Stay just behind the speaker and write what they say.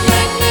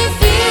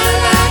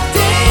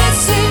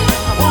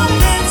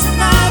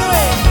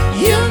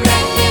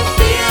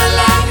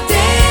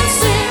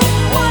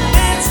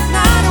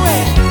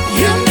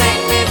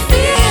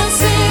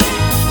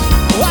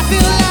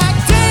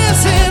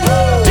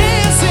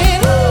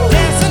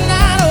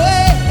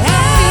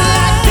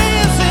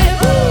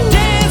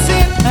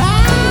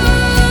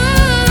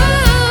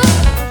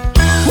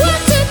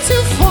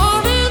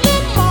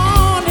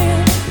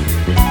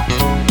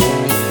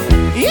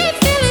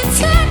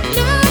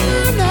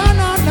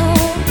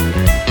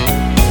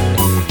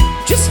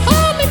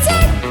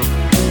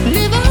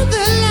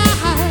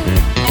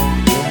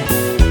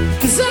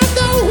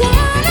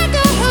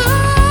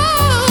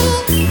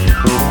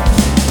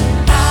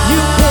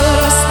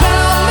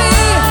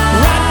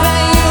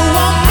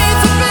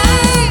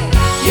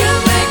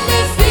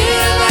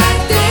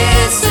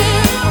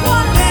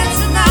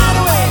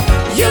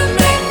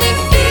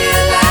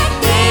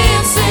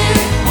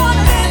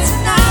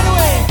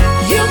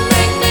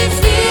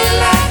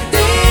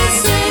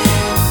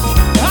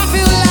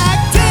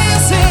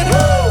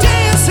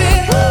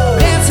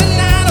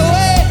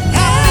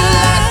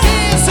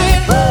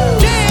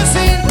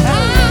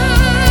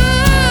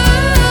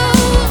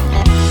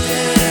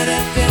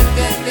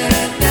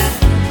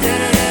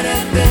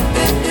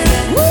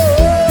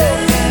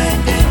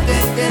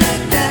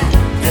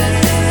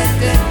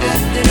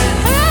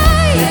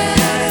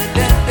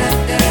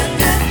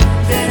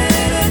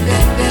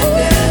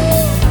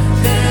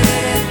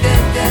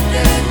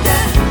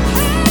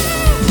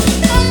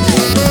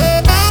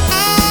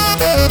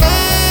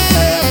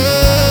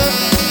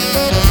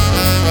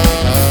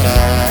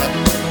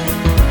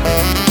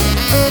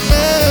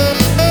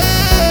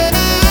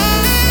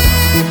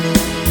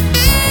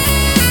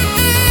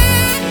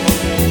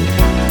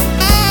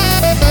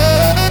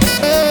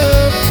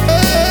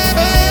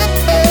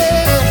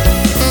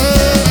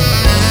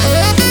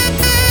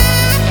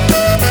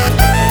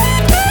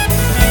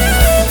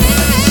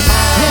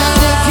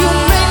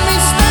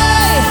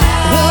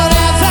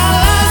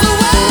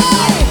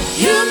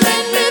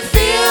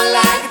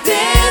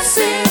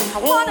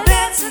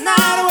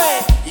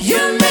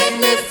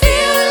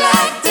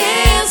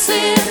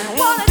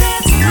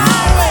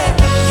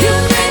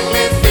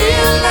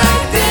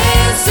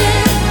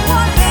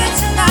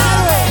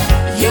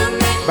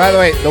By the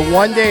way, the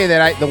one day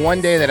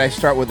that I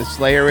start with the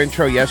Slayer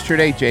intro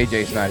yesterday,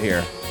 JJ's not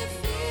here.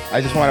 I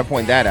just want to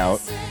point that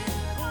out.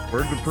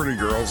 Where'd the pretty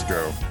girls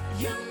go?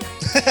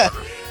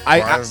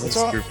 Why is the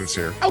Scoopus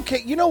here?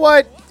 Okay, you know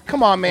what?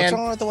 Come on, man. What's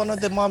wrong with the one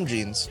with the mom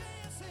jeans?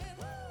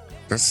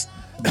 That's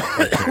look,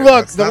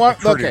 that's the not one.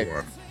 the pretty Okay,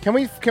 one. can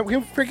we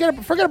forget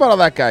about all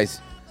that, guys?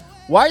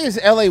 Why is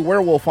LA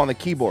Werewolf on the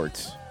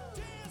keyboards?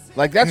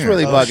 Like that's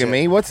really bugging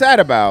me. What's that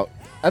about?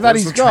 I thought Where's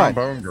he's the gone.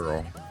 trombone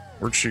girl?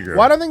 Where'd she go?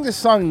 Well, I don't think this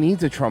song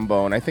needs a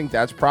trombone. I think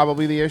that's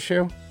probably the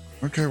issue.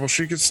 Okay, well,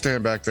 she could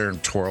stand back there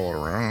and twirl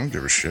around. I don't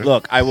give a shit.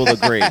 Look, I will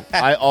agree.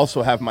 I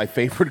also have my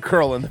favorite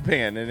girl in the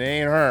band, and it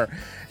ain't her.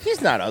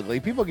 She's not ugly.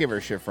 People give her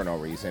shit for no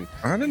reason.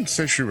 I didn't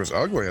say she was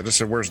ugly. I just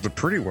said, where's the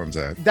pretty ones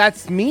at?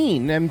 That's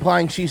mean,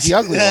 implying she's the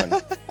ugly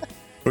one.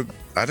 But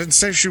I didn't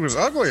say she was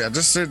ugly. I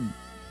just said.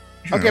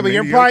 Okay, but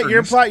you're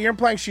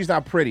implying she's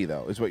not pretty,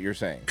 though, is what you're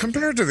saying.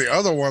 Compared to the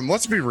other one,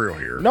 let's be real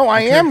here. No,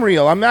 I am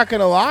real. I'm not going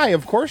to lie.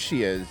 Of course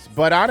she is.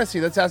 But honestly,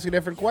 let's ask a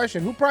different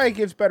question. Who probably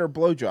gives better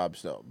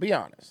blowjobs, though? Be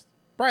honest.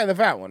 Probably the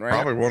fat one, right?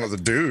 Probably one of the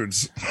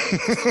dudes.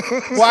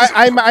 Well,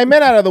 I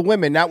meant out of the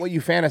women, not what you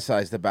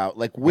fantasized about.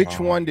 Like, which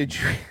one did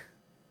you...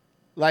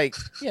 Like,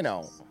 you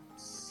know...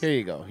 Here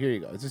you go.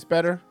 Is this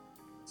better?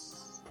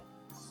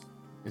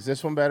 Is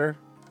this one better?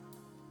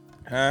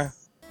 Huh?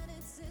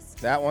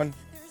 That one?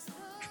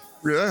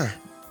 Yeah.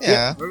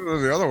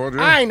 The other one,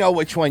 yeah. I know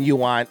which one you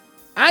want.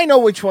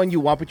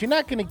 But you're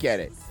not going to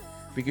get it.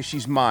 Because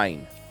she's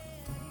mine.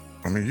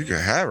 I mean, you can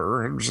have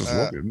her. I'm just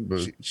looking.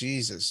 But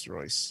Jesus,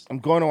 Royce. I'm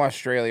going to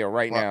Australia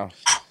right now.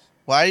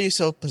 Why are you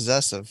so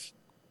possessive?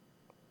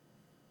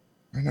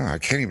 I know. I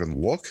can't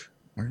even look.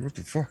 Like, what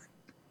the fuck?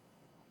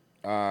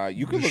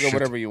 You can look at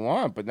whatever you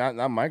want, but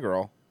not my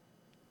girl.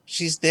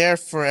 She's there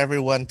for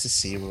everyone to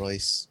see,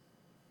 Royce.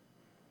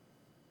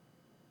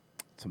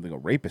 Something a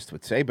rapist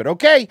would say, but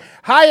okay.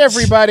 Hi,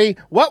 everybody.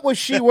 What was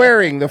she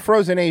wearing? The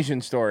Frozen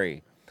Asian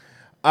story.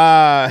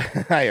 Hi,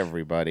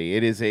 everybody.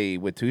 It is a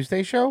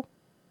Tuesday show?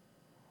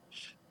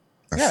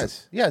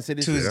 Yes, it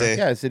is Tuesday.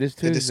 Yes, it is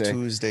Tuesday. It is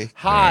Tuesday.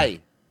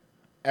 Hi,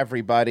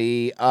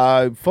 everybody.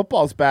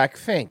 Football's back.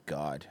 Thank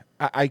God.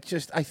 I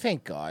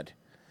thank God.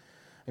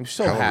 I'm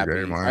so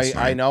happy.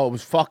 I know it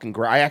was fucking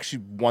great. I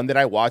actually one that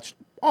I watched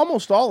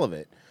almost all of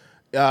it.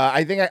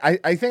 I think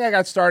I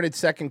got started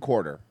second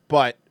quarter,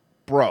 but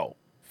bro,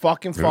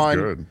 fucking fun.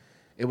 It was good.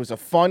 It was a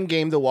fun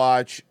game to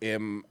watch.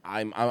 I'm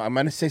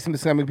gonna say something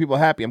that's gonna make people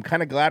happy. I'm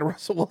kind of glad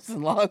Russell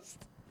Wilson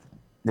lost.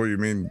 Well, you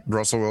mean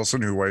Russell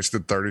Wilson, who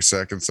wasted 30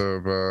 seconds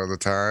of the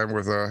time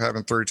with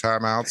having 3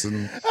 timeouts?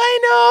 And I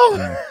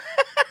know.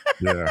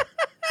 Yeah,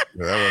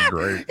 that was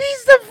great.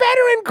 He's the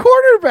veteran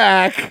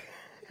quarterback.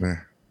 Yeah,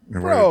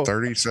 Bro. waited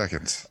 30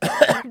 seconds.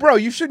 Bro,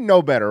 you should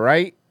know better,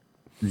 right?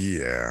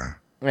 Yeah.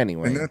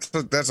 Anyway,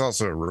 and that's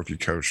also a rookie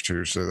coach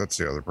too, so that's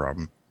the other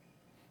problem.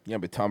 Yeah,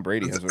 but Tom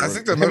Brady has a I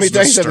think the most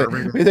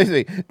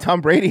disturbing.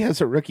 Tom Brady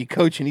has a rookie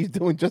coach, and he's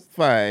doing just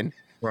fine.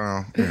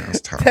 Well, yeah,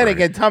 it's Tom Then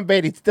Brady. again, Tom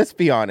Brady. Let's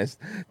be honest.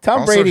 Tom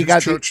Also, Brady his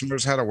got coach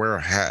knows how to wear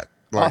a hat.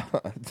 Like,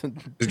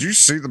 did you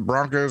see the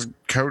Broncos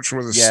coach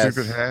with a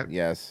stupid hat?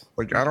 Yes.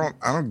 Like, I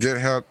don't get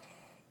how.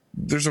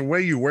 There's a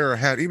way you wear a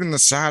hat, even the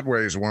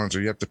sideways ones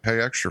that you have to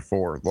pay extra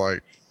for.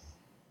 Like,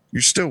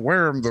 you still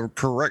wear them the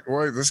correct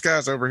way. This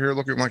guy's over here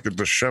looking like a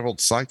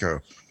disheveled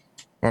psycho.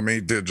 I mean,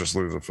 he did just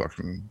lose a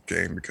fucking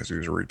game because he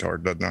was a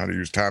retard, doesn't know how to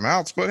use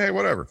timeouts. But hey,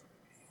 whatever.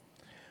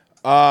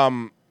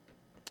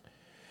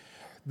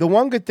 The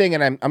one good thing,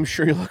 and I'm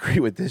sure you'll agree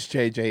with this,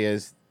 JJ,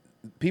 is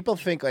people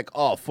think like,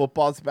 oh,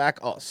 football's back,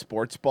 oh,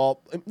 sports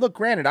ball. Look,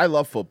 granted, I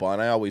love football, and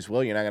I always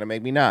will. You're not going to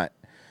make me not.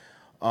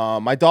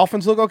 My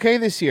Dolphins look okay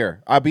this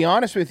year. I'll be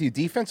honest with you.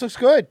 Defense looks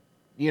good.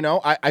 You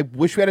know, I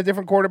wish we had a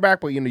different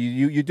quarterback, but, you know,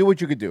 you do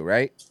what you could do,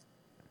 right?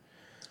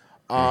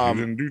 You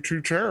didn't do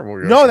too terrible.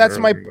 No, that's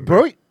my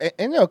bro.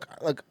 And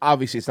look,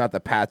 obviously it's not the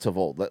Pats of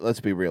old.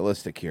 Let's be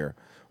realistic here,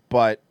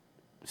 but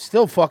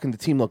still, fucking the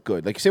team looked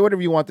good. Like, say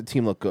whatever you want, the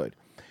team looked good.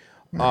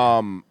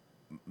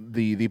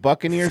 The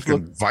Buccaneers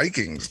look.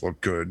 Vikings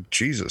look good.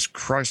 Jesus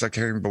Christ, I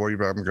can't even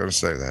believe I'm going to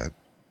say that.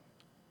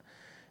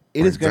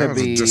 It is going to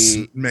be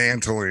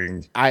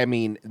dismantling. I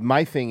mean,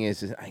 my thing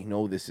is I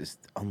know this is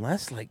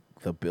unless like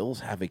the Bills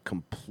have a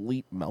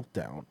complete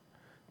meltdown.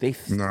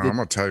 I'm going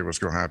to tell you what's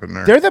going to happen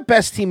there. They're the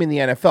best team in the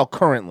NFL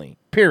currently.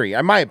 Period.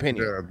 In my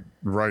opinion. Yeah,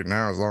 right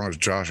now, as long as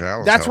Josh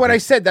Allen. That's what I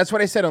said. That's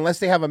what I said. Unless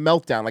they have a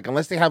meltdown, like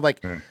unless they have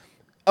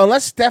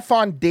unless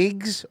Stephon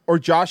Diggs or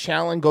Josh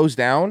Allen goes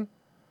down.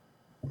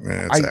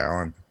 Yeah, it's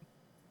Allen.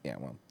 Yeah,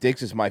 well,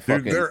 Diggs is my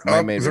Dude, fucking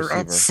they're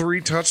up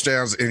 3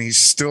 touchdowns, and he's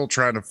still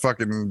trying to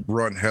fucking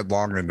run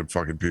headlong into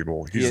fucking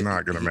people. He's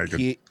not going to make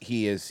it.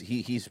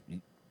 He's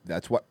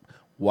that's what.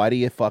 Why do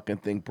you fucking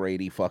think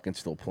Brady fucking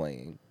still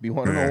playing? You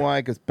want to know why?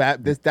 Because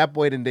that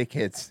boy didn't take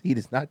hits. He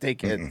does not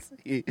take hits.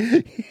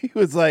 He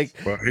was like,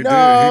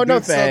 no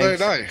thanks. Sunday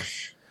night.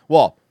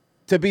 Well,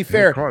 to be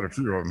fair, quite a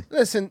few of them.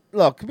 Listen,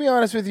 look, to be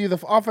honest with you, the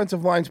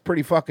offensive line's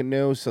pretty fucking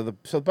new, so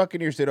the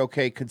Buccaneers did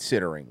okay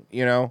considering,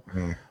 you know.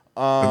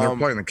 And they're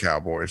playing the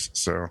Cowboys,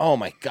 so Oh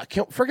my god!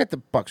 Forget the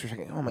Bucks for a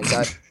second. Oh my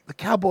god, the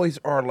Cowboys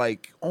are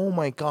like, oh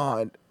my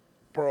god,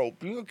 bro.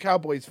 Being a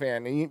Cowboys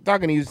fan and you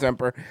talking to you,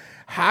 Zemper,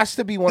 has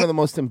to be one of the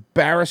most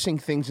embarrassing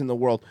things in the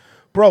world,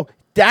 bro.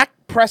 Dak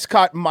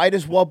Prescott might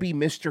as well be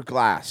Mr.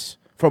 Glass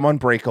from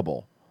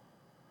Unbreakable.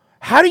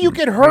 How do you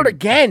get hurt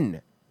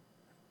again?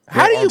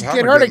 How do you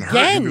get hurt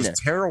again? He was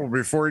terrible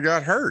before he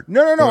got hurt.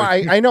 No.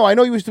 I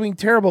know he was doing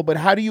terrible, but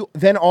how do you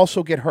then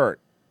also get hurt?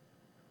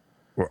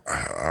 Well,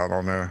 I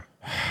don't know.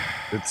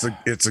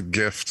 It's a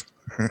gift.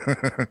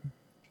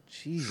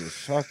 Jesus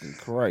fucking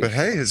Christ! But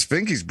hey, his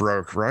finky's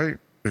broke, right?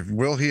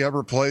 Will he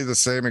ever play the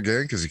same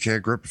again because he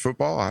can't grip a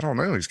football? I don't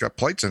know. He's got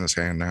plates in his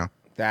hand now.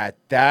 That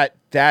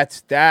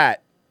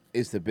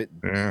is the bit.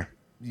 Yeah.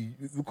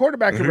 The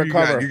quarterback can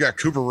recover. You got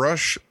Cooper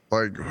Rush.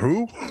 Like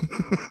who?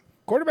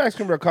 Quarterbacks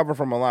can recover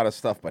from a lot of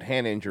stuff, but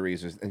hand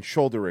injuries and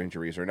shoulder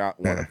injuries are not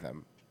one of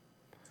them.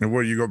 And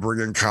what, you go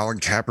bring in Colin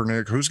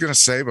Kaepernick? Who's going to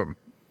save him?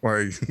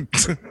 Like,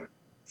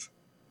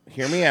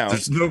 hear me out.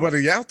 There's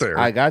nobody out there.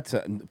 I got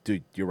to,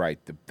 dude. You're right.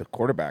 The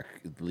quarterback.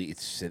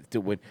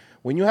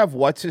 When you have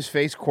what's his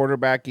face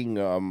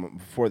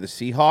quarterbacking for the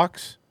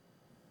Seahawks.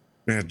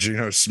 Yeah,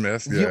 Geno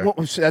Smith.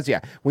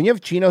 When you have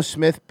Geno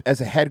Smith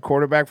as a head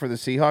quarterback for the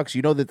Seahawks,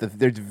 you know that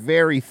there's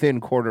very thin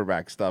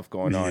quarterback stuff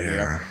going on. You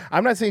know?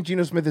 I'm not saying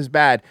Geno Smith is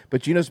bad,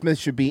 but Geno Smith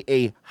should be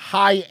a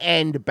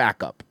high-end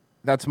backup.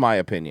 That's my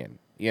opinion.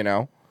 You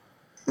know.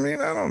 I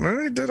mean, I don't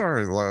know. He did all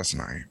right last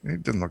night. He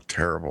didn't look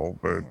terrible,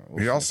 but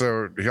he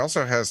also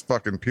has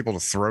fucking people to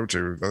throw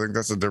to. I think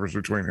that's the difference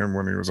between him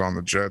when he was on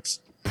the Jets.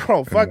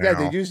 Bro, fuck that.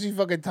 Did you see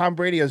fucking Tom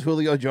Brady as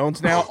Julio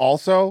Jones now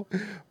also? Yeah.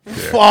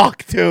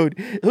 Fuck, dude.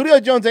 Julio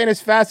Jones ain't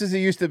as fast as he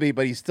used to be,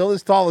 but he's still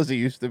as tall as he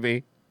used to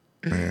be.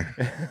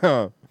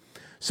 Yeah.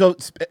 So,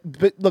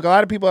 but look, a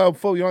lot of people have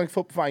football. You don't like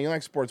football, fine. You don't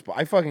like sports, but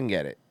I fucking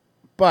get it.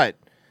 But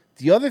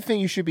the other thing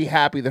you should be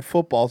happy that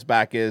football's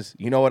back is,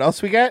 you know what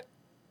else we get?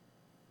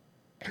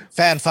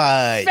 Fan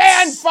fights.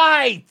 Fan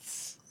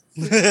fights!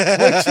 Which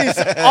is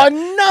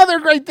another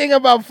great thing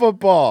about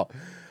football.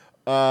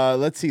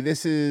 Let's see.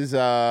 This is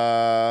Raiders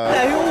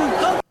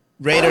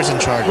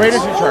and Chargers.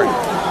 Raiders and Chargers.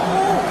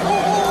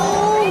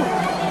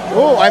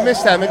 Oh, I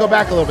missed that. Let me go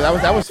back a little bit.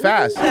 That was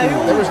fast.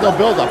 There was no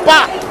build-up.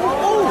 Bop!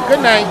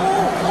 Good night.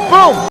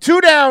 Boom!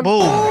 2 down.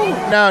 Boom.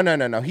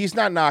 No. He's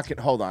not knocking.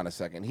 Hold on a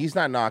second. He's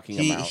not knocking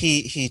him out.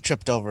 He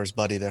tripped over his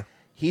buddy there.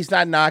 He's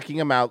not knocking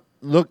him out.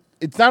 Look,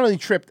 it's not only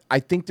tripped. I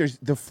think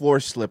the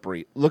floor's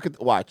slippery. Look at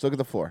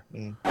the floor.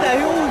 Boom.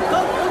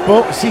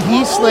 See,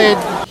 he slid.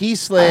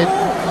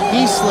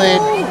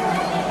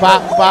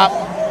 Bop, bop.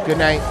 Good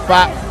night.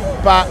 Bop,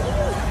 bop.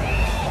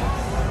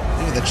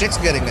 Dude, the chick's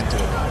getting into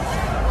it.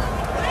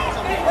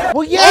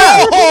 Well,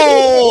 yeah.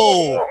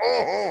 Whoa!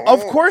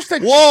 Of course.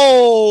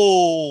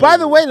 Whoa! By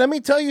the way, let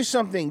me tell you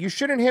something. You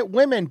shouldn't hit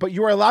women, but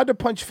you are allowed to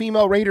punch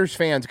female Raiders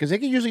fans because they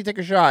can usually take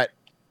a shot.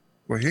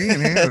 Well, he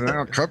ain't handing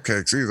out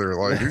cupcakes either.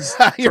 Like he's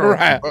you're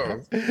right.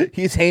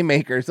 He's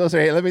haymakers. Those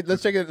are.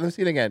 Let's check it. Let's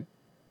see it again.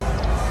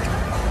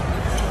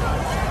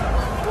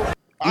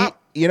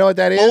 You know what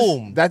that is?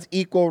 Boom. That's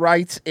equal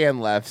rights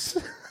and lefts.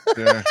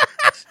 Yeah.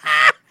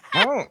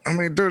 I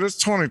mean, dude, it's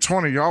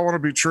 2020. Y'all want to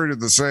be treated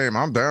the same.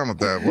 I'm down with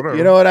that. Whatever.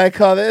 You know what I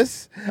call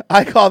this?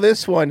 I call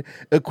this one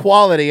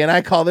equality, and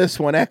I call this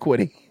one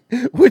equity.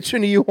 Which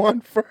one do you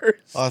want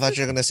first? Oh, I thought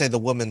you were going to say the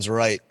woman's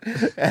right.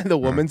 And the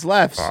woman's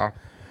lefts.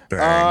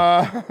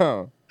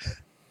 Dang.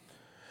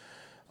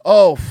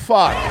 Oh,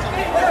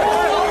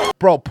 fuck.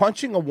 Bro,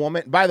 punching a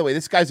woman. By the way,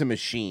 this guy's a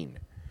machine.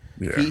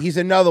 Yeah. He's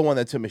another one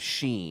that's a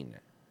machine.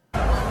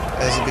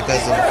 Is it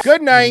because of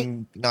Good night.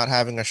 Not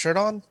having a shirt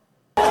on?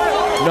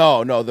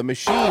 No. The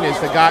machine is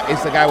the guy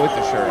with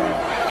the shirt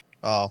on.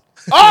 Oh.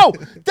 Oh,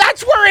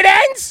 that's where it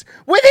ends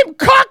with him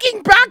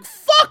cocking back.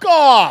 Fuck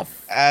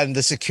off. And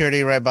the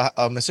security right behind.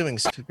 I'm assuming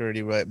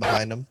security right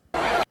behind him.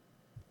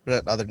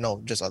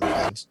 Just other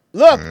fans.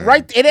 Look,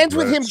 right. It ends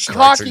with him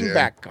cocking again.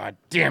 back. God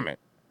damn it.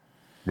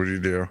 What do you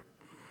do?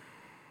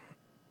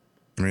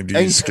 I mean,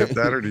 do you skip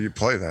that or do you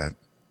play that?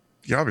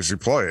 You obviously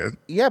play it.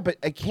 Yeah, but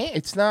I can't.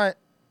 It's not.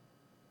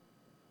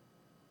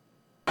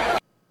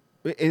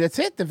 That's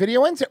it. The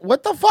video ends.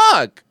 What the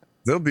fuck?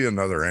 There'll be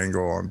another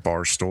angle on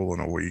Barstool in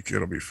a week.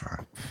 It'll be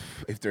fine.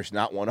 If there's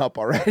not one up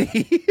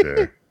already.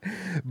 Yeah.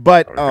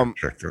 But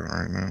check it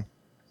right now.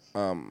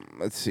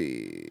 Let's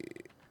see.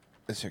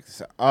 Let's check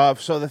this out.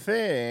 So the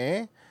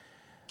thing.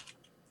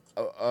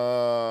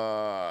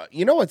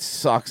 You know what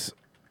sucks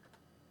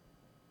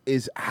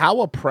is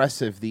how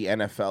oppressive the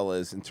NFL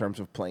is in terms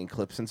of playing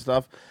clips and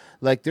stuff.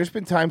 Like, there's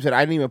been times that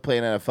I didn't even play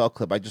an NFL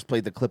clip. I just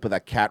played the clip of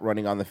that cat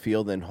running on the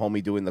field and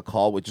homie doing the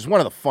call, which is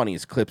one of the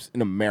funniest clips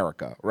in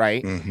America,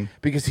 right? Mm-hmm.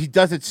 Because he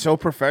does it so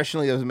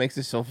professionally, it makes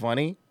it so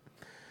funny.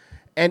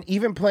 And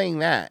even playing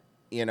that,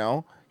 you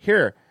know,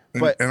 here.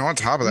 But and on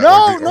top of that,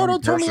 no,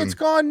 don't tell me it's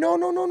gone. No.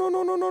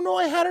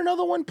 I had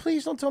another one.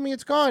 Please don't tell me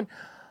it's gone.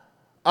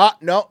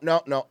 No.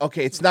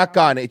 Okay, it's not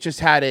gone. It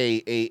just had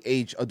a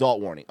age adult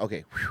warning.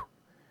 Okay. Whew.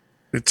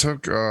 It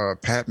took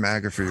Pat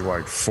McAfee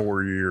like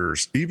 4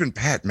 years. Even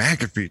Pat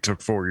McAfee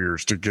took 4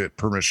 years to get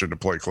permission to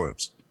play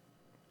clips.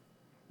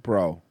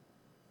 Bro.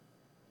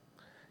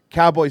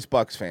 Cowboys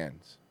Bucks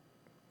fans.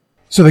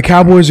 So the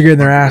Cowboys are getting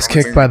their ass The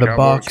only kicked by thing the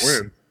Cowboys Bucks.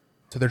 win.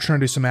 So they're trying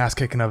to do some ass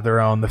kicking of their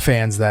own. The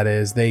fans, that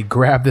is. They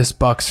grab this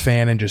Bucks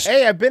fan and just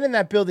Hey, I've been in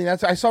that building. I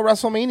saw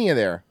WrestleMania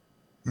there.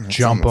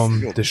 jump on the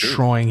him, field, too.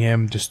 destroying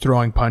him, just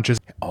throwing punches.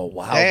 Oh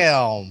wow.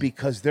 Damn.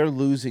 Because they're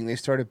losing, they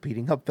started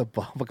beating up the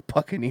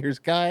Buccaneers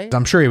guy.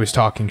 I'm sure he was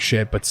talking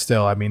shit, but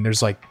still, I mean,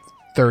 there's like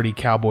 30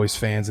 Cowboys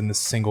fans in this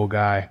single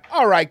guy.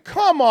 All right,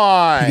 come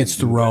on. He gets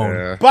thrown.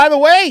 Yeah. By the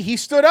way, he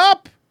stood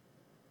up.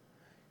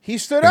 He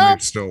stood And up.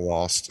 they still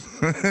lost.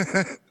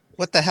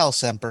 What the hell,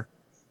 Semper?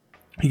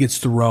 He gets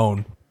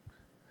thrown.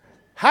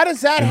 How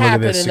does that And look at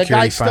happen? this, And the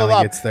security guy's still finally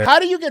up. gets there. How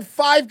do you get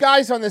 5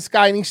 guys on this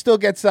guy and he still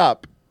gets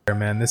up?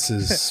 Man, this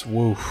is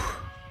woof.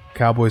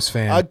 Cowboys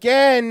fan.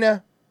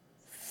 Again,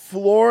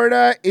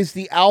 Florida is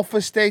the alpha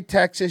state.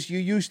 Texas, you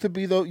used to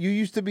be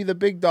the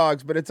big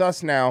dogs, but it's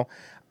us now.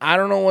 I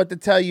don't know what to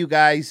tell you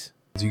guys.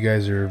 You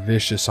guys are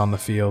vicious on the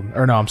field.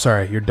 Or no, I'm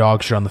sorry. You're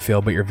dog shit on the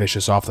field, but you're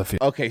vicious off the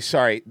field. Okay,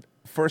 sorry.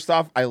 First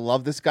off, I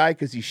love this guy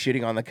because he's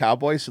shitting on the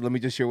Cowboys. So let me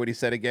just hear what he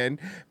said again.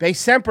 Hey,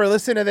 Semper,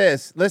 listen to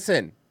this.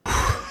 Listen.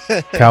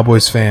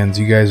 Cowboys fans,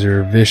 you guys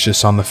are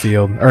vicious on the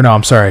field. Or no,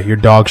 I'm sorry. You're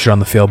dog shit on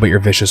the field, but you're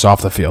vicious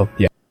off the field.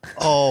 Yeah.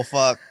 Oh,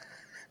 fuck.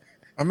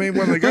 I mean,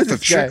 when they got Who's the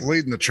this chick guy?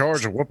 leading the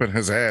charge of whooping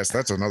his ass,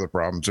 that's another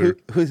problem too.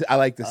 I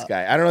like this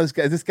guy. I don't know this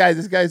guy.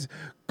 This guy's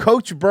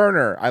Coach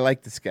Burner. I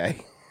like this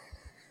guy.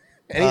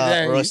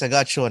 Anything. Royce, I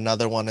got you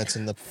another one. It's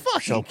in the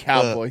Fucking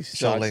Cowboys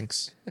show suck.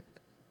 links.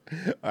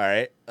 All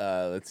right.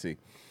 Let's see.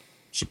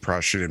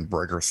 Surprised she didn't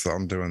break her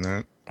thumb doing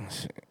that.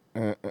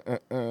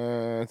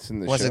 It's in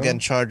the Once show. again,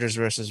 Chargers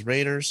versus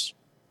Raiders.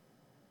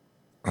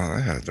 Oh,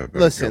 that had to have been a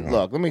good Listen, one.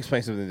 look. Let me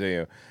explain something to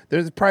you.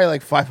 There's probably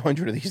like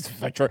 500 of these.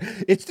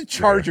 It's the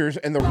Chargers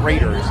and the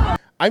Raiders.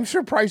 I'm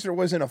surprised there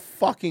wasn't a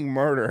fucking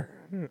murder.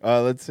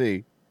 Let's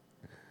see.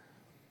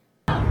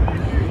 Parking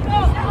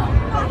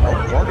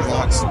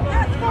lots.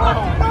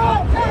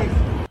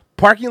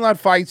 Parking lot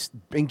fights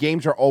in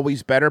games are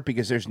always better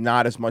because there's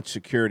not as much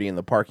security in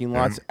the parking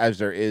lots as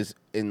there is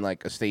in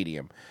like a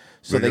stadium.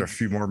 So They they got a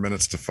few more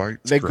minutes to fight.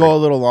 It's they great. go a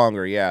little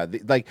longer, yeah.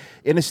 Like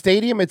in a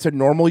stadium, it's a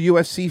normal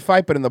UFC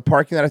fight, but in the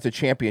parking lot, it's a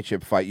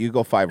championship fight. You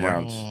go 5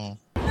 rounds.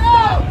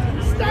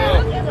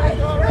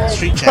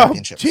 Street Bro,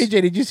 championships. JJ,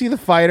 did you see the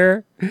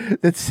fighter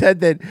that said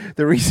that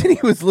the reason he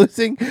was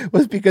losing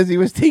was because he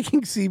was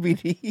taking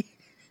CBD?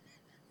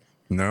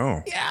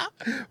 No.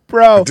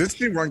 Bro, Did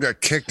see one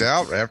got kicked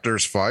out after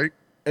his fight?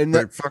 and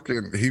They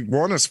he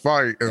won his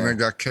fight and then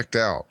got kicked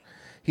out.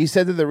 he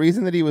said that the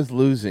reason that he was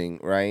losing,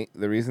 right?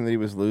 The reason that he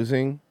was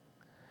losing,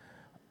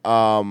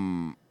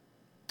 was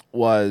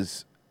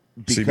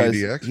because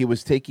CBDX? he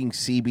was taking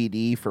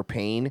CBD for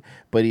pain,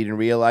 but he didn't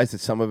realize that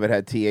some of it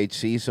had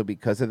THC. So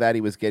because of that,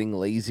 he was getting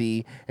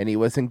lazy and he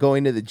wasn't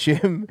going to the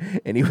gym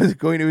and he was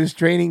going to his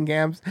training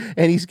camps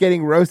and he's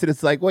getting roasted.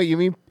 It's like, what, you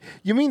mean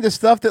the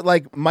stuff that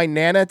like my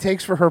Nana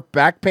takes for her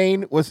back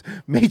pain was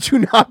made you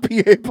not be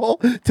able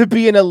to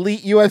be an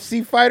elite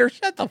UFC fighter?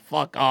 Shut the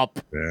fuck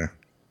up. Yeah.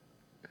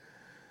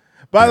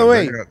 By the Yeah,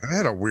 way, they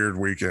had a weird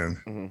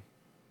weekend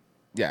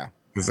yeah.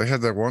 because they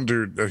had that one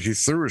dude. He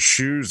threw his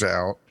shoes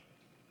out,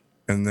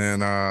 and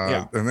then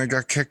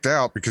got kicked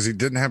out because he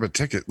didn't have a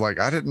ticket. Like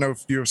I didn't know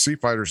if UFC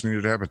fighters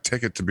needed to have a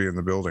ticket to be in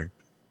the building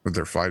that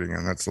they're fighting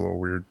in. That's a little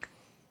weird.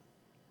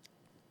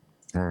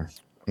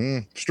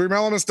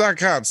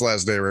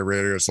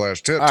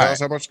 StreamElements.com/DayRayRadio/tip. All Tell right. us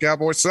how much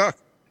Cowboys suck.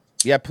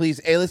 Yeah, please.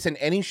 Hey, listen,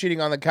 any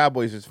shitting on the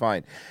Cowboys is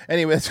fine.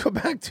 Anyway, let's go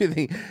back to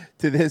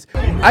this.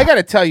 I got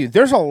to tell you,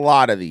 there's a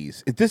lot of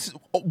these. This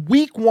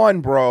week 1,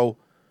 bro.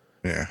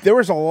 Yeah. There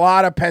was a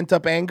lot of pent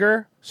up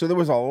anger, so there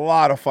was a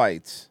lot of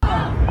fights.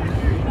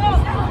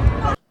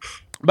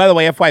 By the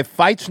way, FY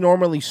fights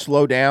normally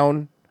slow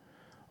down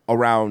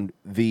around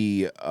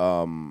the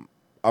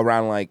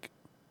around like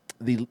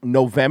the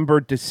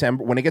November,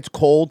 December. When it gets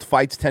cold,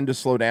 fights tend to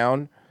slow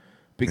down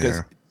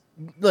because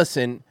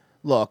listen,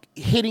 look,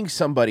 hitting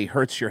somebody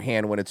hurts your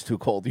hand when it's too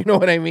cold. You know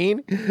what I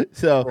mean?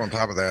 So On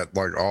top of that,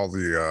 like all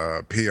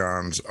the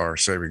peons are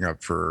saving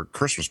up for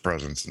Christmas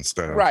presents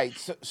instead of right,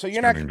 so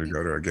you're not spending to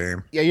go to a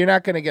game. yeah, you're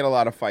not going to get a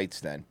lot of fights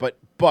then. But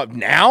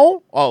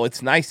now, oh,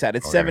 it's nice out.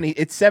 It's 70.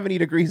 It's 70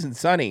 degrees and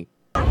sunny.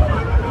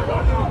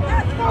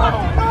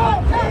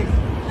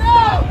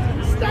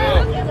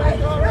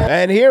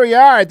 And here we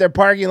are at the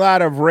parking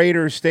lot of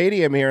Raiders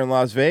Stadium here in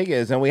Las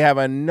Vegas, and we have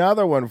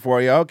another one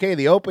for you. Okay,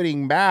 the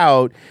opening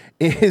bout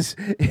is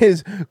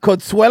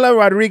Consuelo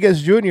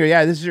Rodriguez Jr.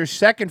 Yeah, this is her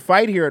second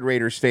fight here at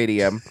Raiders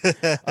Stadium.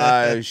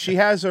 She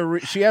has a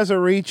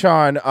reach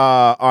on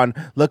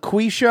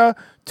LaQuisha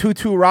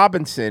Tutu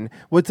Robinson.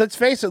 Which, let's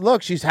face it,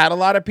 look, she's had a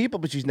lot of people,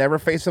 but she's never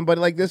faced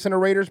somebody like this in a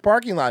Raiders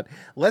parking lot.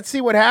 Let's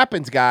see what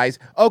happens, guys.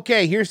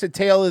 Okay, here's the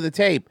tail of the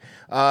tape.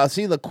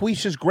 See,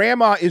 LaQuisha's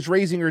grandma is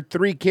raising her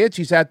 3 kids.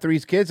 She's had 3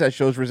 kids. That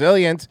shows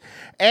resilience.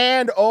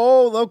 And,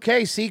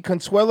 okay, see,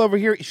 Consuelo over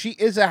here, she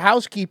is a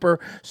housekeeper,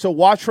 so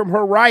watch from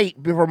her right,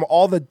 from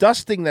all the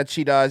dusting that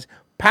she does.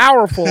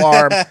 Powerful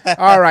arm.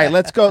 All right,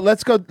 let's go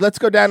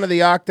down to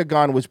the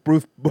octagon with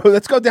Bruce.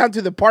 Let's go down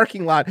to the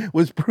parking lot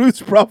with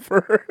Bruce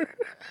Buffer.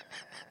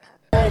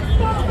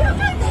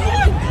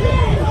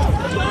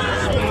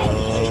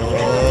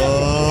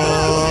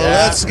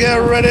 Let's get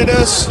ready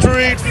to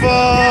street fight.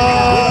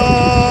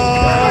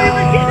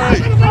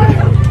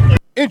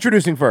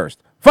 Introducing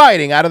first,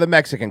 fighting out of the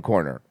Mexican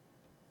corner.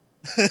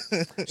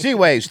 She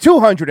weighs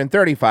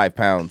 235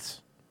 pounds.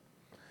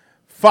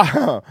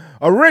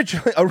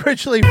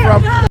 Originally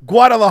from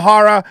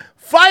Guadalajara,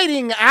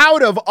 fighting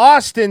out of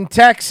Austin,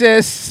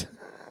 Texas.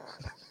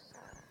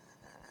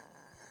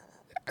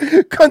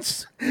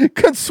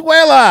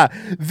 Consuela,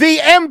 the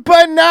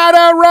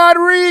Empanada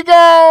Rodriguez.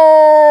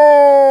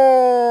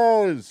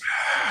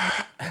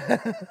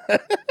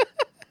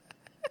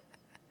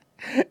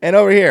 And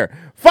over here,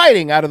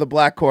 fighting out of the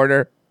black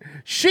corner,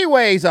 she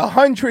weighs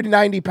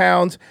 190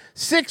 pounds,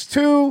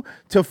 6'2"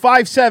 to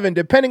 5'7",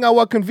 depending on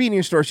what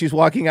convenience store she's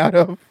walking out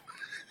of.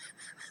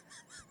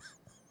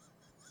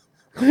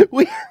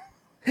 We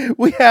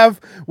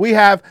have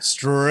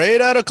Straight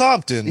out of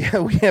Compton. Yeah,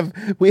 we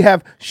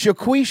have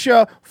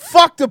Shaquisha,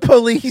 fuck the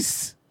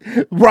police,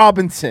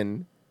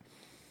 Robinson.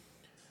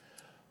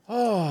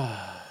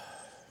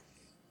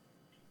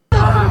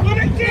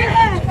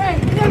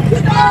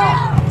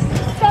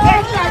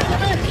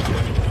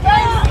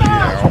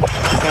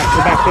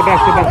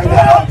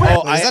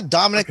 Is that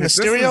Dominic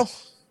Mysterio?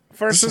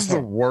 This is the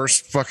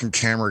worst fucking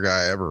camera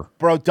guy ever.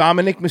 Bro,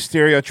 Dominic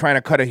Mysterio trying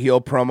to cut a heel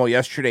promo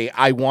yesterday.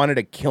 I wanted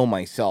to kill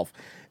myself.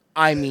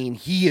 I mean,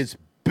 he is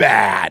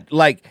bad.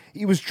 Like,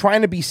 he was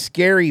trying to be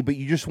scary, but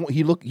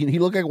he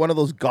looked like one of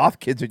those goth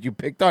kids that you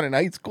picked on in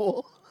high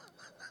school.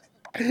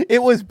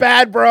 It was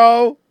bad,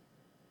 bro.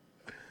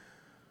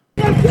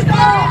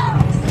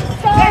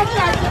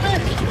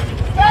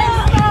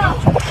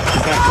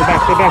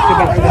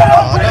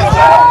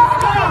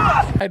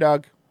 Hi,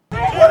 dog.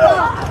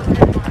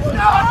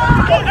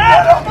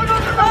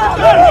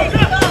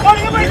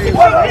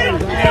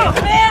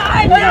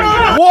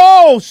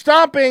 Whoa,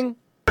 stomping.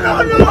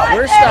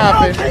 We're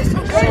stopping.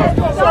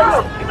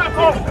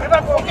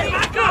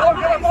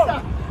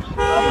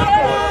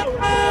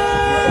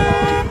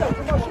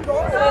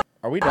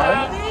 Are we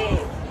done?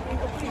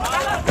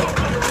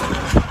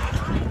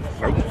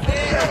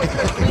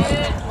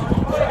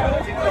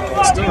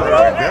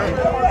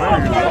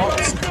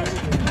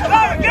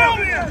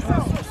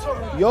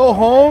 Yo,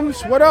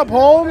 Holmes. What up,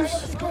 Holmes?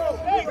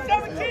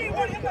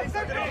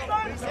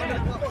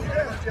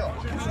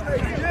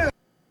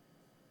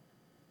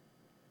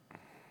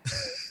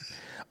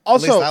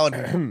 Also,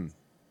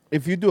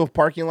 if you do a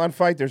parking lot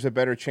fight, there's a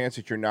better chance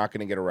that you're not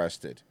going to get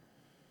arrested.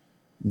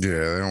 Yeah,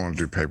 they don't want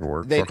to do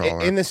paperwork. Fuck all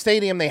that. In the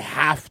stadium, they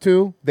have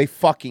to. They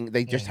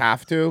just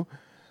have to.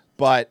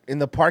 But in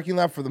the parking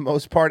lot, for the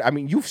most part, I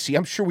mean,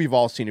 I'm sure we've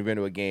all seen it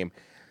into a game.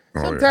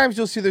 Sometimes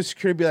you'll see the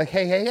security be like,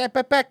 hey,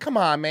 but come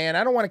on, man.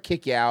 I don't want to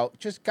kick you out.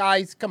 Just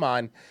guys, come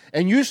on.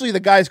 And usually the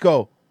guys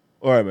go,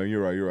 all right, man,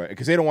 you're right.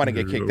 Because they don't want to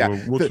get kicked out.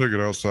 We'll take it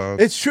outside.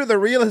 It's true. The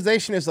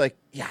realization is like,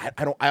 yeah,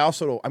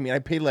 I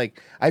paid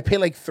like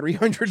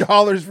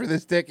 $300 for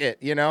this ticket,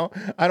 you know?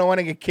 I don't want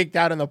to get kicked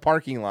out in the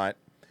parking lot.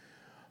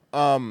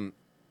 And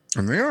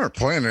they aren't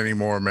playing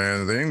anymore,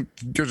 man. They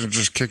ain't gonna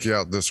just kick you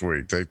out this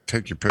week. They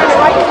take your picture.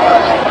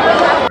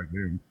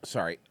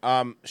 Sorry.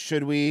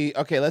 Should we?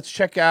 Okay, let's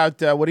check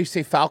out. What do you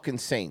say,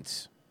 Falcons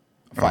Saints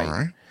fight? All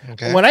right.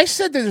 Okay. When I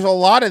said that there's a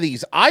lot of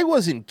these, I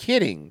wasn't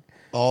kidding.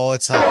 Oh,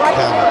 it's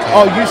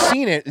you've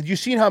seen it. You've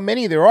seen how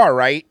many there are,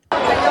 right?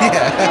 Yeah.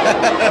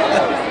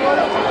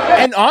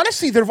 And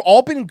honestly, they've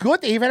all been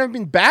good. They haven't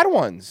been bad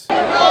ones.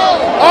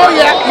 Oh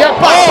yeah.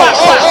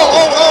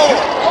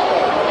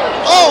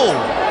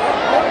 Oh!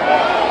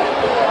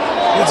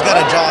 Who's got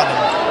a jaw in him?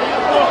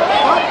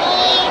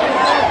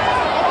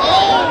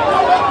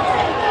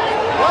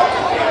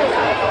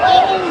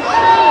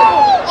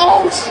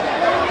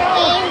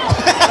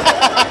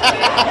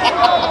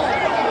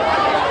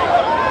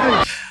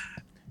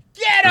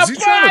 Get a Is he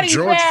trying to body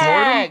George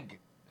bag!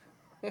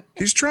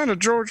 He's trying to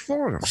George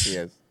Floyd him. He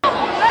is. He's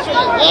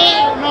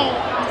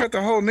got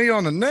the whole knee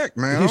on the neck,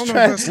 man. I don't know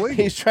if that's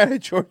legal. He's trying to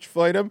George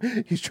Floyd him.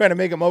 He's trying to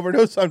make him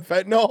overdose on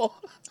fentanyl.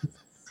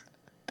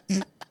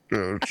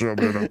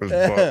 Shoving it up his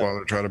butt while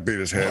they're trying to beat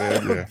his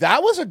head in. Yeah.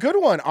 That was a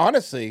good one,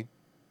 honestly.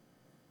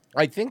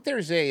 I think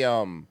there's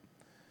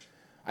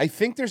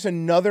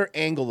another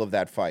angle of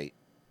that fight.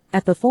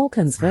 At the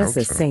Falcons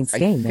versus so. Saints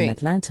game in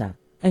Atlanta,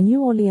 a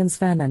New Orleans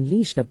fan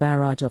unleashed a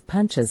barrage of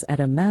punches at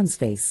a man's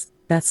face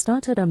that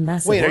started a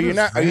massive... Wait, are you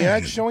not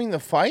showing the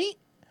fight?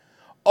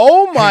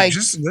 Oh my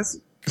just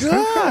listen.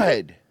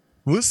 God.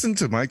 Listen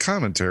to my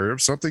commentary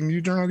of something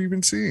you're not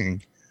even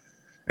seeing.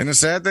 And the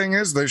sad thing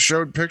is, they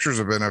showed pictures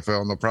of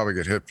NFL, and they'll probably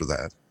get hit for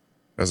that,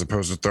 as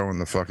opposed to throwing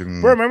the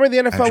fucking. Bro, remember the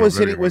NFL actual was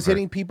video in there.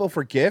 hitting people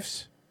for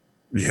gifts?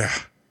 Yeah.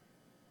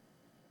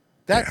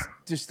 That's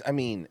just, I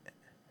mean,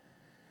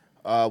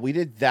 we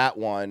did that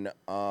one.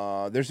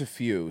 There's a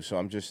few, so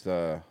I'm just.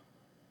 Oh,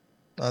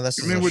 this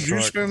I is mean, a would you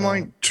short, spend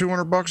like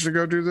 $200 to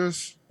go do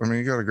this? I mean,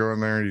 you got to go in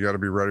there. You got to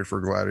be ready for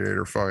a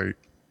gladiator fight.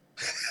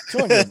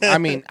 200. I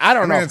mean, I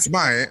don't know. It's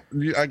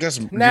I guess.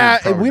 Nah,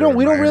 you'd probably we go don't. to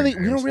We don't Miami really.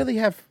 We games. don't really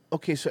have.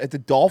 Okay, so at the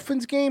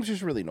Dolphins games,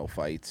 there's really no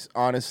fights.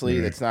 Honestly,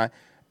 that's not.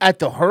 At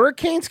the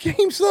Hurricanes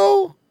games,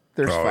 though,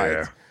 there's Oh, fights.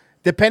 yeah.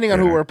 Depending on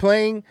who Yeah. we're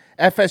playing,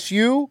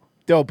 FSU,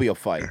 there'll be a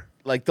fight.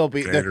 Like there'll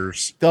be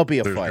Gators. there'll be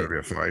a There's fight. gonna be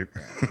a fight.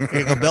 Here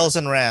you go, Bills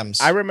and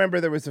Rams. I remember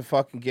there was a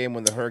fucking game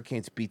when the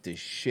Hurricanes beat the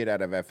shit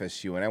out of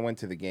FSU, and I went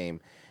to the game,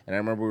 and I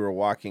remember we were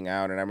walking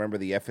out, and I remember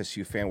the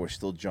FSU fan was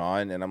still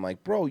John, and I'm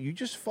like, bro, you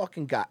just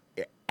fucking got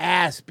your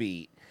ass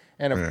beat,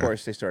 and of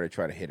course they started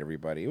trying to hit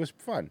everybody. It was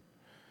fun.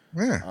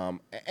 Yeah.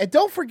 And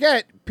don't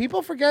forget,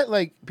 people forget,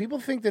 like people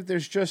think that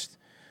there's just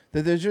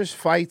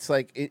fights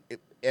like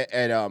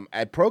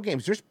at pro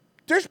games.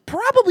 There's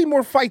probably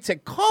more fights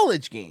at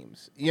college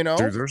games, you know?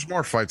 Dude, there's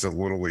more fights at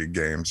Little League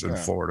games in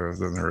Florida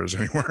than there is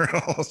anywhere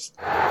else.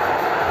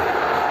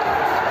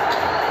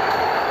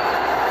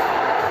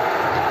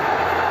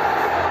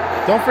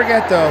 Don't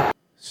forget though,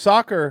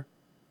 soccer.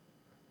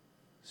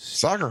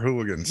 Soccer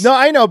hooligans. No,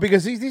 I know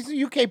because these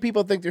UK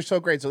people think they're so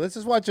great. So let's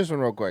just watch this one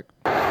real quick.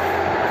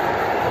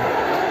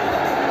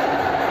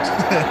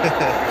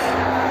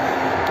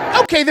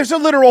 Okay, there's a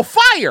literal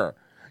fire.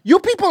 You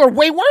people are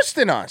way worse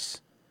than us.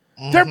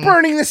 They're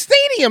burning the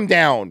stadium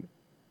down.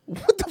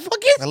 What the fuck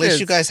is At least this?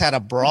 you guys had a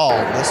brawl.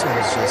 This one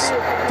is just.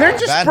 They're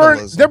just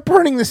vandalism. they're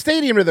burning the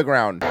stadium to the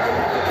ground.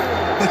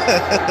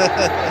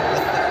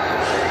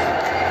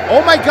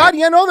 Oh my god,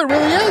 yeah, no, there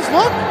really is.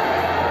 Look.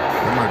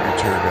 That might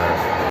be tear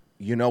gas.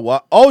 You know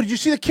what? Oh, did you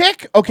see the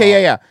kick?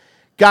 Okay, yeah.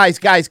 Guys,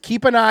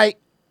 keep an eye.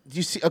 Do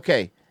you see?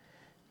 Okay.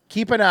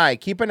 Keep an eye.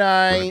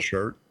 Red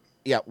shirt.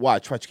 Yeah,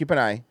 watch. Keep an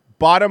eye.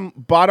 Bottom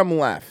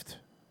left.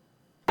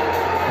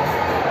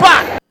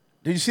 Bah!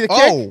 Did you see the kick?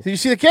 Oh. Did you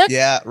see the kick?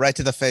 Yeah, right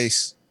to the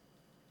face.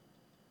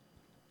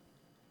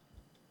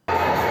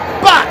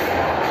 Bah!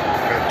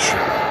 Red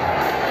shirt.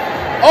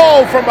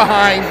 Oh, from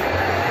behind.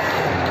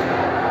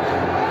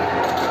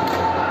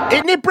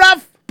 Isn't it,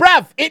 bruv?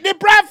 Bruv. Isn't it,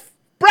 bruv?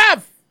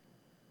 Bruv.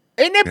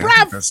 Isn't it, Yeah,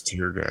 bruv? that's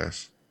tear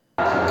gas.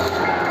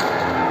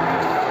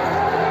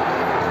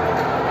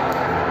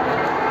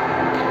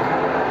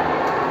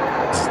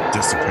 It's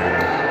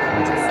dissipating.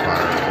 There's a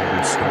fire.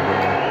 It's still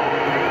going.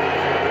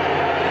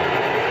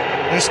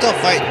 They're still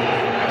fighting,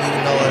 even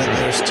though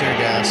there's tear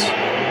gas.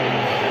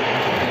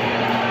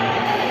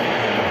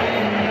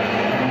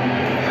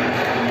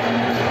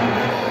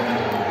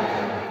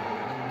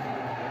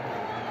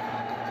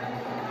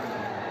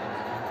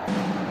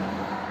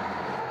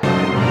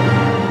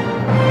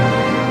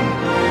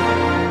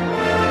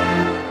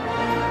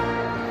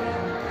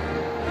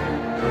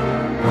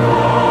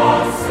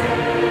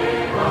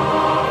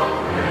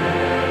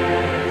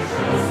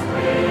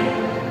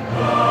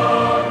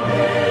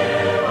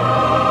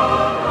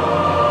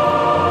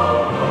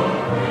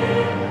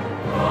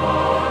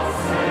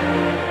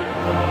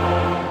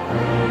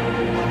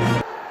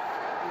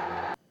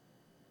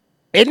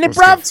 Isn't it, Let's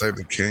not bruv? save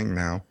the king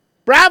now.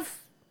 Bruv.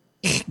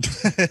 Isn't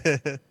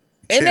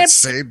Can't it?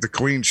 save the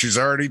queen. She's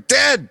already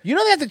dead. You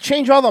know they have to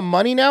change all the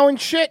money now and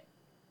shit?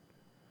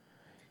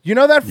 You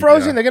know that,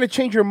 Frozen? Yeah. They're going to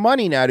change your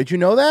money now. Did you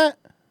know that?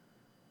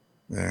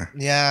 Yeah.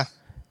 Yeah,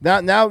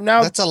 Now,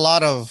 that's a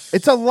lot of.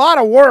 it's a lot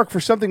of work for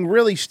something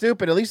really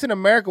stupid. At least in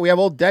America, we have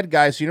old dead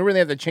guys, so you don't really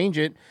have to change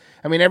it.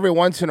 I mean, every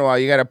once in a while,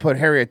 you got to put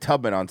Harriet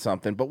Tubman on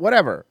something, but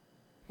whatever.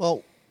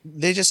 Well,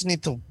 they just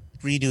need to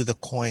redo the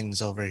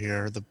coins over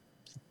here.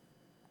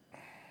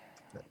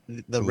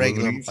 The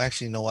regular. Loonies?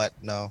 Actually, you know what?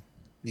 No,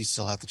 you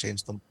still have to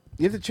change them.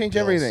 You have to change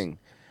Bills. everything.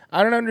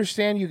 I don't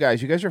understand you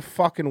guys. You guys are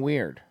fucking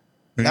weird.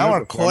 You Now know our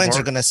the fun coins are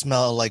part? gonna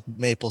smell like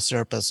maple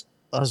syrup as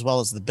well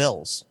as the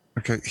bills.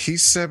 Okay,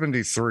 he's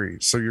 73,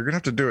 so you're gonna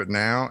have to do it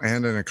now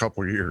and in a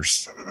couple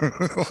years.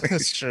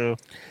 That's true.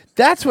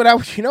 That's what I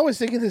was. You know, I was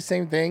thinking the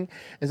same thing.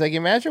 It's like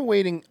imagine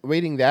waiting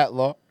that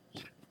long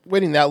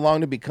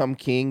to become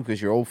king because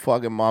your old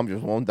fucking mom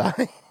just won't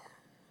die,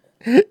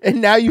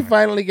 and now you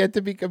finally get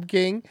to become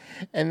king,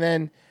 and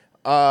then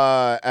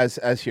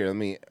as here, let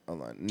me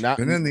hold on. Not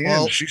And in the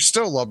Well- end, she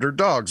still loved her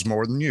dogs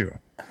more than you.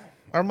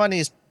 Our money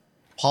is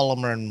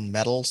polymer and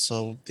metal,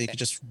 so they could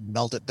just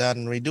melt it down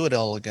and redo it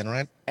all again,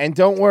 right? and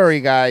don't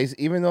worry, guys.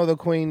 Even though the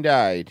queen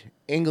died,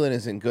 England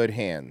is in good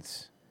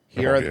hands.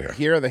 Here Oh, are yeah.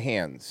 here are the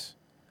hands,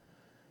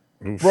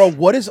 Oof. bro.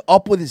 What is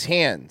up with his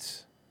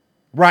hands?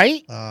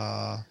 Right?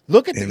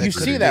 Look at And you that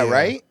see could that, be,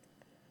 right?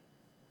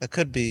 There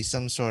could be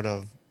some sort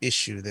of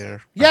issue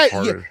there. Yeah,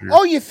 hard yeah. issue.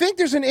 Oh, you think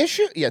there's an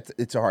issue? Yeah,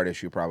 it's a hard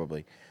issue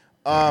probably.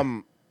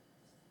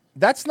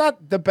 That's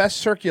not the best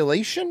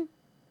circulation,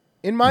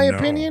 in my No.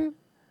 opinion.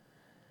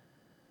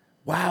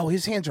 Wow,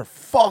 his hands are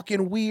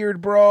fucking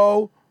weird,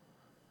 bro.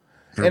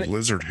 They're And-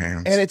 lizard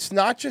hands. And it's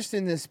not just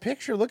in this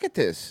picture. Look at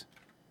this.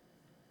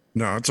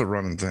 No, it's a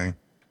running thing.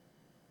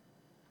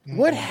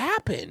 What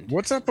happened?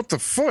 What's up with the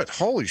foot?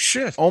 Holy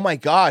shit. Oh my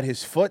God,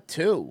 his foot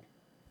too.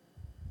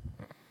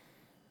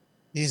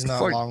 He's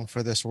not like- long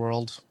for this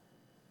world.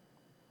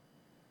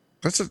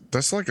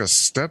 That's like a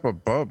step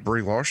above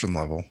Brie Larson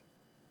level.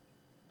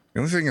 The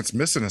only thing it's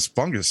missing is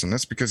fungus, and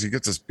that's because he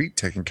gets his feet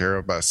taken care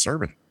of by a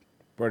servant.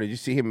 Bro, did you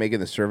see him making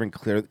the servant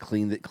clear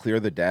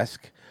the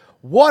desk?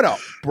 What a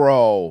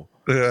bro.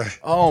 Yeah.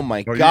 Oh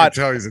my Oh, you God.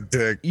 can tell he's a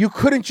dick. You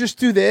couldn't just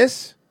do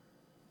this?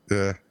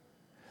 Yeah.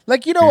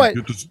 Like, you know what?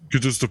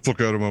 Get this the fuck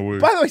out of my way.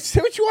 By the way,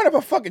 say what you want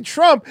about fucking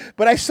Trump,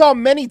 but I saw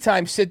him many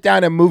times sit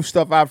down and move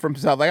stuff out for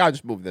himself. Like, I'll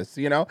just move this,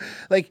 you know?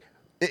 Like,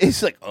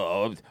 it's like,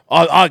 bro, give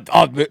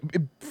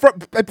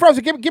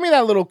me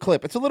that little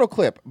clip. It's a little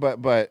clip,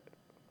 but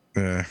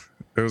Yeah.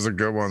 It was a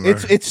good one. There.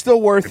 it's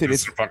still worth Get it.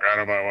 this It's the fuck out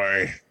of my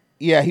way.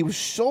 yeah, he was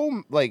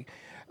so like,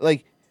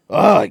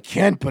 oh, I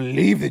can't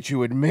believe that you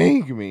would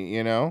make me,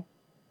 you know?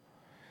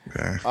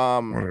 Yeah.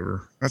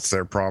 Whatever. That's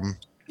their problem.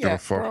 Give Yeah, a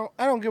fuck. bro,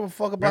 I don't give a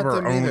fuck We about have our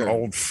them own either.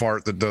 old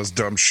fart that does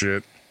dumb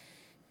shit.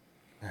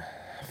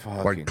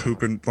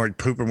 Fucking- Like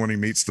pooping when he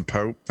meets the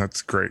Pope.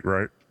 That's great,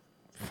 right?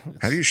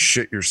 How do you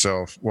shit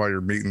yourself while you're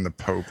meeting the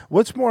Pope?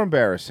 What's more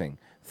embarrassing,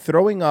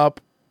 throwing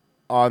up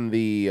on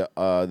the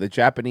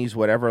Japanese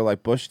whatever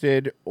like Bush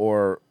did,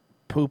 or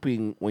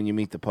pooping when you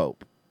meet the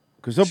Pope?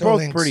 Because they're both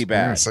Shillings. pretty I'm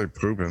gonna bad. say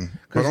pooping.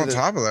 'Cause But on of the-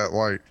 top of that,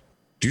 like,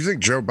 do you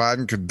think Joe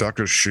Biden could duck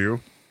a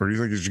shoe, or do you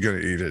think he's gonna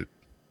eat it?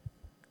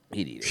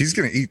 He'd eat it. He's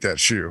gonna eat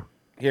that shoe.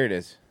 Here it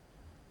is.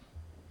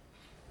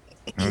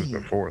 That was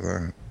before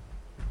that.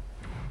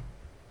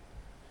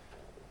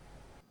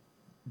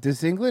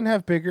 Does England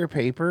have bigger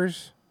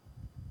papers?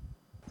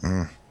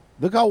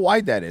 Look how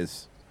wide that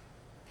is.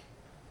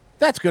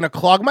 That's gonna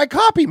clog my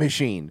copy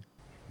machine.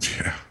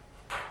 Yeah.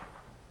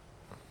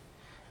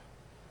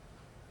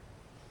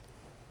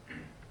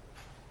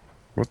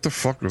 What the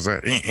fuck was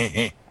that?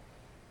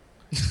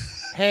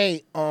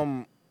 Hey,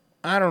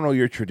 I don't know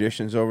your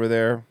traditions over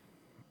there.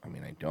 I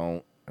mean, I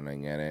don't, and I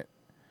get it.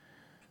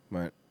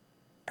 But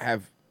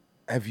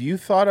have you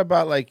thought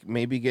about like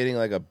maybe getting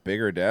like a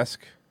bigger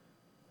desk?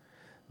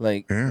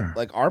 Like, Yeah.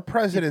 like our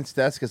president's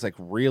desk is like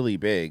really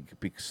big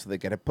because they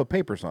gotta put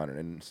papers on it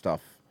and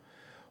stuff.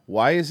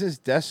 Why is his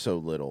desk so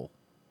little?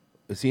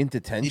 Is he in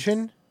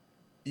detention?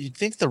 You'd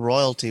think the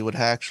royalty would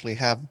actually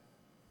have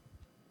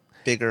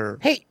bigger.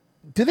 Hey,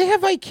 do they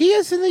have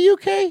IKEAs in the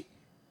UK?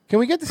 Can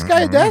we get this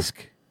guy a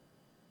desk?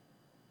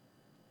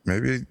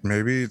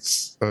 Maybe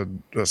it's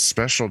a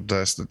special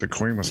desk that the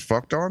Queen was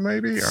fucked on.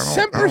 Maybe I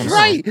Semper's don't know.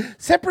 right.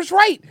 Semper's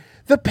right.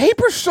 The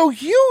paper's so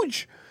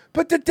huge,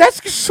 but the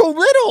desk is so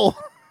little.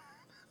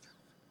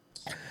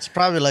 It's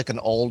probably like an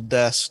old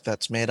desk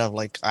that's made of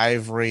like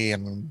ivory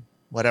and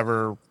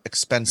whatever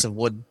expensive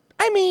wood.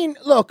 I mean,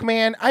 look,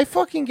 man, I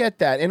fucking get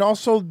that, and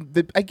also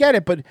I get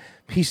it, but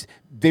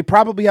they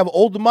probably have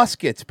old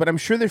muskets, but I'm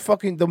sure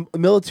the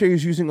military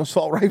is using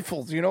assault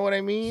rifles. You know what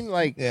I mean?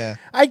 Like, Yeah.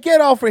 I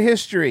get all for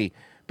history,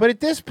 but at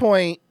this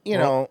point, you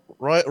know.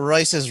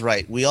 Royce is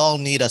right. We all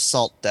need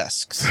assault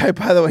desks.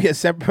 By the way, yeah,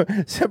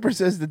 Semper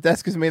says the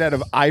desk is made out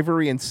of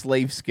ivory and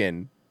slave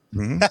skin.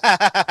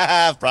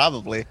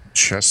 Probably.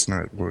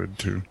 Chestnut wood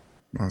too,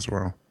 as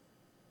well.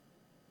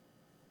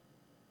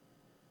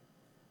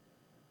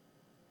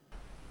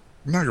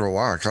 I'm not gonna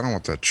lie, I kind of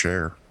want that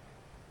chair.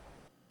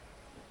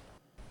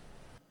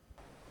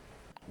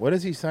 What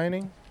is he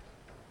signing?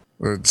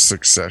 It's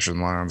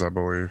succession lines, I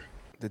believe.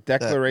 The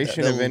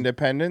Declaration of little-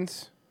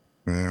 Independence?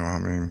 You know, I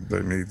mean,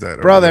 they need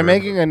that. Bro, over they're there.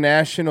 making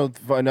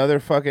another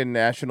fucking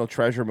national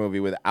treasure movie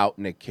without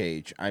Nick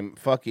Cage. I'm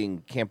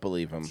fucking can't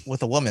believe him.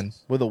 With a woman.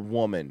 With a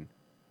woman.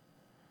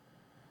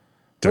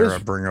 Dare What I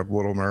is- bring up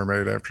Little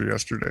Mermaid after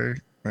yesterday?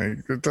 Like,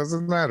 it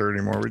doesn't matter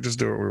anymore. We just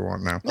do what we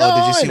want now. No, Oh, did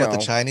you I see what the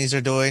know. Chinese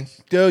are doing?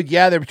 Dude,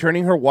 yeah, they're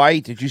turning her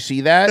white. Did you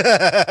see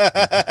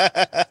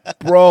that?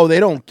 Bro, they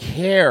don't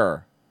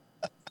care.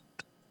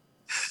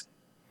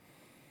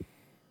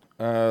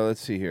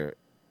 Let's see here.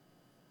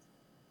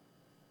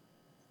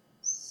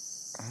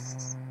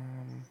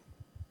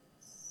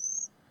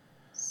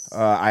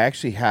 I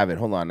actually have it.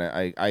 Hold on.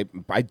 I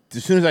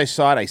as soon as I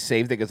saw it, I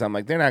saved it because I'm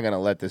like, they're not gonna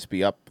let this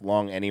be up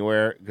long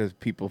anywhere because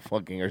people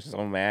fucking are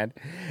so mad.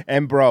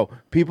 And bro,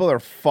 people are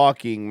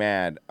fucking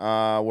mad.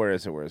 Where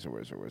is it?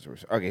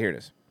 Okay, here it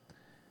is.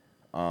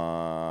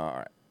 All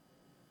right.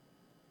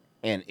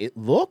 And it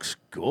looks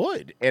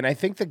good. And I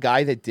think the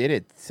guy that did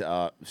it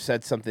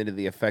said something to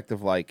the effect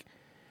of like,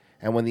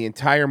 and when the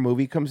entire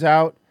movie comes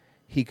out,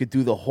 he could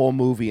do the whole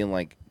movie in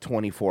like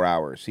 24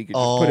 hours. He could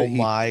just put Oh it.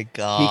 my He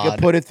god.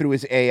 could put it through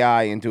his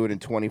AI and do it in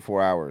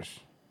 24 hours.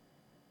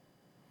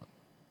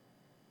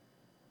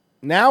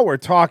 Now we're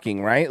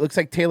talking, right? Looks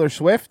like Taylor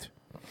Swift.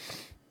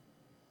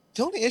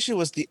 The only issue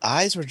was the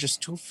eyes were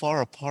just too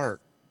far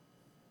apart.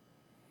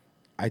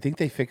 I think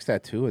they fixed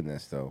that too in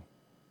this, though.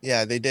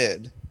 Yeah, they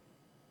did.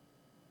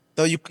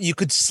 Though you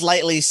could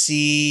slightly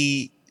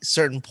see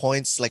certain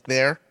points like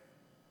there.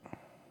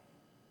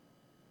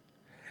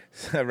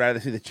 I'd rather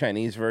see the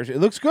Chinese version. It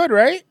looks good,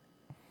 right?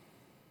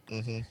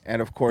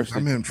 And of course,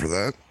 I'm in for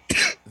that.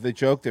 the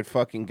joke that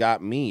fucking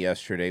got me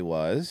yesterday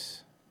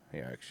was,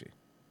 here, actually,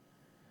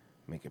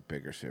 make it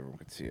bigger so everyone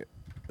can see it.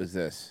 Was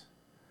this?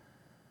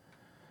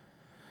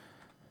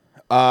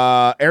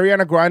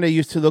 Ariana Grande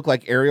used to look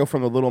like Ariel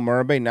from The Little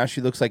Mermaid. Now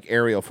she looks like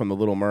Ariel from The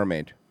Little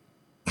Mermaid.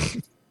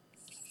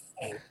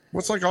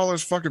 What's like all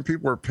those fucking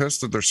people are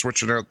pissed that they're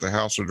switching out the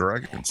House of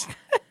Dragons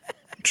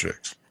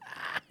chicks.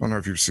 I don't know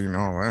if you've seen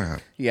all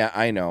that. Yeah,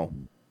 I know.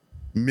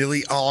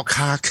 Millie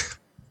Alcock.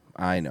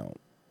 I know.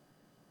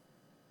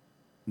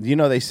 You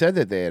know, they said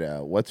that they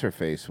had, what's her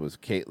face was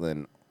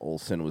Caitlin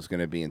Olsen was going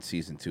to be in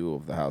season 2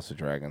 of the House of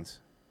Dragons.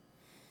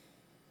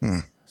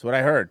 That's what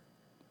I heard.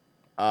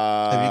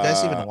 Have you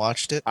guys even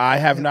watched it? I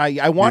have not.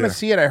 I want to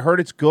see it. I heard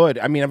it's good.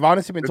 I mean, I've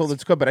honestly been told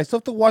it's good, but I still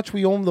have to watch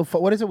We Own the...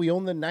 What is it? We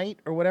Own the Night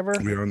or whatever?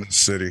 We Own the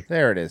City.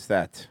 There it is.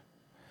 That.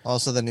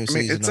 Also, the new I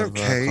mean, season it's of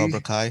okay.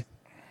 Cobra Kai.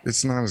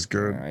 It's not as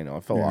good. I know.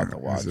 It's a lot to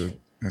watch.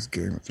 As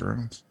Game of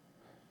Thrones.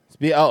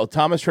 Oh,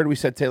 Thomas heard we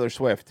said Taylor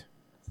Swift.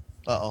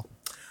 Uh-oh.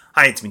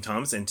 Hi, it's me,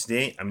 Thomas, and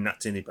today, I'm not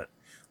today, but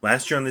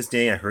last year on this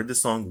day, I heard the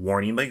song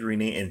Warning by Green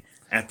Day, and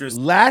after...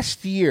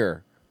 Last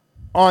year,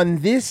 on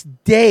this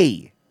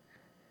day,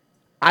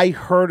 I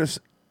heard us.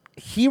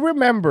 He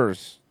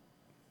remembers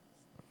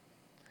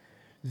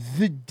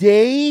the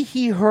day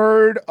he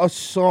heard a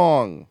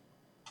song.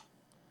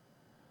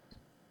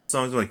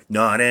 Songs were like,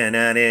 no, no,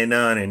 no, no,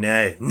 no,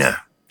 no, no.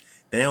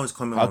 Then I was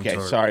coming on Okay,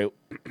 sorry.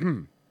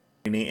 and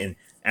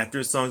after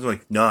the songs were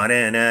like, no,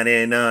 no, no,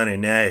 no, no,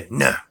 no,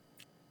 no.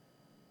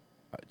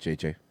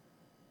 JJ,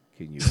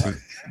 can you? Yeah.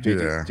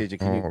 JJ,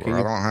 can you? I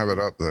don't have it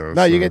up though.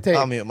 No, so. you can take.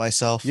 I'll mute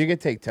myself. You can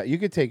take. You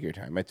can take your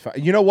time. It's fine.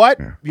 You know what?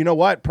 Yeah. You know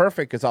what?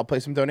 Perfect, because I'll play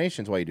some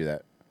donations while you do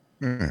that.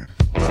 Yeah.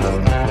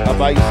 I'll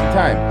buy you some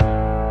time.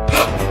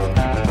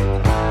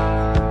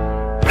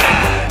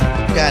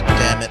 God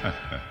damn it.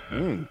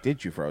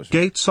 Did you, Frozen?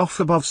 Gates off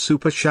above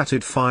super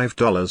chatted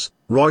 $5.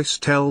 Royce,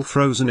 tell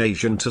Frozen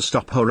Asian to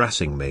stop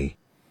harassing me.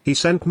 He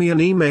sent me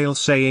an email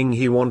saying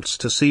he wants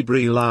to see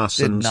Brie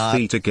Larson's not.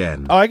 feet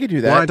again. Oh, I could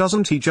do that. Why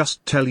doesn't he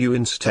just tell you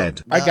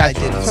instead? I got I you.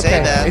 didn't It's say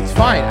okay. that. It's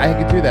fine. I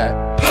can do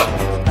that.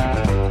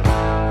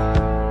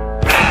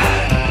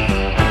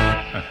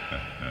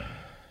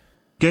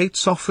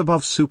 Gates off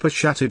above super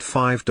chatted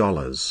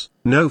 $5.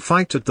 No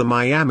fight at the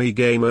Miami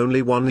game,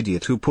 only one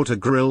idiot who put a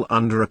grill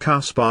under a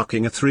car,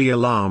 sparking a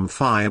 3-alarm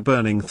fire,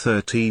 burning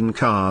 13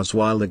 cars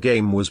while the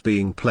game was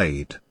being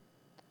played.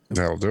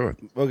 That'll do it.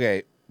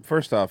 Okay.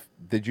 First off,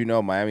 did you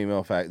know Miami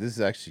MILF? This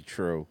is actually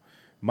true.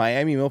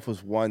 Miami MILF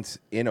was once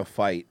in a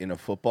fight in a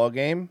football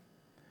game,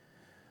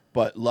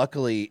 but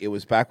luckily it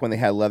was back when they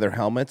had leather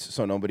helmets,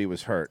 so nobody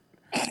was hurt.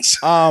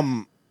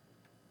 You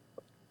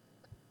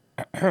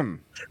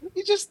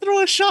just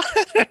threw a shot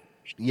at her.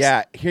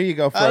 Yeah, here you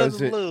go, Out of the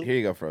Frozen. blue. Here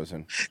you go,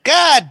 Frozen.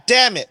 God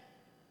damn it.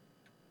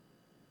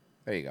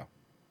 There you go.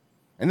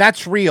 And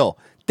that's real.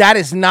 That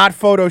is not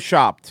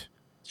photoshopped.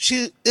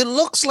 It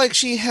looks like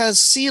she has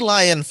sea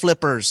lion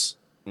flippers.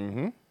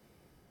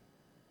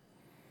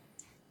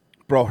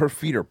 Bro, her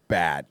feet are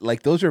bad.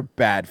 Like, those are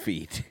bad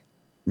feet.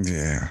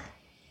 Yeah.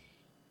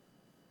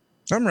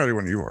 I'm ready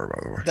when you are, by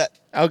the way. That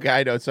Okay,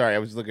 I know. Sorry, I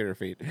was looking at her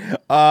feet.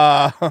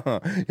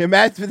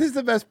 Imagine, this is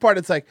the best part.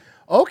 It's like,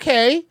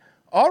 okay,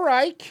 all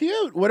right,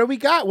 cute. What do we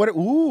got?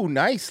 Ooh,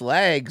 nice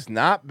legs.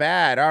 Not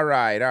bad. All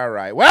right, all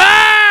right.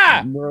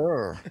 Wah!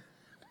 No.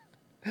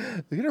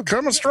 Look at her.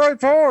 Coming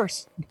straight for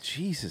us.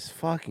 Jesus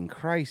fucking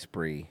Christ,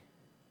 Bree.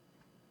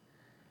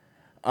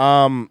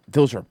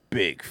 Those are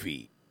big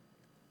feet.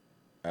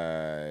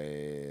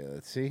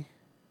 Let's see.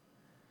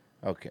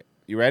 Okay,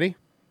 you ready?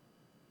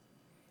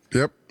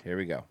 Yep. Here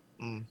we go.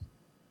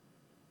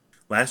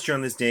 Last year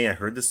on this day, I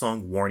heard the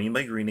song Warning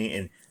by Green Day,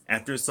 and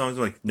after the songs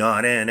were like, no,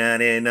 no, no,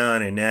 no, no,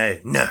 no, no,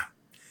 no.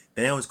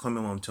 Then I was calling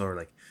my mom and told her,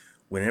 like,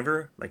 when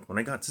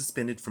I got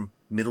suspended from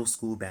middle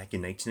school back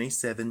in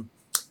 1997,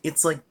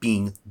 it's like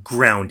being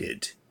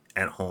grounded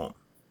at home.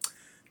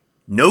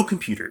 No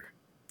computer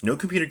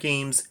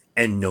games,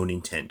 and no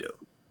Nintendo.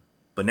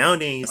 But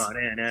nowadays,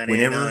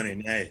 whenever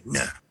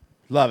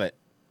Love it.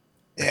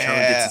 a child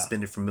gets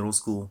suspended from middle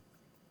school,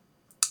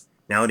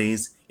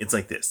 nowadays, it's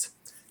like this.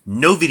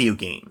 No video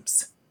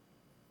games.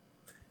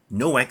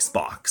 No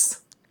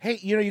Xbox. Hey,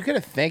 you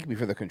gotta thank me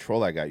for the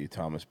control I got you,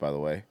 Thomas, by the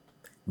way.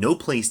 No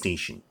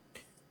PlayStation.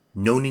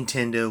 No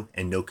Nintendo,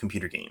 and no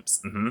computer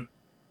games. And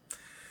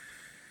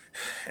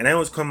I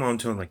always come on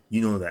to him like,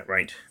 you know that,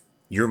 right?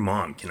 Your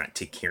mom cannot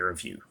take care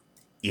of you.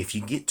 If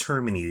you get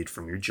terminated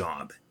from your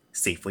job,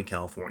 Safely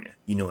California,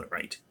 you know it,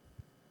 right?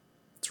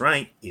 That's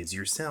right, is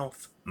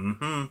yourself.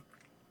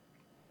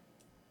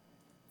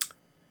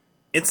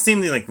 It's the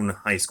same thing like in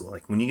high school.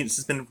 Like when you get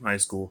suspended from high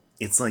school,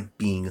 it's like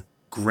being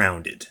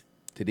grounded.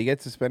 Did he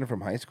get suspended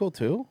from high school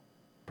too?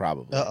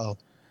 Probably. Uh-oh.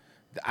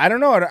 I don't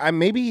know.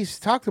 Maybe he's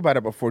talked about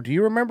it before. Do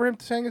you remember him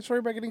saying a story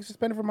about getting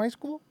suspended from high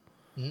school?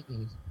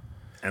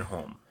 At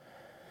home.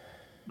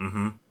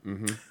 And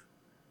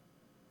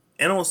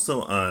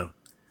also,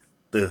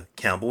 the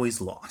Cowboys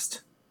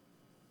lost.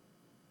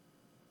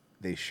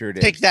 They sure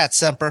did. Take that,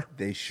 Semper.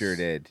 They sure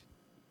did.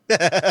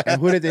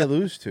 And who did they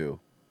lose to?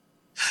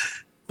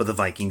 But the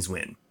Vikings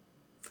win.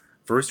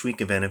 First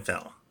week of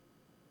NFL.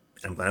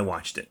 I'm glad I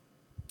watched it.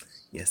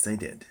 Yes, I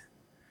did.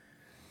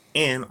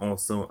 And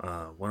also,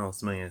 what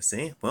else am I going to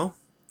say? Well,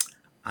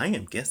 I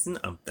am guessing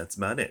that's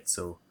about it.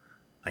 So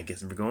I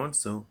guess we're going.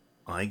 So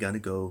I got to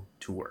go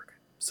to work.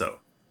 So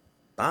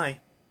bye.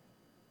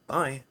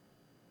 Bye.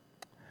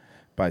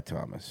 Bye,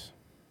 Thomas.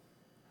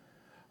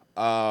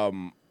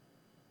 I'm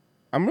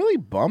really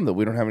bummed that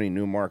we don't have any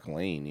new Mark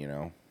Lane, you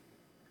know?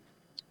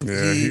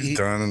 Yeah, he's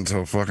done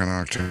until fucking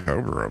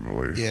October, I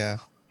believe. Yeah.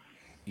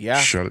 Yeah.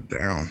 Shut it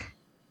down.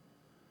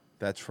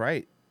 That's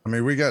right. I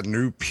mean, we got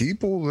new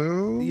people,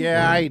 though.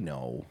 Yeah, I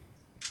know.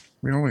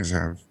 We always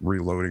have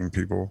reloading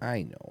people.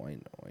 I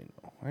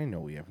know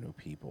we have new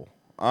people.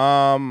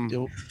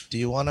 Do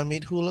you want to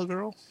meet Hula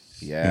Girl?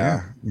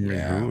 Yeah.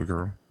 Hula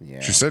Girl. Yeah.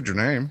 She said your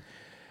name.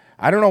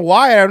 I don't know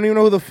why. I don't even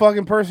know who the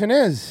fucking person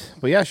is.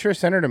 But yeah, sure,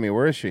 send her to me.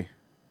 Where is she?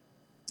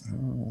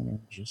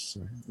 Just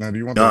now, do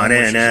you want the one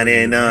where she says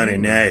your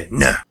name?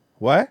 No.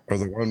 What? Or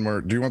the one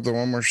where? Do you want the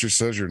one where she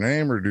says your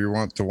name, or do you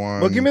want the one?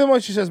 Well, give me the one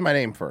she says my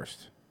name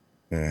first.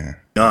 Yeah.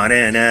 No.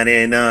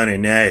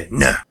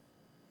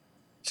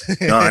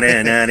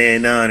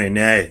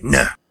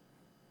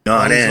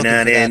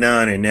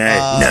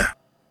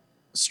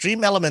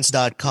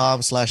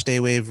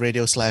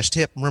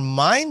 Streamelements.com/daywaveradio/tip.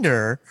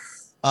 Reminder,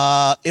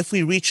 if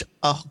we reach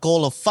a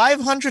goal of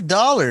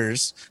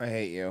 $500, I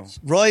hate you.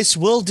 Royce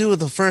will do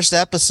the first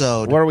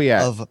episode Where are we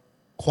at? of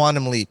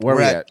Quantum Leap. Where are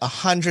We're we at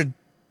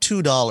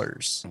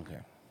 $102. Okay.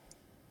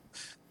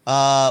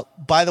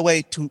 By the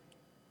way, to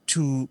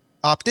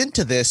opt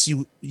into this,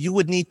 you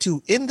would need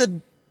to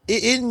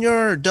in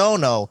your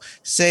dono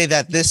say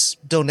that this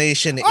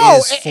donation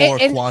is for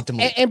Quantum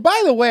Leap. And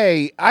by the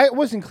way, I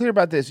wasn't clear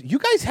about this. You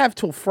guys have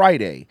till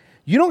Friday.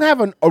 You don't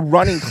have a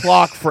running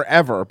clock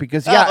forever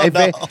because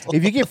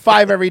if you get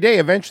 5 every day,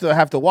 eventually they'll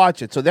have to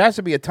watch it. So there has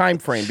to be a time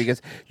frame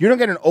because you don't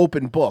get an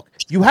open book.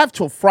 You have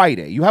till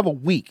Friday. You have a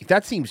week.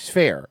 That seems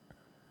fair.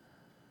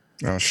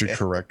 Oh, she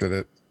corrected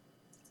it.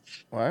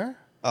 What?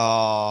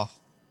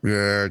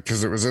 Yeah,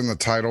 because it was in the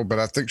title, but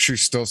I think she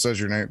still says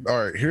your name.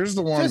 All right, here's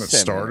the one Just that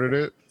send started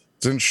it.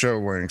 It's in show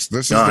links.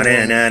 This is No.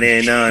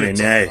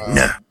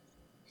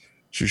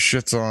 she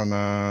shits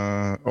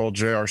on old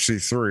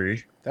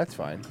JRC3. That's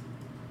fine.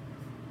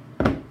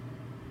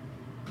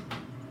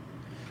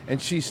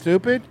 And she's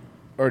stupid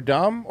or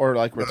dumb or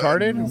like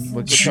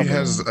retarded? She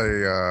has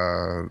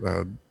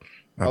a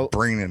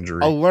brain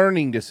injury. A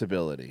learning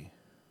disability.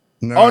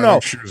 No, Oh I no,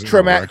 think she was in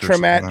a wreck or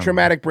something.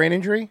 traumatic brain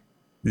injury.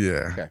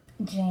 Yeah. Okay.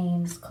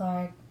 James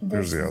Clark,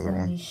 Here's this the is other gonna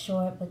one. be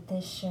short, but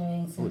this sure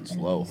ain't Ooh, something it's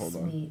low. to be Hold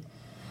on. sweet.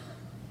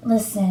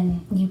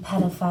 Listen, you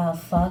pedophile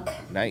fuck.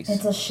 Nice.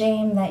 It's a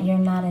shame that you're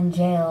not in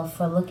jail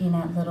for looking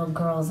at little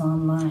girls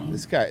online.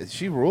 This guy,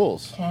 she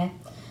rules. Okay?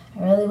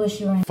 I really wish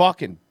you were in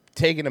Fucking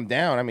taking him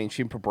down. I mean,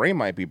 her brain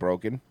might be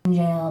broken,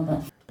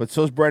 jail, but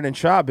so's Brendan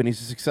Schaub, and he's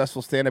a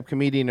successful stand-up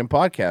comedian and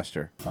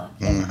podcaster. but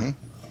fuck.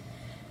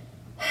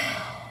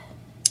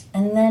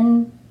 And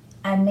then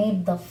I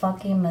made the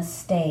fucking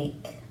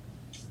mistake.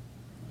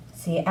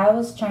 See, I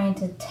was trying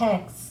to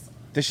text.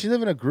 Does she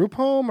live in a group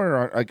home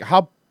or like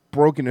how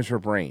broken is her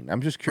brain?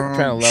 I'm just trying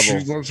to level. She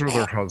lives with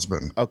her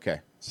husband,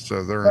 Okay,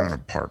 so they're in an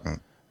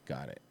apartment.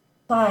 got it.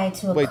 Reply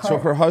to a Wait, so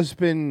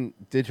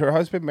did her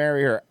husband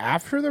marry her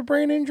after the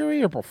brain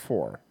injury or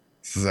before?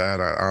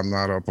 That I'm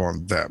not up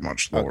on that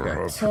much lore Okay. of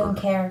cartoon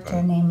her.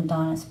 character named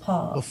Adonis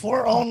Paul.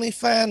 Before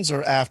OnlyFans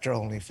or after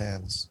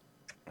OnlyFans?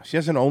 She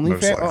has an Most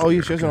OnlyFans. likely,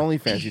 Oh, she has an okay.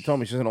 OnlyFans. You told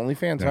me she has an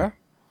OnlyFans, huh?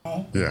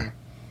 Okay? Yeah.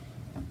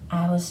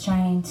 I was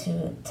trying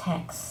to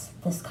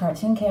text this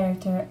cartoon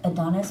character,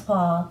 Adonis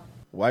Paul,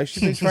 Why is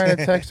she trying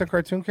to text a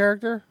cartoon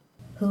character?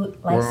 who likes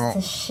Well,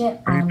 to shit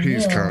on AP's you.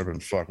 kind of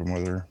been fucking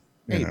with her.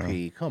 You know.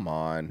 AP, come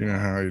on. You know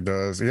how he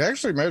does. He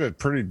actually made a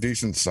pretty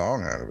decent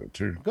song out of it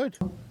too. Good.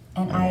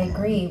 And I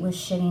agree with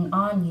shitting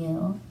on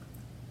you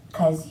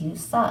because you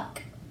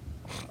suck.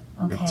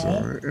 Okay? It's,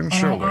 in And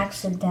show I links.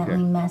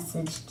 accidentally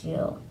messaged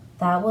you.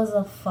 That was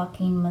a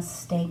fucking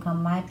mistake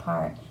on my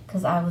part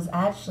because I was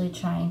actually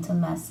trying to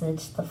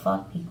message the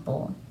fuck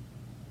people.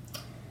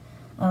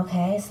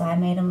 Okay, so I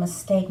made a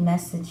mistake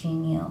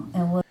messaging you.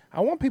 It was I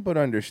want people to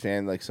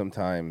understand, like,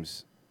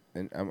 sometimes,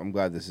 and I'm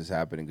glad this is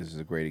happening because this is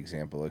a great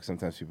example. Like,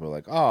 sometimes people are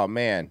like, oh,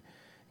 man,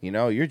 you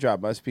know, your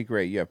job must be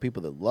great. You have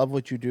people that love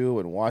what you do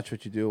and watch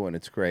what you do, and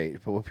it's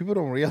great. But what people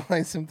don't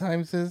realize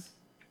sometimes is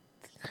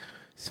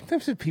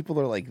sometimes the people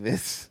are like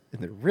this,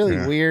 and they're really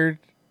weird,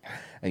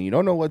 and you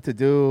don't know what to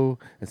do.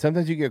 And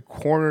sometimes you get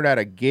cornered at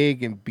a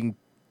gig and being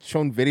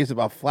shown videos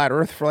about flat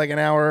Earth for like an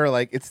hour.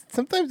 Like,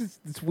 sometimes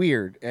it's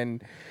weird,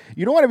 and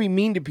you don't want to be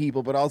mean to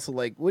people, but also,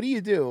 like, what do,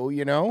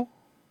 you know?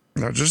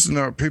 Now, just to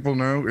know, people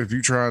know if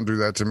you try and do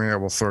that to me, I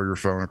will throw your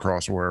phone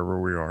across wherever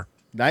we are.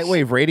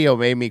 Nightwave Radio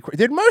made me cry.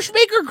 Did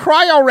Mushmaker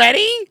cry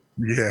already?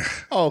 Yeah.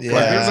 Oh, Yeah.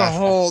 But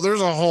there's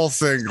a whole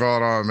thing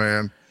going on,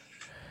 man.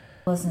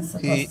 wasn't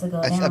supposed to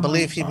go down. I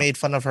believe like he that. made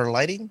fun of her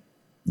lighting.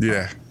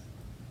 Yeah.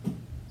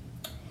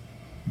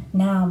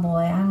 Now,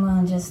 boy, I'm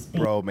gonna just be.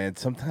 Bro, man,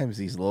 sometimes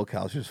these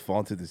locals just fall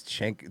into this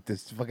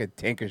fucking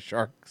tank of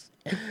sharks.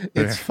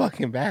 It's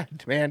fucking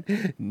bad, man.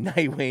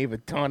 Nightwave,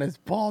 Adonis,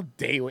 Paul,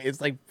 Daywave. It's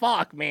like,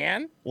 fuck,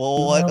 man.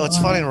 Well, what's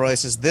funny,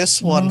 Royce, is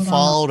this one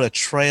followed a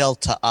trail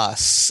to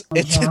us.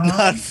 It did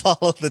not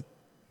follow the.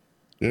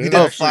 We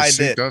didn't find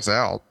it. Us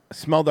out.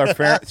 Smelled our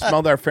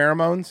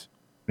pheromones.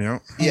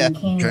 Yep. Yeah. You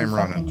can't even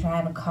fucking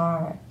drive a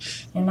car.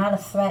 You're not a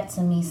threat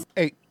to me.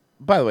 Hey,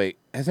 by the way,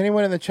 has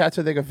anyone in the chat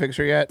said they can fix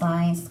her yet?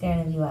 I ain't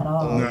scared of you at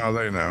all. No,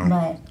 they know.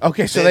 But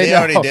Okay, so they know.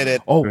 already did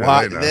it. Oh,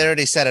 wow. They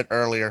already said it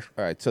earlier.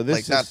 All right, so this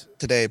like, is not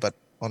today, but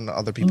on the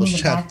other you people's need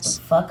to back the chats.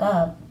 fuck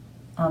up,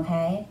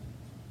 okay?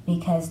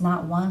 Because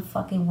not one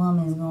fucking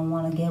woman's gonna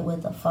want to get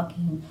with a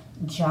fucking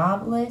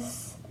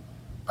jobless,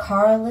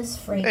 carless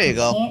freak. There you who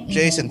go. can't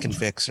Jason even can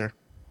fix her.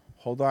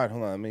 Hold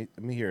on. Let me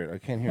hear it. I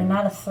can't hear You're it.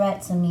 not a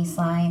threat to me,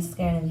 so I ain't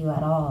scared of you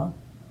at all.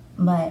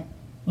 But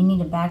you need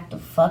to back the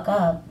fuck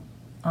up,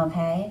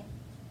 okay?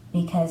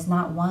 Because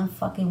not one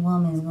fucking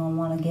woman's gonna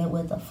want to get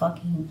with a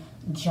fucking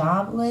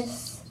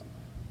jobless,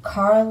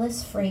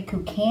 carless freak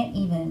who can't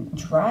even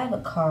drive a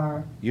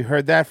car. You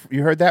heard that?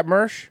 You heard that,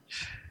 Mersh?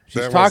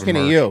 She's That talking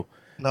wasn't to you.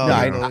 No,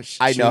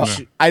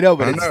 I know,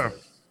 but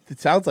it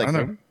sounds like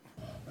him.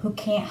 Who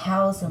can't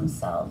house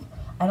himself.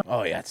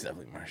 Oh yeah, it's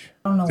definitely Mersh.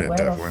 I don't know Yeah, where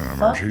the definitely not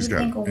fuck Mersh. you He's got,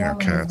 think a woman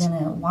cats. is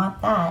gonna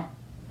want that.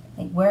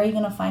 Like, where are you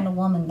gonna find a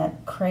woman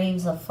that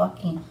craves a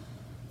fucking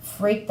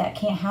freak that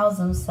can't house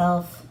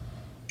himself?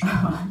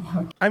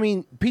 I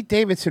mean, Pete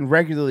Davidson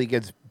regularly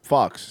gets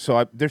fucks,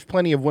 so there's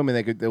plenty of women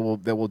that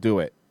will do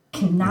it.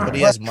 Cannot.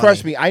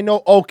 Trust me, I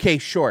know. Okay,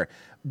 sure.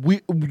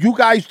 You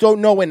guys don't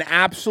know an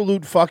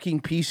absolute fucking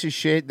piece of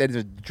shit that is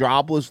a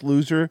jobless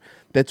loser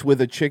that's with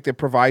a chick that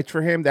provides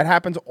for him. That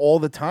happens all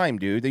the time,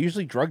 dude. They're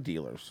usually drug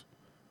dealers.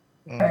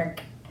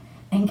 Work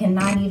and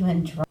cannot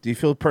even drive. Do you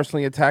feel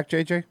personally attacked,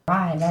 JJ?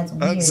 That's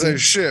weird. I'd say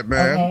shit,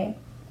 man. Okay.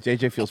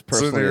 JJ feels So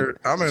personally. there,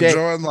 I'm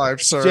enjoying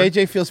life, sir.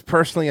 JJ feels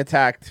personally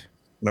attacked.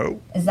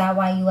 Nope. Is that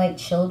why you like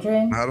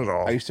children? Not at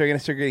all. Are you still gonna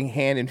start getting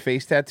hand and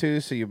face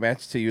tattoos so you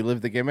match till you live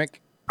the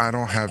gimmick? I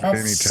don't have That's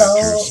any so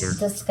tattoos,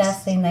 sir.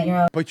 disgusting that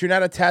you're. But you're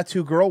not a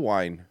tattoo girl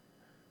wine.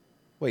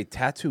 Wait,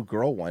 tattoo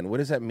girl wine? What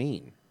does that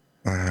mean?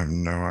 I have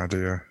no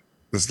idea.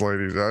 This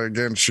lady,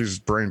 again, she's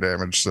brain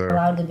damaged, so.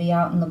 Allowed to be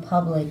out in the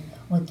public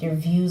with your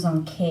views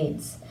on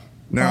kids.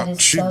 Now, That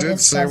is she so did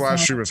say why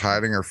disgusting. she was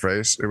hiding her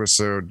face. It was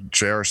so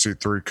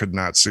JRC3 could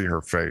not see her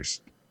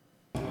face.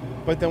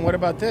 But then what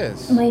about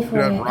this? Wait for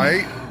Yeah, it.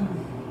 right?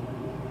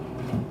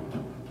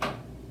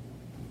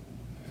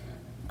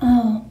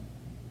 Oh,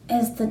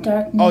 is the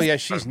darkness? Oh yeah,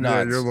 she's Yeah,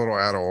 nuts. you're a little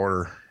out of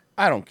order.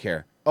 I don't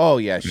care. Oh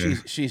yeah, Yeah.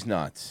 she's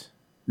nuts.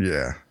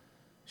 Yeah.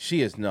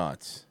 She is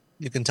nuts.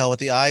 You can tell with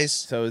the eyes.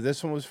 So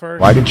this one was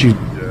first. Why did you?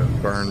 Yeah,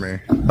 burn me.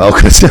 Oh,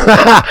 cause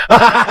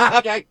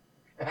okay.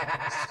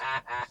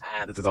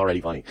 This is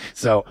already funny.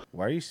 So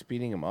Why are you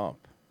speeding him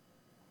up?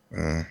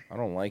 I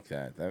don't like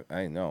that.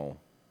 I know.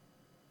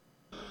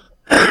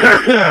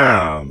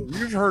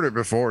 You've heard it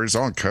before. He's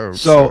on coke.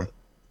 So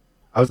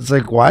I was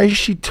like, why is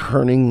she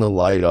turning the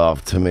light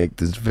off to make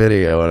this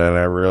video? And then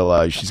I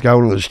realized she's got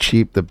one of those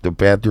cheap, the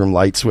bathroom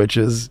light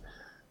switches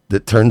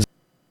that turns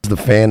the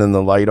fan and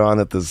the light on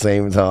at the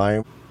same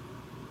time.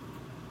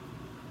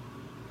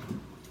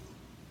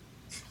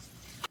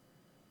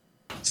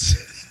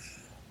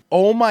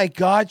 Oh my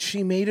God,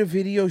 she made a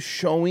video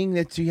showing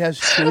that she has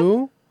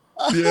two?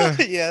 Yeah.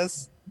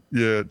 Yes.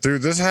 Yeah,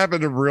 dude, this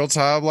happened in real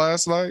time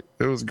last night.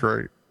 It was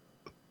great.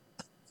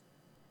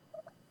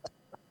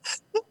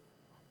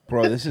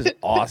 Bro, this is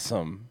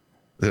awesome.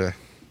 Yeah.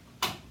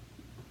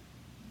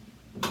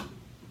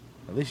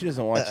 At least she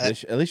doesn't watch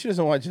this. At least she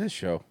doesn't watch this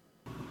show.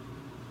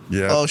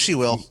 Yeah. Oh, she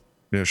will.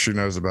 Yeah, she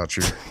knows about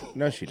you.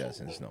 No, she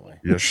doesn't. There's no way.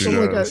 Yeah, she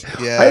Oh my does.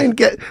 God. Yeah. I didn't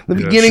get the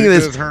Yeah, beginning she of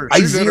this. did her- I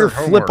she see did her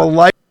her flip a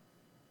homework.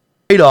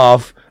 light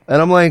off,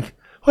 and I'm like,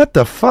 what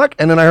the fuck?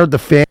 And then I heard the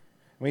fan.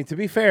 I mean, to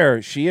be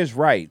fair, she is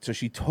right. So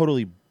she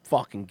totally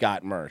fucking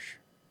got Mersh.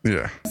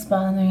 Yeah. It's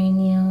bothering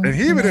you. And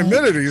he even Like,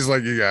 admitted he's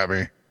like, you got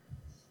me.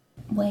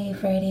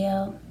 Wave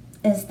radio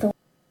is the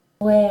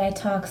way I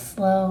talk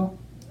slow,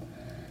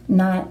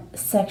 not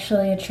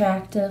sexually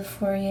attractive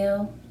for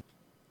you.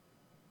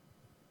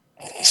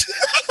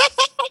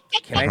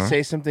 Can I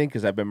say something?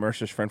 Because I've been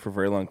Mercer's friend for a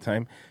very long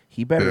time.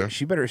 She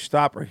better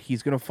stop, or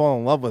he's gonna fall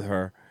in love with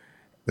her,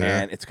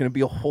 and it's gonna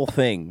be a whole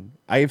thing.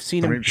 I have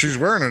seen I him. mean, she's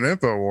wearing an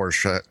InfoWars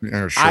shirt.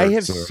 I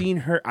have so- seen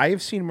her. I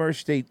have seen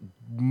Merce date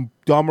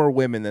dumber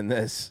women than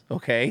this.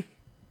 Okay.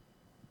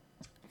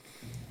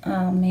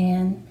 Oh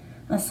man,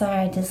 I'm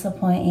sorry to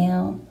disappoint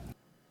you.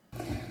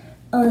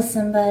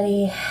 Listen,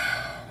 buddy.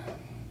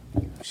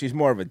 She's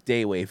more of a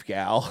day wave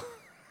gal.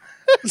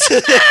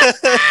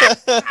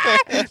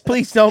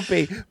 Please don't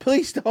be.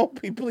 Please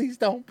don't be. Please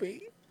don't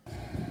be.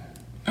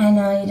 I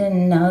know you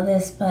didn't know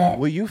this, but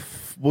Will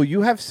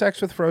you have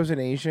sex with Frozen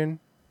Asian?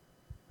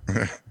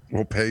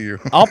 We'll pay you.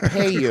 I'll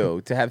pay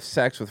you to have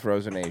sex with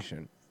Frozen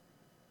Asian.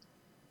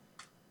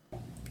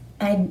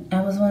 I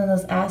was one of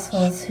those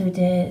assholes who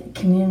did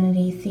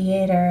community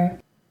theater.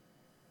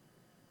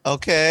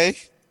 Okay.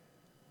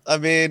 I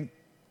mean,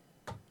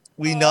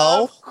 we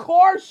know. Of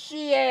course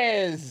she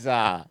is.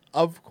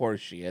 Of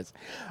course she is.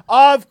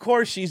 Of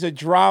course she's a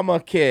drama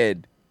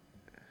kid.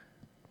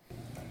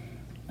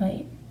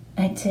 I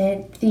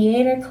did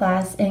theater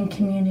class in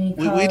community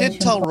college. We did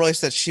tell Royce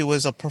that she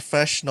was a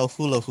professional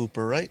hula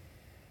hooper, right?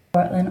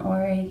 Portland,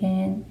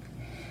 Oregon.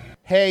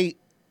 Hey,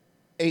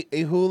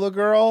 a hula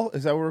girl?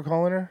 Is that what we're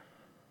calling her?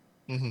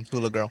 Mm-hmm.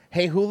 Hula girl.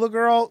 Hey, hula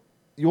girl,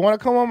 you want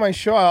to come on my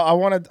show?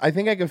 I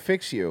think I can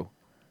fix you.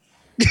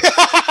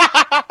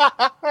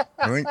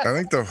 I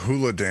think the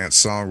hula dance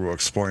song will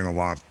explain a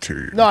lot to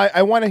you. No,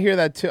 I want to hear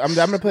that too. I'm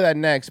gonna play that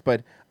next,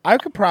 but I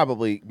could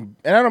probably,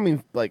 and I don't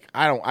mean like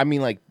I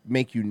mean like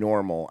make you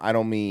normal. I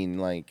don't mean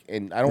like,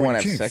 and I don't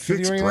want to have sex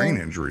with you. Fix brain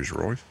injuries,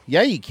 Roy.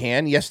 Yeah, you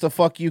can. Yes, the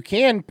fuck you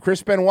can.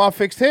 Chris Benoit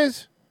fixed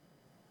his.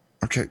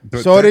 Okay,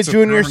 but so did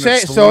Junior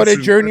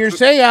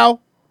Seau.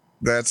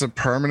 That's a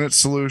permanent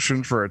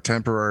solution for a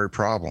temporary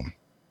problem.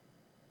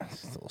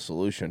 Still a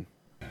solution.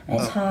 I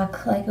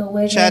talk like a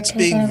wizard. Chat's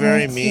being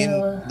very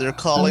mean. They're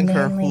calling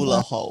her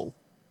hula ho.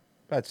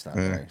 That's not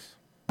nice.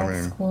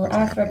 School,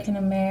 African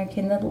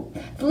American.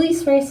 The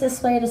least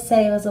racist way to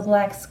say it was a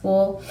black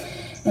school,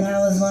 and I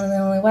was one of the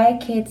only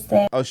white kids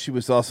there. Oh, she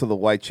was also the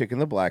white chick in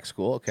the black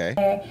school. Okay.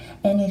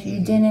 And if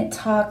you didn't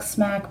talk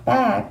smack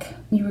back,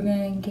 you were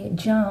gonna get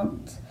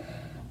jumped.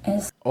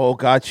 Oh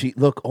God,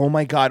 oh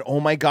my God,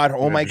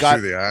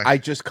 I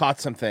just caught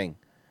something.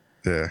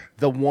 Yeah.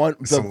 The one,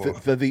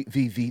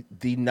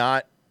 the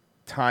not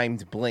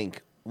timed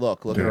blink.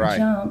 Look her eye.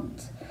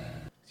 Jumped.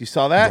 You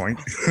saw that?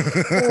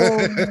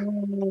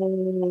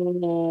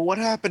 What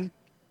happened?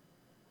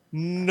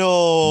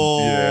 No.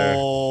 Yeah.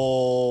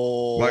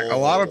 Like a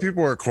lot of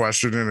people are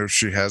questioning if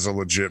she has a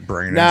legit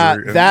brain injury. I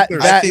think that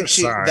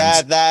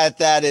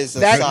is a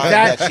sign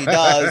that she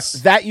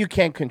does. That you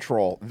can't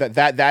control.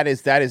 That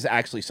is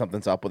actually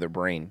something's up with her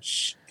brain.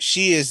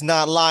 She is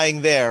not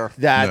lying there.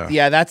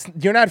 That's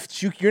you're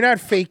not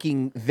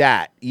faking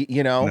that.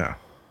 You know. No.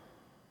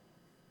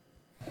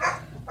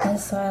 And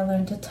so I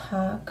learned to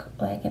talk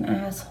like an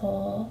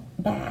asshole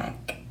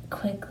back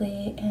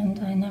quickly, and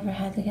I never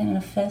had to get in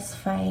a fist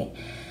fight.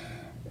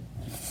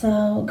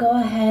 So go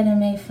ahead and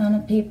make fun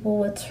of people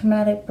with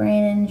traumatic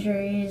brain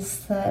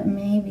injuries that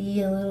may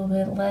be a little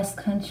bit less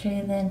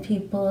country than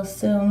people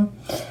assume.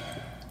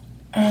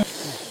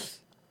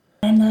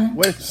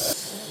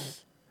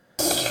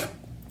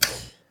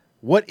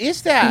 What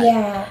is that?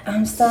 Yeah,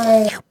 I'm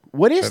sorry.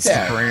 What is That's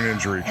that? the brain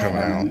injury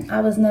coming out. I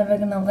was never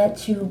gonna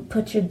let you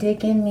put your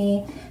dick in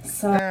me,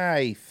 so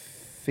I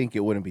think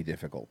it wouldn't be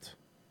difficult.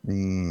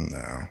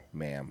 No,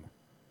 ma'am.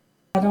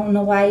 I don't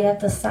know why you have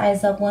to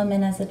size up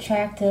women as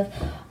attractive.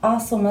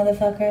 Also,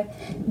 motherfucker,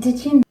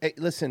 did you? Hey,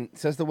 listen,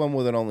 says the one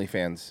with an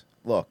OnlyFans.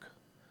 Look,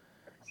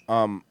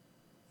 I'll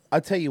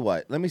tell you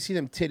what. Let me see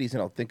them titties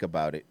and I'll think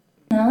about it.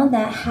 know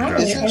that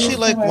Hattie. Isn't she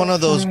like one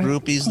of those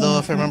groupies though,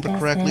 if I remember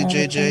correctly,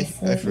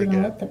 JJ? I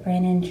forget. With the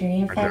brain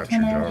injury. In fact,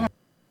 when I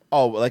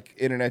Oh, like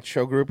internet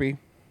show groupie?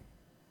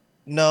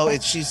 No,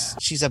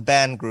 she's a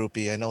band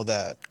groupie. I know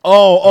that.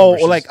 Oh,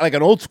 like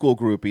an old school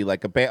groupie,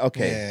 like a band.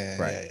 Okay,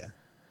 right. Yeah.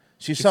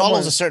 She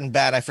follows a certain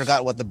band. I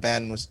forgot what the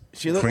band was.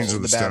 Queens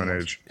of the Stone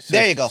Age.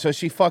 There you go. So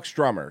she fucks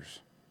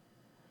drummers.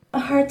 a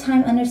hard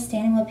time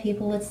understanding what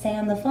people would say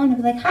on the phone. I'd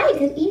be like, "Hi,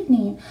 good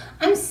evening.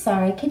 I'm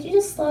sorry. Could you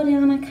just slow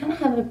down? I kind of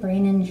have a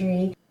brain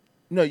injury."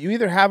 No, you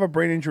either have a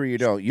brain injury or you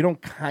don't. You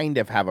don't kind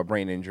of have a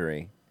brain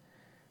injury.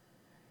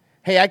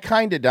 Hey, I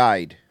kind of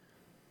died.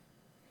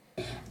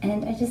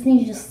 And I just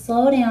need you to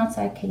slow down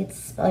so I could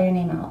spell your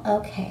name out.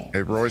 Okay.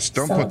 Hey, Royce,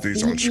 don't put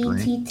these on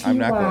screen. I'm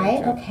not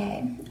going to. Okay.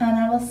 And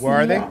I will see Where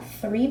are you they? at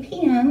 3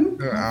 p.m.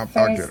 Yeah, on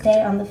I'll get 'em.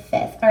 Thursday on the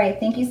 5th. All right.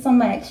 Thank you so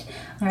much.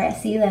 All right.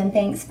 See you then.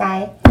 Thanks.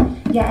 Bye.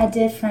 Yeah, I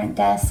did front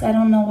desk. I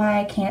don't know why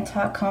I can't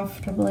talk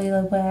comfortably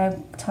the way I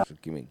talk. So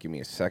give me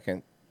a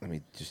second. Let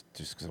me just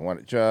because I want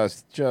it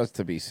just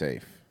to be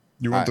safe.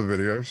 You want the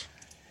videos?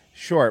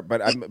 Sure,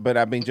 but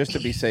I mean just to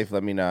be safe,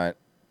 let me not,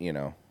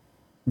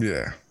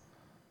 Yeah.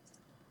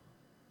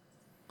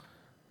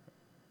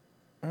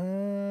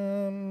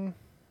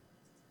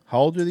 How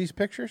old are these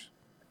pictures?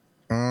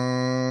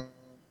 I'm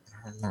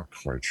not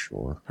quite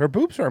sure. Her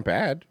boobs aren't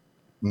bad.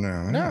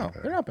 No,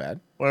 they're not bad.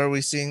 Where are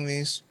we seeing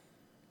these?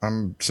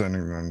 I'm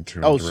sending them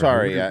to. Oh,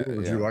 sorry.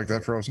 Would you like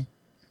that, Frozen?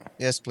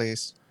 Yes,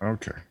 please.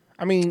 Okay.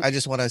 I mean, I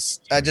just want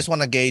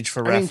to gauge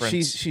for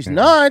reference. She's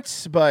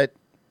nuts, but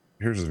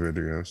here's the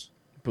videos.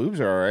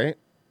 Boobs are all right.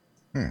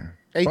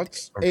 Okay.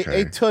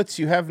 Hey, Toots,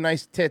 you have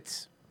nice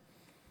tits.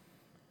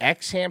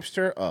 X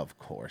hamster, of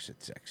course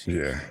it's X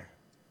hamster.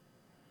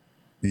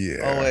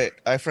 Yeah. Oh wait,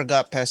 I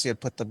forgot Pessy had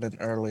put them in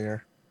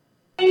earlier.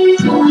 I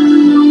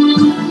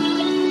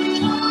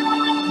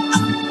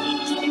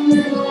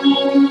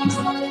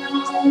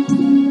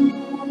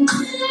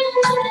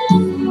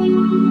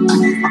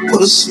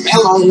put a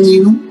spell on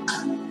you.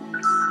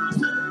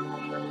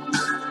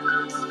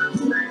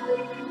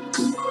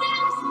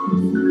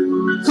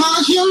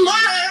 Cause you're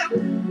mine.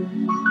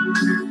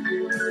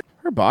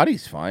 Her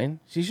body's fine.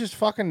 She's just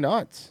fucking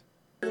nuts.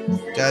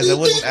 Guys, I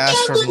wouldn't ask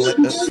for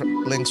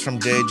links from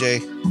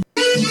JJ.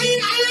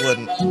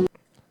 shouldn't.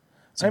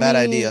 It's a bad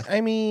idea.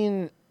 I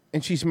mean,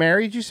 and she's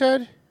married, you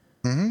said?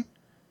 Mm-hmm.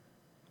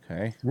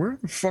 Okay. Where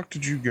the fuck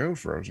did you go,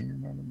 Frozen? You're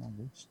not in my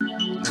list.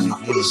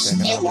 Give me a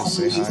second. I'll just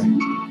say hi.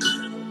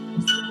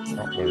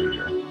 Oh, there you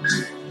go.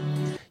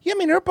 Yeah, I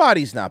mean, her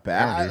body's not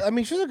bad. I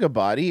mean, she's a good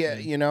body,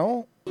 you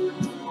know?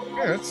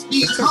 Yeah, it's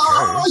okay.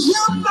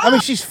 I mean,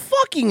 she's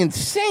fucking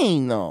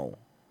insane, though.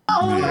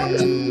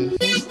 Yeah.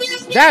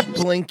 That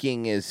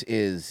blinking is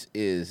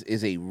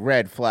a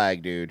red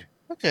flag, dude.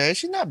 Okay,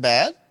 she's not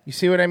bad. You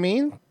see what I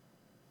mean?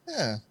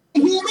 Yeah.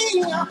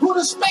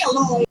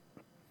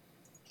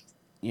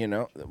 You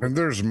know, And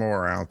there's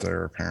more out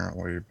there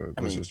apparently, but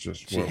this is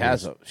just she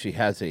has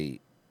a.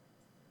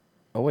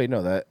 Oh wait,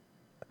 no, that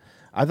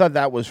I thought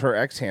that was her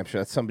ex hamster.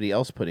 That's somebody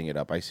else putting it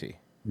up. I see.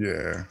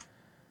 Yeah,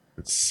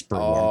 it's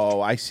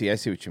Oh, I see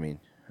what you mean.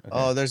 Okay.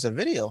 Oh, there's a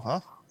video, huh?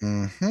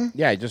 Mm-hmm.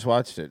 Yeah, I just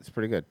watched it. It's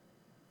pretty good.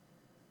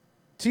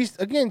 She's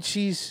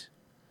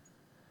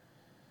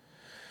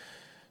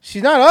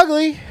not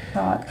ugly.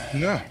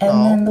 Yeah.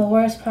 And then the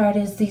worst part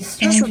is these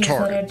strangers that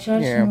retarded. are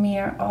judging Yeah. me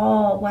are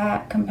all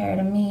whack compared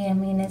to me. I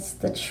mean, it's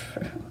the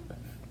truth.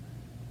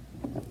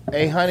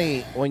 Hey,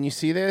 honey, when you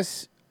see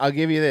this, I'll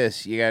give you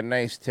this. You got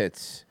nice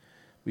tits.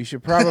 We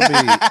should probably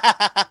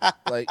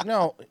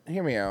no,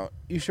 hear me out.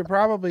 You should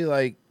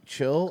probably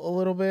chill a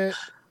little bit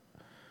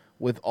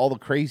with all the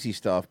crazy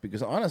stuff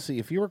because honestly,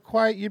 if you were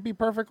quiet, you'd be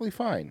perfectly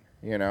fine,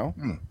 you know?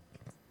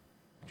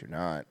 But you're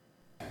not.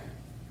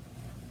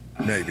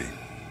 Maybe.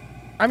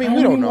 I mean,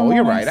 we don't know.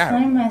 You're right. I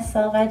don't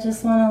myself. I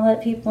just want to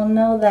let people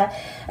know that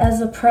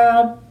as a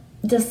proud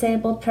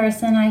disabled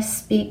person, I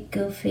speak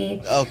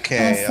goofy.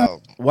 Okay.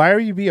 Why are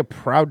you be a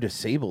proud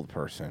disabled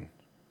person?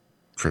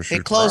 Hey,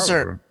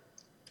 closer.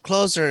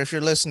 Closer, if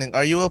you're listening.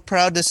 Are you a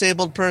proud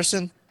disabled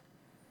person?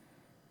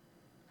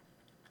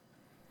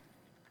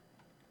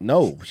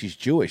 No, she's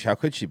Jewish. How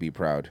could she be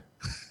proud?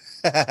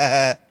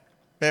 Fair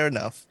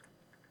enough.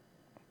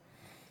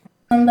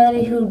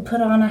 Somebody who put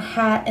on a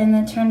hat and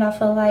then turned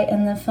off a light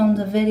and then filmed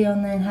a video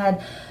and then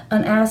had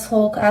an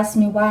asshole ask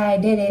me why I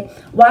did it.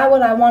 Why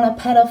would I want a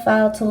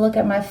pedophile to look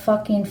at my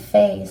fucking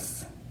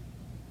face?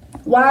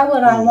 Why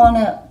would I want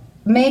to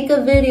make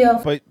a video?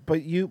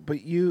 But you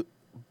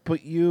Oh,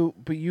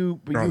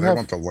 they have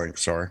want the link.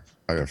 Sorry,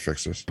 I gotta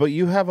fix this. But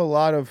you have a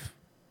lot of.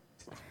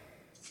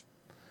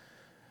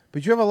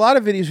 But you have a lot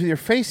of videos with your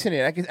face in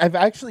it. I've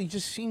actually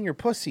just seen your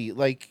pussy,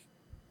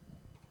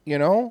 you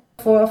know.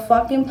 For a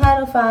fucking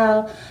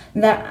pedophile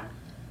that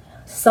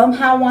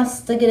somehow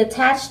wants to get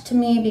attached to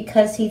me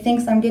because he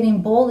thinks I'm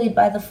getting bullied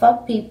by the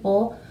fuck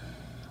people.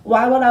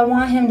 Why would I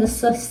want him to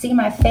see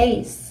my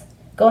face?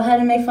 Go ahead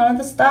and make fun of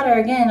the stutter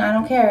again. I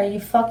don't care.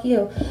 You fuck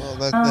you.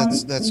 Well,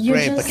 that's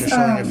great, but you're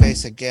showing your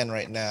face again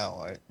right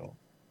now.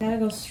 Gotta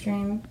go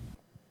stream.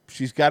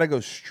 She's got to go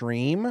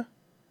stream.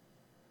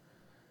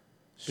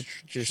 But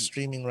you're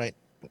streaming right.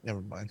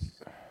 Never mind.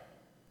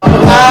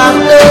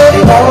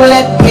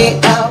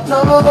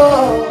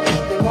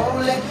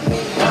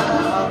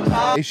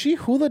 Is she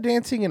hula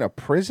dancing in a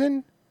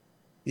prison?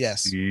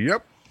 Yes.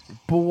 Yep.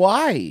 But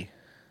why?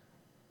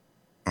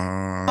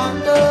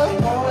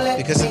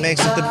 Because it makes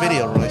a good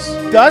video, Royce.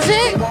 Does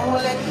it?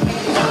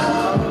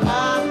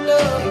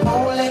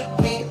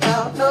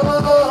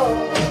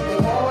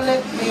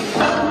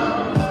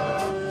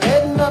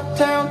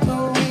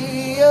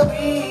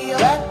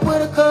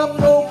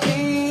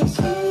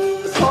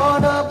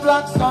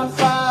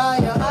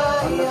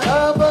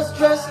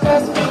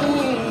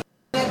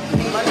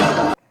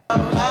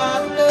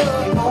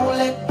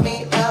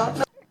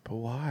 But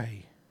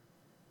why?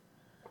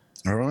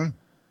 All right.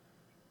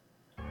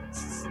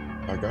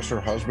 I guess her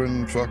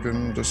husband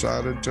fucking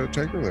decided to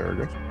take her there, I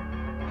guess.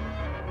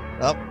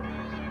 Up.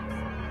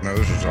 No,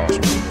 this is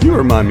awesome. You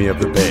remind me of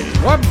the babe.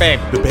 What babe?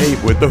 The babe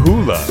with the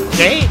hula.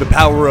 Okay. The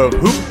power of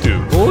hoop-doo.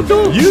 Who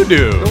do? You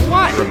do. The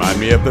what? Remind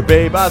me of the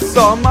babe. I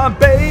saw my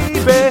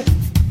baby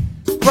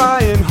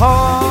crying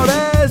hard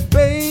as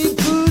babe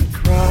could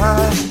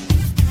cry.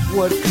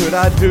 What could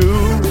I do?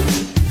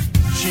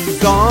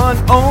 She's on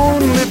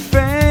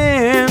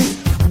OnlyFans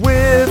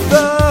with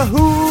the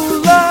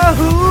hula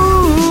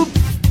hoop.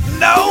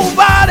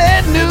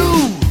 Nobody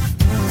knew.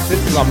 This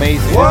is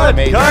amazing. What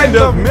this is amazing. kind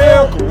of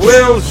milk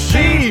will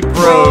she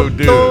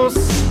produce?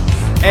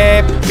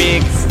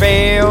 Epic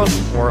fails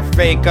or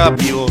fake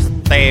abuse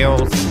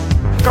tales.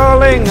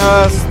 Calling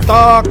us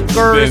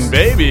stalkers. Then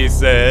baby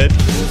said,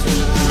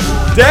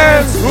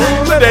 dance,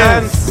 hula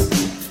dance.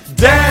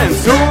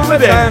 Dance, hula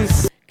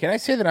dance. Can I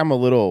say that I'm a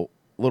little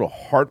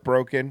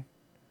heartbroken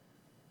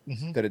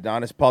that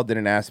Adonis Paul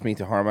didn't ask me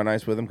to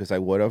harmonize with him because I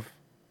would have.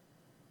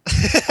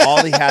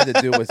 All he had to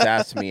do was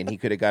ask me, and he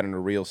could have gotten a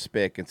real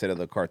spick instead of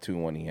the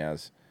cartoon one he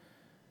has.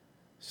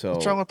 So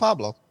What's wrong with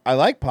Pablo? I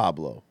like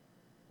Pablo,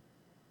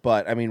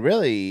 but I mean,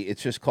 really,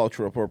 it's just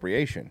cultural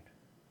appropriation.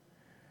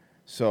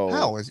 So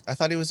How? I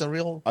thought he was a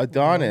real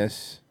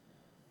Adonis.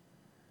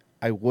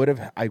 I would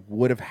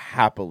have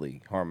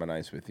happily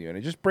harmonized with you, and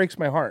it just breaks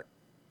my heart,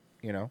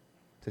 to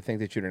think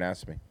that you didn't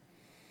ask me.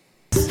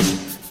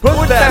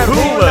 Put that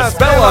hula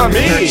spell on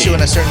me. puts you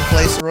in a certain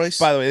place, Royce.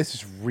 By the way, this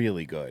is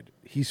really good.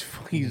 He's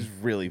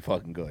really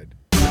fucking good.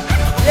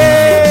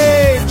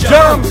 Yay!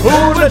 Jump,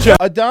 hula, jump.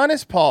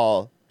 Adonis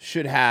Paul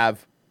should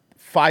have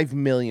 5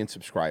 million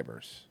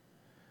subscribers.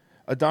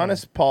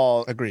 Adonis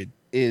Paul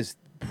is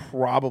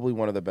probably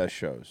one of the best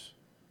shows.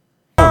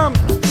 Jump,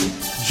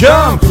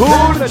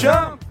 hula,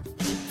 jump.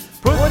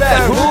 Put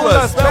that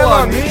hula spell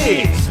on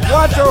me.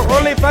 Watch your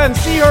OnlyFans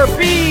see her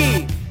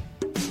be.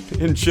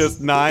 In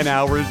just 9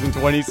 hours and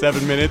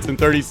 27 minutes and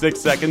 36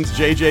 seconds,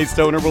 JJ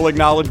Stoner will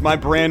acknowledge my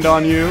brand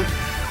on you,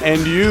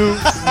 and you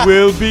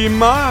will be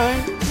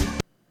mine.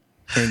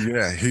 And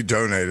yeah, he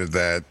donated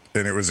that,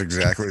 and it was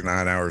exactly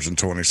 9 hours and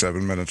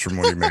 27 minutes from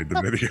when he made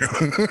the video.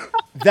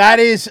 That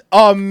is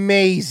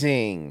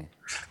amazing.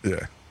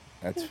 Yeah.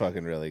 That's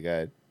fucking really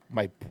good.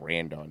 My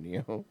brand on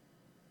you.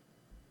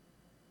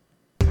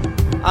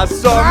 I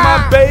saw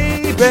my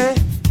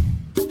baby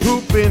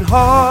hooping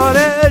hard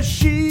as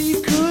she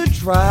could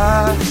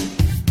try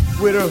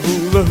with her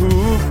hula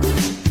hoop.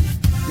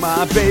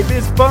 My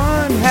baby's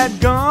fun had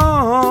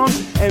gone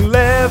and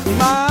left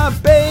my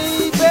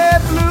baby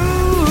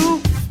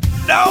blue.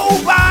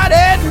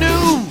 Nobody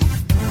knew.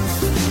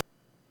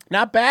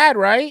 Not bad,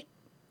 right?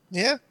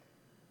 Yeah.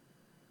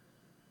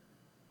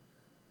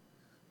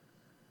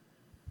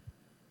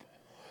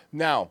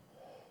 Now,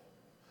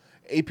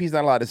 AP's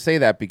not allowed to say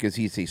that because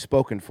he's a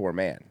spoken for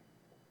man.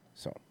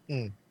 So.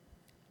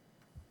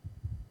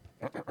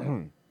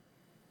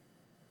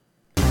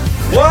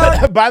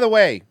 What? By the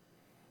way,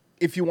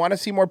 if you want to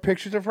see more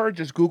pictures of her,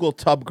 just Google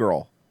Tub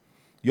Girl.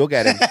 You'll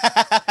get it.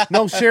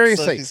 No,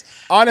 seriously.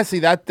 Honestly,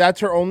 that's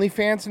her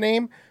OnlyFans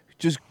name.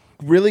 Just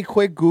really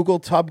quick Google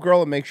Tub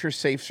Girl and make sure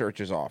safe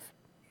search is off.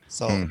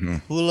 So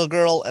hula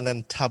girl and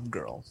then tub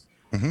girl.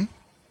 Mm-hmm.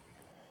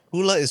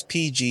 Hula is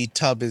PG,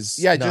 tub is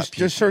Yeah, not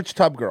just search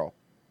Tub Girl.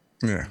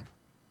 Yeah.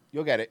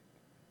 You'll get it.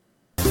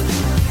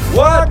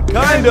 What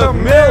kind of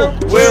milk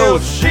will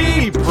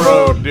she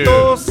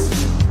produce?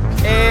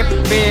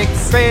 Epic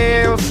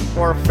fails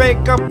or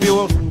fake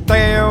abuse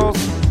tales,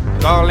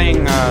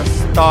 calling us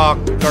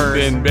stalkers.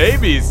 Then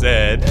baby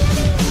said,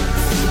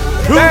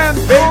 "Then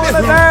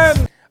baby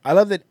then." I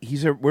love that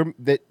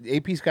that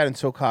AP's gotten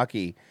so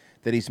cocky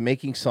that he's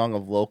making song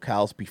of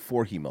locales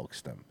before he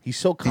milks them. He's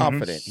so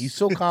confident. He's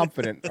so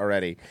confident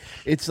already.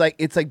 It's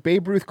like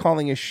Babe Ruth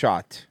calling his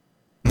shot.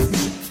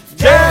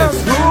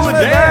 Dance, hula,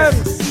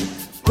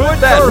 dance.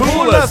 Put that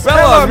hula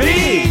spell on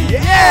me.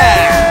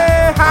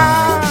 Yeah.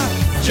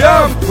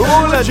 Jump,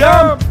 hula,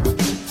 jump.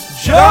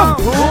 Jump,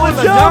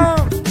 hula,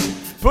 jump.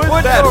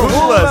 Put that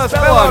hula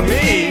spell on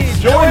me.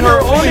 Join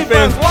her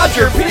OnlyFans, watch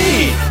her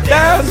pee.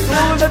 Dance,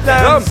 hula,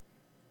 dance.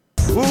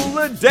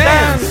 Hula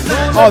dance.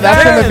 Oh,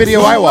 that's in the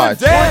video I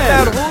watched. Put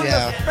that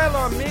hula spell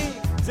on me.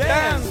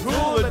 Dance,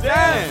 hula,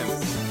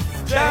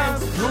 dance.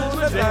 Dance,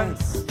 hula,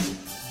 dance.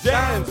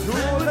 Dance,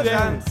 hula,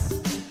 dance.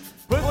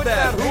 Put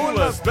that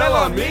hula spell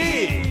on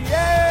me.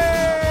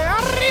 Yeah,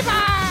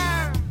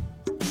 arriba.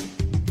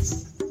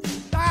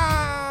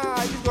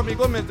 Ah, you got me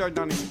good, Mr.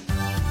 Donnie.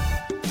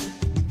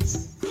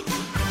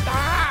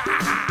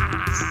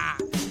 Ah,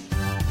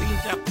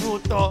 pinche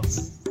puto.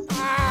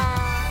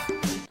 Ah.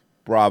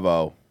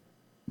 Bravo.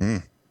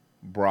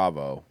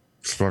 Bravo.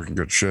 It's fucking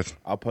good shit.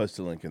 I'll post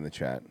a link in the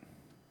chat.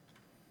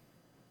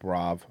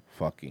 Brav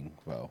fucking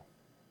vo.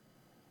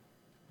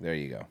 There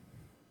you go.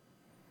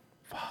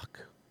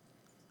 Fuck.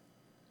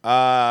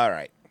 All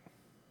right.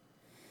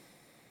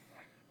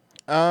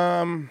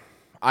 I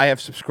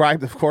have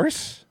subscribed, of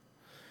course,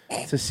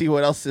 to see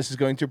what else this is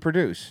going to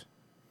produce.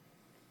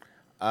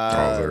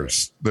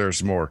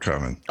 There's more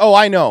coming. Oh,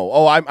 I know.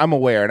 Oh, I'm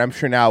aware, and I'm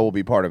sure now we'll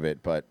be part of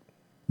it. But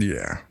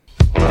yeah,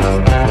 his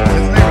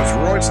name is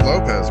Royce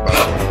Lopez. By the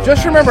way,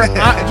 just remember,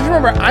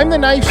 I'm the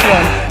nice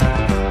one.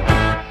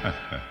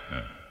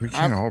 We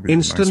can't all be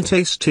Instant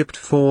Ace tipped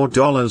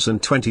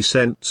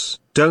 $4.20.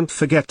 Don't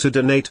forget to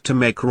donate to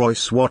make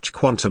Royce watch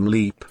Quantum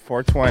Leap.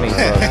 420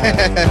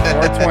 frozen.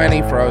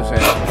 420 frozen.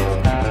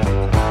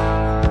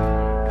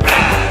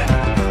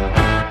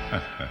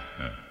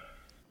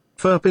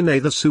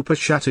 Furpine the super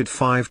chatted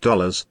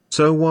 $5.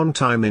 So one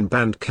time in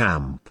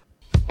Bandcamp.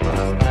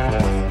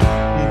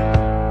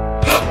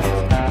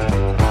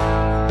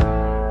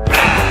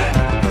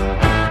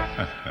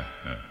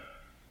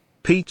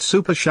 Pete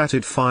super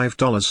chatted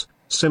 $5.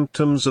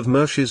 Symptoms of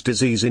Mersh's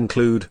disease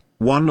include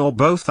 1 or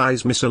both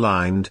eyes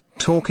misaligned,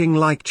 talking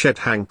like Chet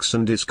Hanks,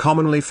 and is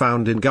commonly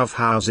found in gov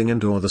housing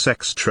and or the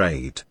sex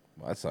trade.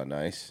 Well, that's not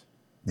nice.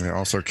 Yeah,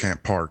 also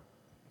can't park.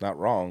 Not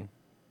wrong,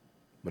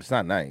 but it's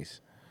not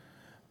nice.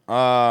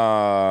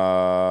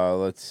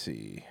 Let's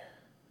see.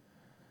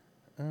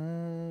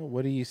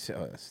 What do you say?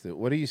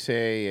 What do you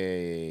say?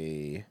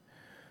 A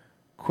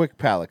quick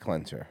palate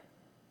cleanser.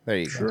 There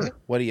you go.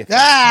 What do you think?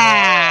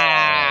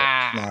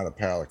 Not a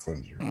palate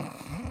cleanser.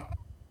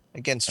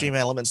 Again,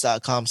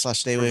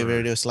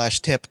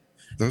 streamelements.com/daywaveradio/tip.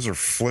 Those are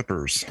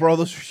flippers. Bro,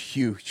 those are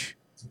huge.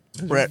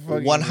 We're at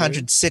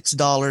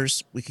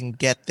 $106. We can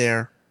get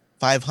there.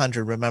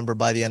 500, remember,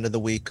 by the end of the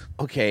week.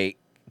 Okay,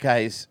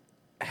 guys,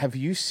 have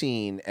you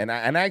seen, and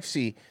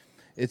actually,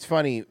 It's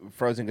funny,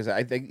 Frozen, because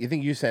I think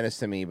you sent this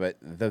to me, but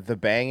the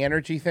Bang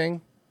Energy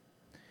thing.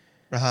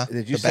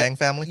 Did you The Bang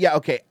family? Yeah,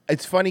 okay.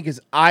 It's funny because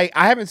I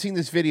haven't seen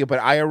this video, but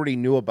I already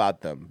knew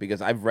about them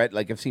because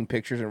I've seen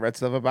pictures and read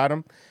stuff about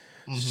them.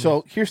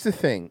 So here's the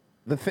thing.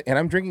 And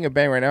I'm drinking a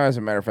Bang right now, as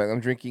a matter of fact. I'm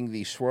drinking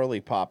the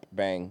Swirly Pop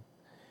Bang.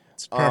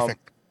 It's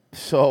perfect.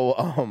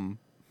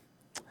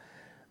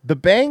 The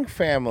Bang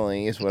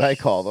family is what I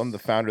call them, the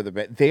founder of the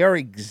Bang. They are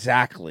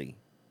exactly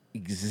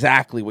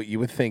what you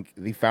would think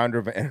the founder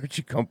of an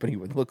energy company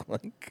would look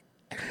like.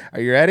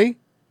 Are you ready?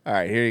 All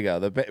right, here you go.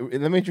 Let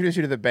me introduce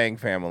you to the Bang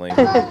family.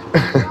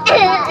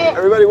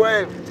 Everybody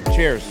wave.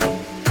 Cheers.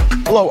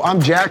 Hello,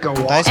 I'm Jack on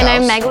Wall. Nice And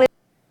I'm house. Megley.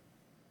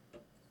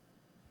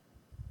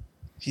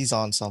 He's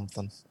on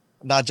something.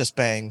 Not just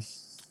Bang.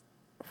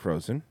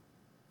 Frozen.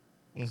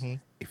 Mm-hmm.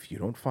 If you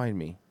don't find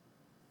me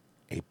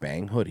a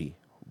Bang hoodie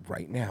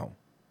right now,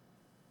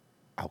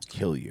 I'll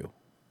kill you.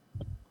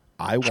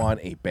 I want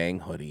a Bang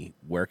hoodie.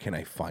 Where can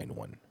I find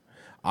one?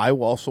 I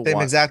also Same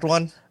want exact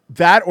one?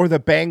 that or the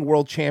Bang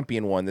World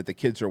Champion one that the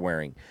kids are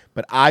wearing.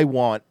 But I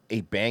want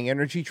a Bang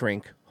Energy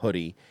drink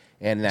hoodie.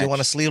 And that Do you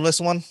want a sleeveless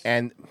one?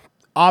 And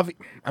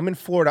I'm in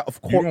Florida,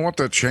 of course. You don't want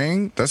the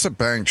chain? That's a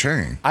Bang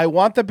chain. I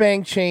want the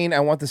Bang chain. I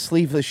want the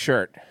sleeveless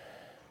shirt.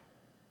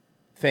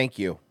 Thank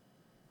you.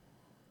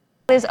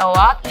 We are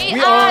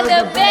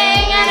the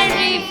Bang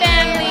Energy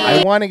family.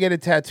 I want to get a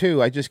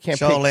tattoo. I just can't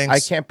Show pick. links. I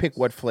can't pick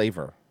what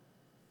flavor.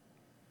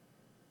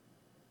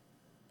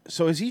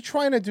 So is he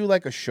trying to do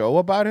like a show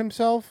about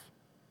himself?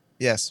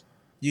 Yes.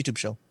 YouTube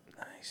show.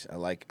 Nice. I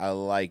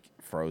like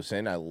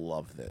Frozen. I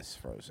love this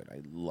Frozen.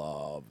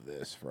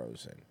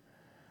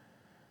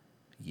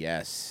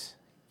 Yes.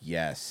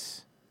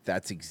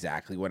 That's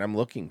exactly what I'm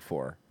looking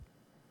for.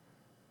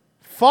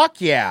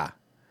 Fuck yeah.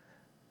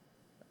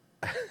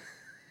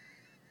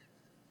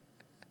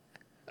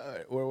 All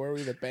right, where were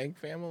we? The Bang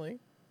family?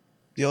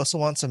 You also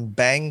want some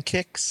Bang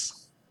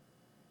kicks?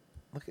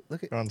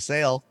 Look at They're on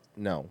sale.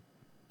 No.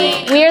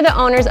 We are the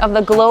owners of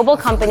the global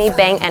company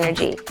Bang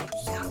Energy.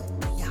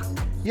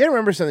 You gotta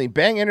remember something.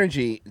 Bang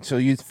Energy,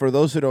 for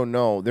those who don't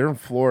know, they're in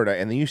Florida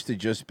and they used to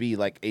just be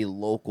like a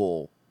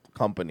local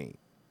company.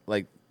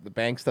 Like the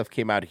Bang stuff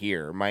came out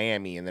here,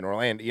 Miami, and then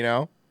Orlando, you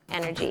know?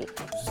 Energy.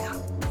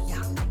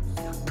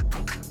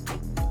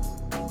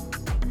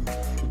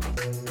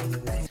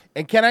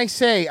 And can I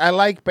say, I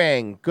like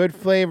Bang, good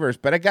flavors,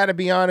 but I gotta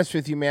be honest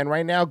with you, man.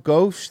 Right now,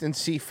 Ghost and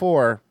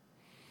C4,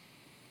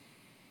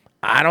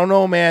 I don't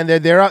know, man.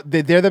 They're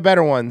the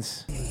better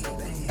ones.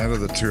 Out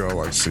of the two, I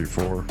like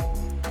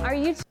C4. Are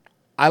you?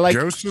 I like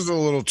Ghost is a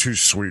little too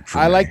sweet for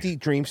me. I like the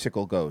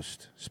Dreamsicle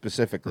Ghost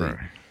specifically. Right.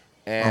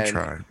 And, I'll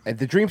try. And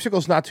the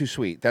Dreamsicle's not too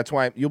sweet. That's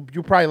why you'll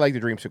probably like the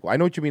Dreamsicle. I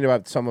know what you mean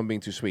about someone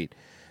being too sweet.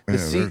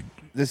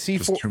 The C4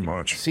 just too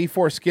much.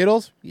 C4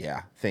 Skittles?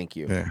 Yeah, thank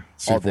you. Yeah.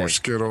 All day. C4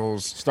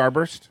 Skittles.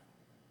 Starburst?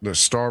 The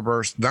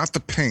Starburst. Not the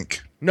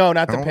pink. No,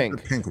 not I the don't pink.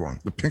 want the pink one.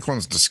 The pink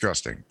one's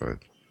disgusting, but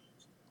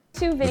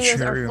Two The videos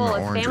cherry are and full the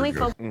of orange are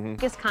family-focused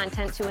good.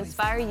 content to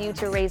inspire you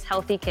to raise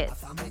healthy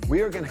kids.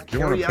 We are going to you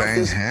want a carry out Bang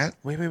this. hat?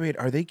 Wait.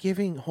 Are they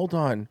giving? Hold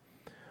on.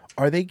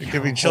 Are they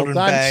giving hold children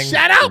on. Bang?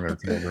 Shut up!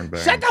 Children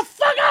Bang. Shut the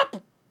fuck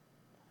up!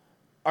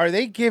 Are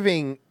they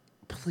giving?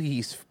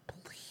 Please,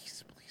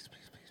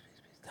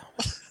 tell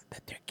me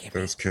that they're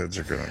giving. Those kids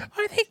are gonna.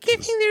 Are they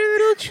giving their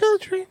little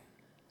children?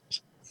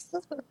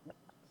 Are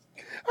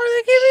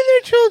they giving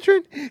their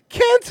children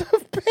cans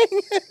of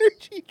Bang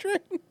Energy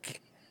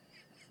drink?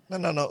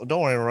 No.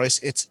 Don't worry, Royce.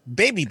 It's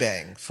Baby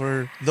Bang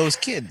for those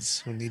kids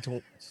who need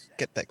to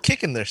get that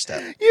kick in their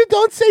step. You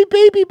don't say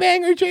Baby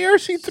Bang or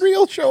JRC3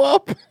 will show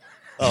up.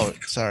 Oh,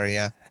 sorry,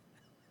 yeah.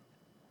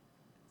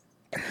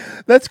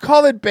 Let's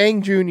call it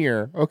Bang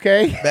Junior,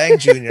 okay? Bang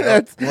Junior.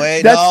 That's no,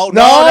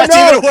 that's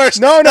no. even worse.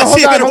 No, That's hold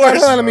even on,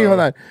 worse. hold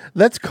on.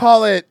 Let's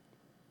call it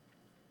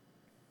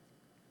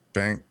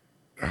Bang.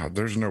 Oh,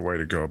 there's no way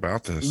to go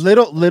about this.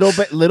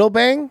 Little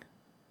Bang.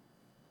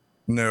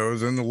 No,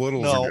 then the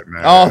littles No. will get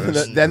mad. Oh, at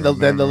us. then the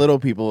little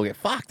people will get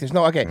fucked. There's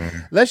no okay.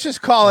 Let's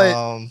just call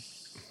it.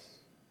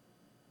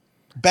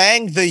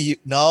 Bang the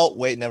no.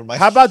 Wait, never mind.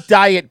 How about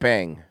Diet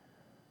Bang?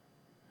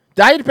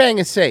 Diet Bang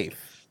is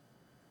safe.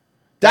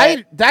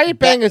 Diet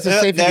Bang is the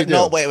safest you do.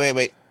 No,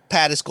 wait.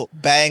 Pat is cool.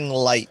 Bang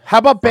Light. How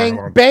about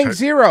Bang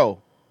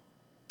Zero?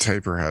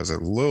 Taper has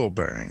it. Lil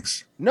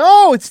Bangs.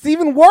 No, it's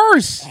even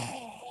worse.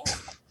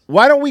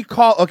 Why don't we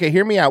call? Okay,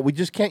 hear me out. We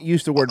just can't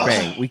use the word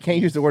bang. We can't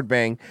use the word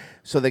bang,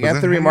 so they Well,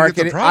 got to then how do you get remarket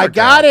the it. I product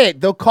got out? it.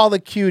 They'll call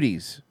it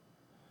cuties.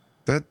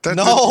 That No.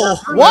 didn't work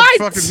for What?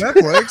 that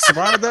fucking Netflix.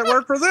 Why did that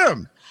work for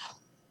them?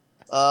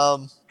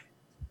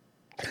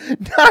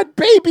 Not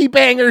baby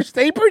bangers,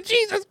 Taper.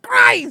 Jesus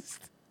Christ.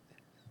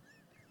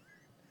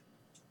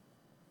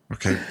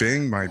 Okay,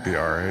 Bing might be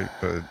all right,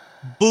 but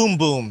Boom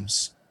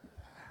Booms.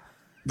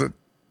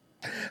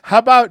 How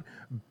about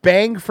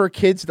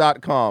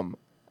bangforkids.com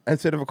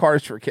instead of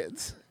Cars for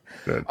Kids?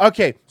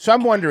 Okay, so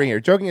I'm wondering here,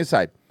 joking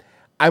aside,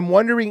 I'm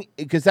wondering,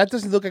 because that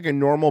doesn't look like a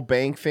normal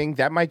bang thing.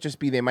 That might just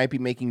be, they might be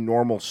making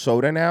normal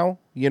soda now.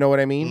 You know what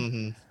I mean?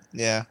 Mm-hmm.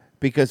 Yeah.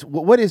 because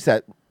what is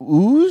that?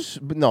 Ooze?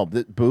 No,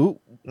 the boo.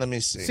 Let me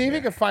see. See if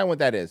you can find what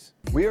that is.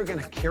 We are going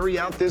to carry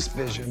out this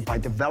vision by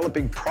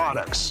developing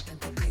products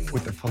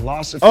with the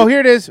philosophy. Oh, here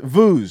it is.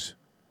 Vooz.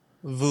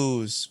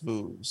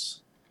 Vooz.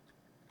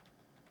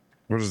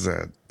 What is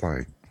that?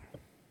 Like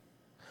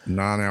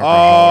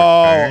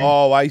non-alcoholic Bang?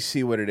 Oh, I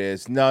see what it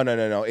is. No.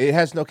 It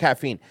has no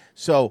caffeine.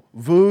 So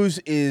Vooz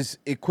is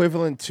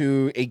equivalent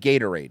to a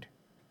Gatorade.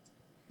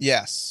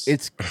 Yes.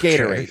 It's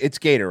Gatorade. Okay. It's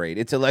Gatorade.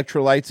 It's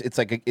electrolytes. It's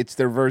like it's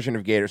their version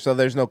of Gator. So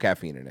there's no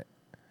caffeine in it.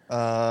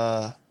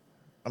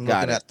 I'm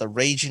Got looking it. at the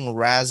Raging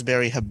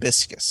Raspberry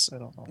Hibiscus. I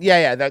don't know.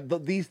 Yeah.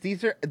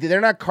 These are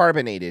they're not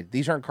carbonated.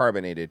 These aren't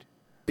carbonated.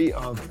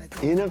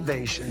 Of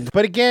innovation.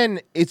 But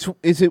again, is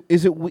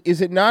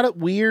it not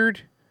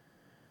weird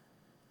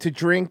to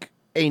drink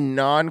a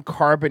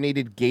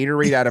non-carbonated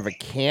Gatorade out of a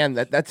can?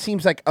 That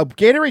seems like a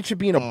Gatorade should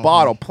be in a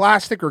bottle,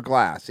 plastic or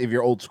glass, if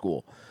you're old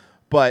school.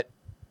 But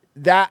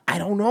that I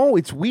don't know.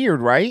 It's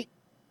weird, right?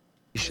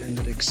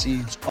 That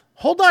exceeds.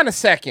 Hold on a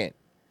second.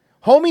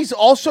 Homie's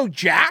also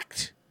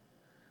jacked?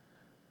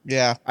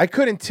 Yeah. I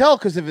couldn't tell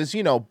because of his,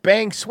 Bang Bro,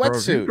 have you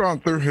sweatsuit. gone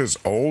through his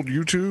old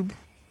YouTube?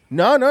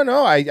 No.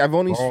 I've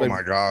only. Oh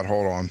my God!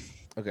 Hold on.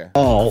 Okay.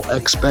 All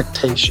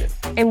expectation.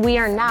 And we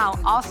are now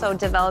also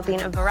developing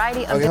a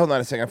variety of Okay, hold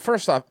on a second.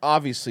 First off,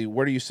 obviously,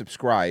 where do you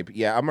subscribe?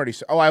 Yeah, I'm already.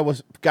 Oh, I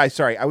was. Guys,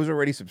 sorry. I was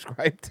already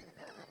subscribed.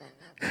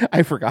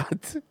 I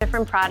forgot.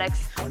 different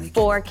products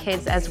for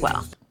kids as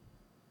well.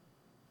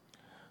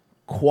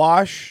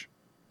 Quash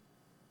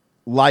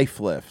Life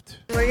Lift.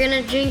 We're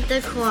gonna drink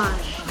the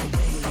quash.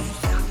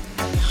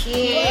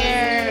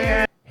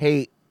 Cheers.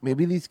 Hey,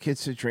 maybe these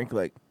kids should drink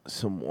like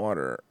some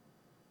water,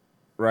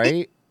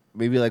 right?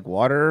 Maybe like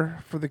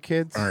water for the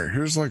kids. All right,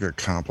 here's like a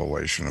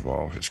compilation of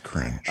all his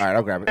cringe. All right,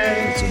 I'll grab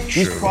it.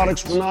 These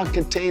products will not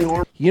contain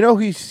hormones. You know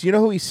who he's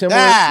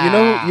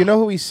similar. You know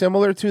who he's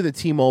similar to? The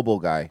T-Mobile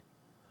guy,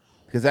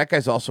 because that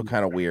guy's also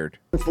kind of weird.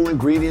 Full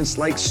ingredients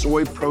like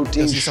soy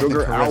protein, Does something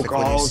sugar, horrific when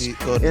you alcohols, see-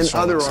 go to and the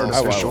other store.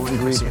 artificial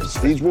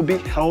ingredients. These will be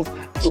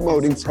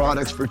health-promoting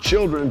products for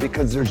children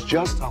because there's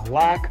just a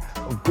lack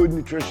of good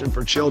nutrition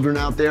for children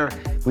out there.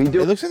 We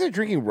do It looks like they're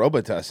drinking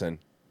Robitussin.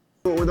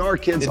 it with our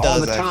kids It all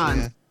does the actually, time.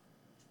 yeah.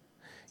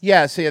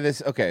 Yeah. So yeah,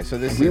 this. Okay. So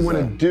this We is. want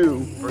to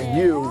do for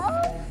you.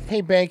 Hey,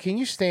 Bang, can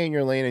you stay in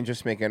your lane and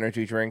just make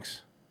energy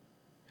drinks?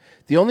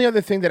 The only other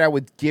thing that I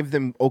would give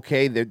them,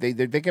 okay,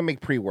 they can make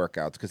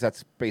pre-workouts because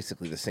that's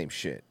basically the same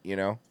shit, They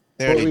What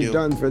already we've do.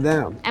 done for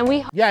them. And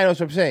we Yeah, I know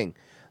what I'm saying.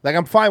 Like,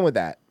 I'm fine with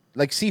that.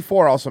 Like,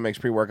 C4 also makes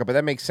pre-workout, but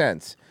that makes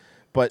sense.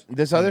 But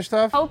this other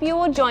stuff? hope you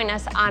will join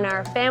us on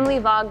our family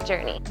vlog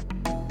journey.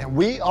 And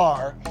we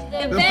are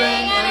The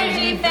Bang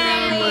Energy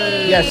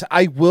Family! Yes,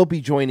 I will be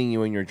joining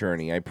you in your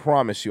journey. I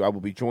promise you, I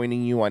will be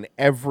joining you on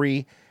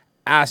every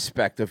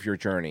aspect of your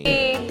journey.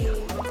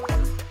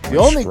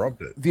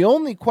 The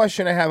only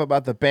question I have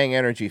about the Bang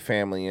Energy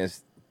Family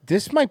is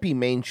this might be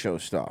main show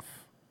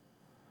stuff.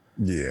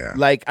 Yeah.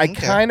 Like, I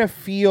kind of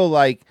feel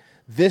like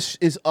this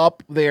is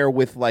up there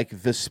with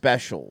like the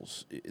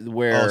specials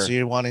where Oh, so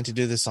you're wanting to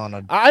do this on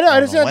a I know on it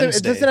a doesn't, have to, it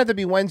Wednesday. doesn't have to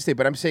be Wednesday,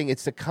 but I'm saying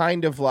it's the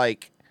kind of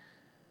like,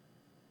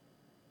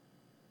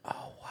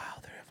 oh wow,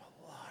 they have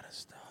a lot of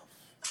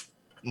stuff.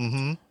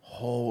 Mm-hmm.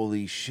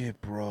 Holy shit,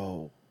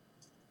 bro.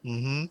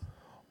 Mm-hmm.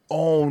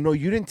 Oh no,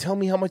 you didn't tell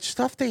me how much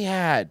stuff they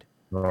had.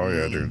 Oh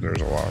yeah, dude. There's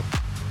a lot.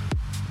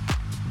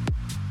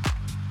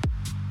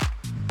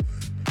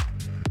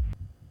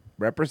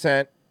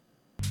 Represent.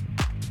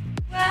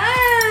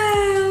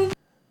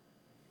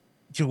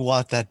 You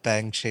want that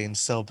Bang chain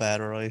so bad,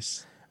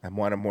 Royce. I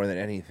want it more than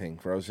anything,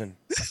 Frozen.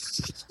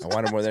 I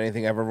want it more than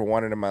anything I've ever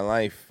wanted in my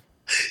life.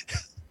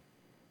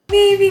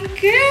 Baby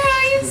girl,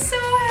 I'm so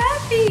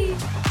happy.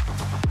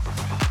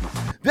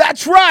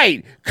 That's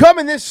right!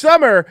 Coming this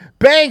summer,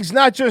 Bang's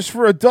not just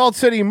for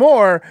adults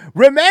anymore.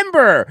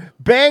 Remember,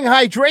 Bang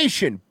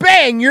Hydration.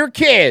 Bang your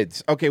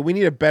kids. Okay, we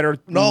need a better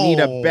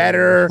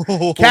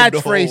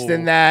catchphrase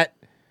than that.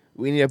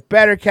 We need a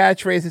better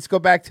catchphrase. Let's go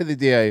back to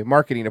the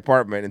marketing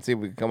department and see if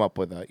we can come up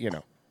with a,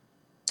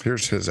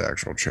 Here's his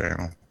actual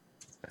channel.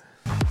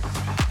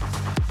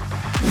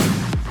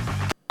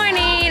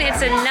 Morning!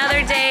 It's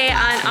another day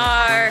on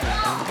our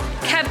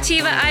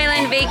Captiva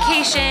Island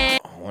vacation.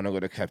 I want to go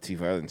to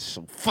Captiva Island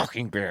so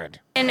fucking bad.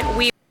 And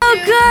we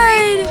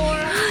good.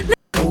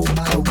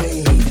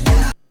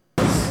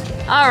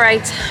 All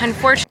right.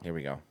 Unfortunately, Here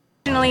we go.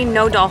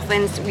 no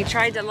dolphins. We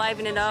tried to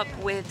liven it up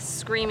with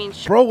screaming.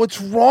 Bro, what's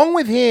wrong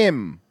with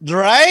him?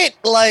 Right?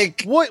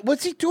 Like,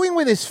 what's he doing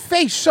with his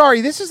face?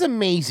 Sorry, this is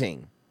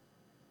amazing.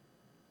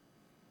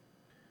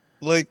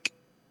 like,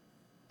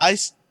 I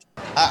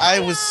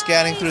was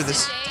scanning through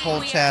this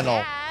whole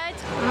channel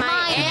 2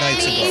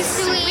 nights ago.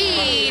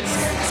 Sweet.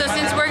 So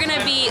since we're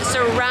gonna be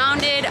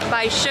surrounded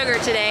by sugar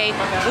today,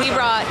 we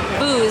brought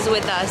booze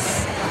with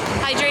us.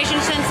 Hydration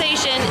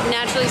sensation,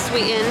 naturally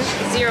sweetened,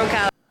 0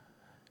 calories.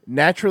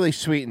 Naturally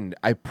sweetened.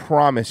 I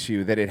promise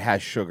you that it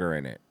has sugar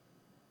in it.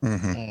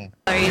 Mm-hmm.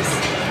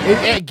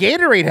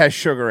 Gatorade has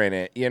sugar in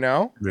it, Yeah,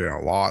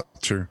 a lot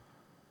too.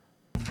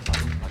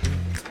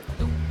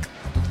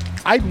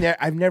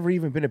 I've never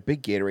even been a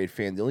big Gatorade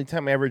fan. The only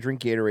time I ever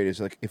drink Gatorade is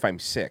like if I'm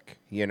sick,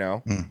 you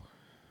know.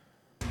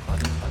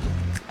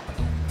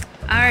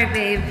 All right,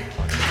 babe.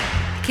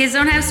 Kids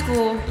don't have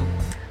school.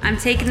 I'm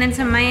taking them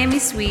to Miami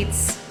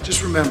Suites.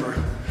 Just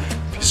remember,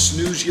 if you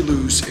snooze, you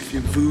lose. If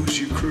you booze,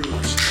 you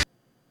cruise.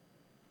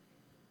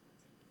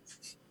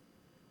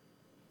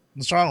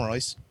 What's wrong,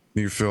 Royce?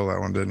 You feel that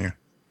one, didn't you?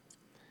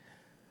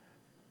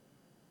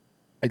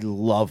 I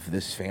love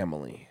this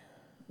family.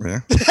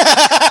 Yeah.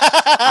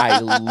 I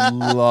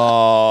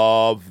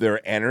love their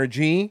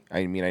energy.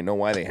 I mean, I know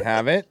why they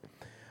have it.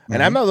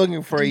 And I'm not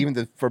looking for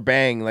for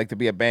Bang, like to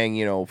be a Bang,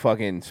 you know,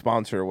 fucking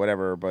sponsor or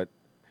whatever, but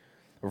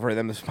for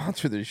them to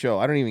sponsor the show.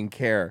 I don't even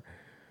care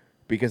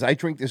because I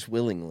drink this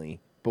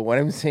willingly. But what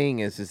I'm saying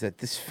is that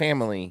this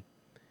family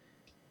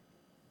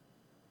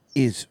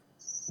is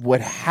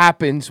what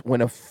happens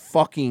when a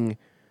fucking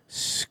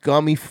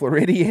scummy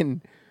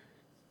Floridian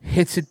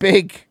hits it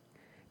big.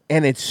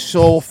 And it's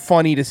so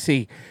funny to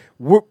see.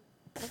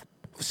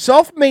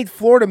 Self-made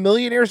Florida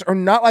millionaires are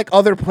not like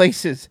other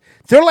places.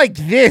 They're like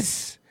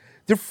this.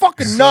 They're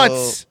fucking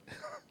nuts. So,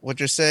 what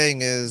you're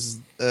saying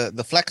is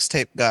the Flex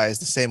Tape guy is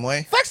the same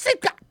way? Flex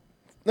Tape guy.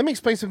 Let me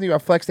explain something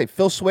about Flex Tape.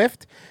 Phil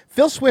Swift.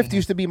 Phil Swift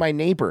used to be my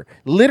neighbor,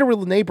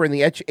 literal neighbor in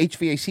the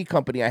HVAC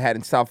company I had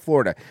in South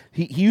Florida.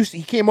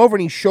 He came over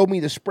and he showed me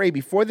the spray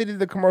before they did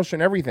the commercial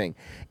and everything.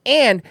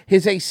 And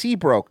his AC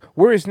broke.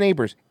 We're his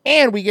neighbors.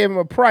 And we gave him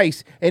a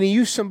price, and he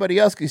used somebody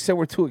else because he said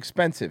we're too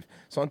expensive.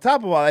 So on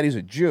top of all that, he's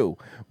a Jew.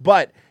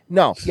 But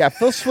no, yeah,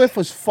 Phil Swift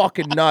was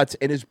fucking nuts,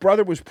 and his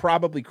brother was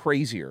probably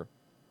crazier.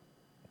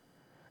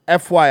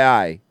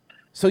 FYI.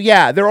 So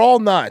yeah, they're all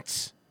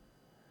nuts.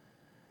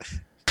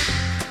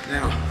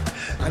 Now,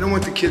 I don't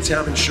want the kids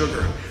having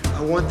sugar.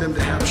 I want them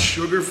to have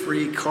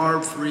sugar-free,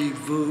 carb-free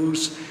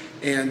booze,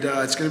 and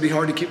it's going to be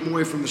hard to keep them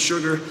away from the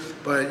sugar,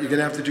 but you're going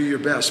to have to do your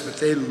best. But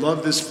they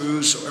love this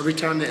food, so every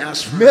time they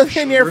ask for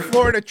Millionaire sugar,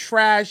 Florida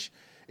trash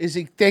is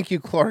thank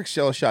you, Clark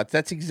Shell Shots.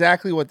 That's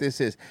exactly what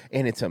this is,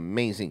 and it's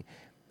amazing.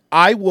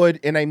 I would,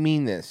 and I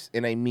mean this,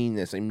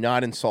 I'm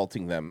not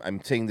insulting them. I'm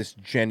saying this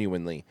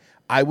genuinely.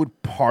 I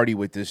would party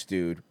with this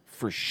dude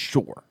for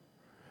sure.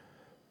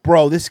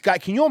 Bro, this guy,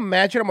 can you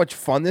imagine how much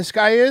fun this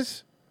guy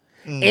is?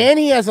 And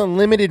he has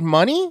unlimited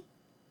money?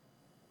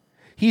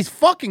 He's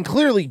fucking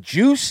clearly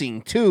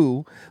juicing,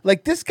 too.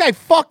 Like, this guy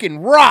fucking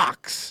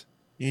rocks.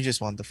 You just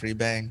want the free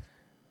Bang.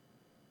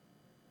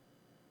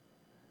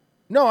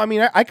 No, I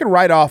mean, I could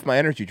write off my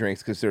energy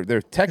drinks because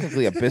they're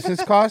technically a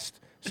business cost,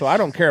 so I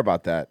don't care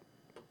about that.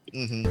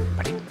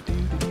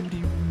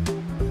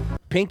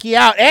 Pinky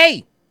out.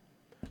 Hey!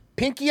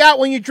 Pinky out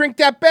when you drink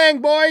that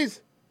Bang,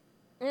 boys!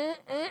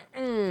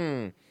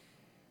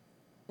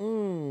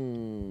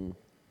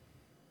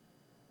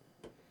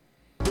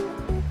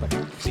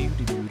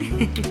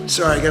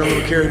 Sorry, I got a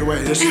little carried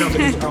away. This stuff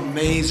is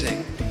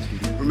amazing.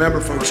 Remember,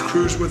 folks,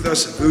 cruise with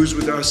us, booze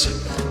with us.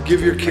 Give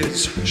your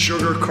kids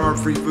sugar,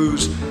 carb-free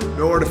booze.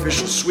 No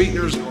artificial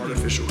sweeteners, no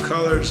artificial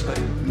colors,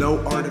 no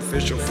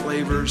artificial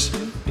flavors.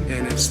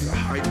 And it's the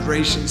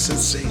hydration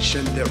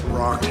sensation that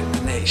rocked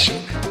the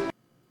nation.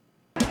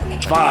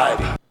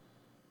 Vibe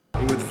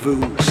with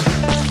booze.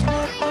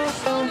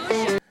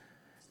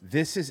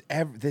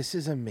 This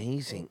is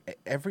amazing.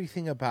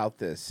 Everything about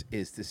this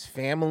is this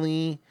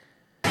family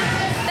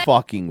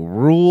fucking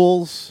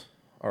rules.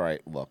 All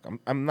right, look,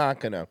 I'm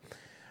not gonna.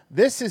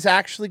 This is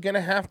actually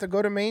gonna have to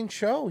go to main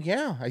show.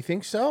 Yeah, I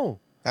think so.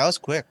 That was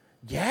quick.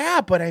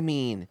 Yeah, but I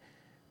mean,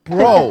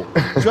 bro,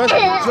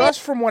 just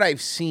from what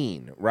I've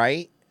seen,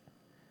 right?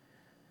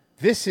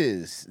 This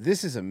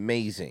is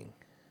amazing.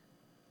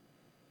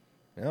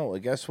 Oh, well,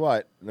 guess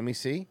what? Let me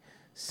see.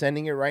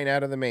 Sending it right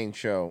out of the main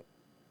show.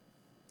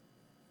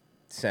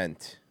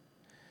 Sent.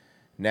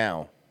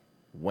 Now,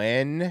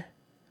 when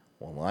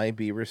will I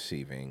be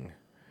receiving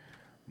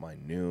my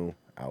new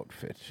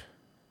outfit?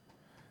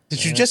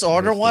 Did you just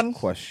order one?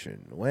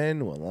 Question.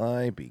 When will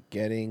I be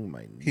getting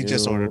my new He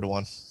just ordered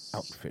one.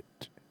 Outfit.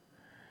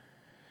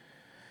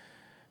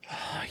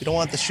 You don't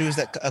want the shoes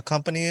that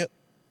accompany it?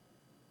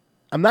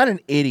 I'm not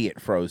an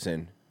idiot,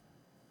 Frozen.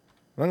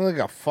 I'm like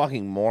a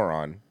fucking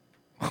moron.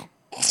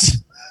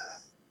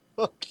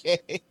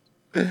 Okay.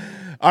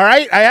 All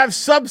right, I have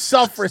some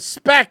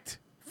self-respect,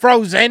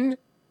 Frozen.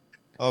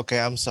 Okay,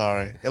 I'm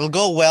sorry. It'll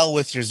go well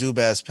with your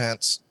Zubaz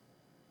pants.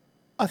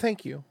 Oh,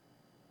 thank you.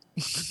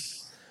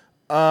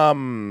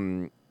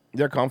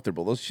 They're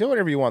comfortable. Those show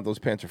whatever you want. Those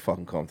pants are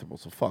fucking comfortable.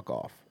 So fuck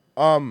off.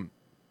 It's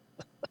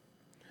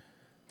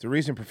the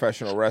reason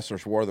professional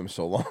wrestlers wore them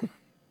so long.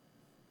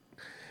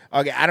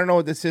 Okay, I don't know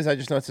what this is. I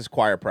just know it says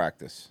choir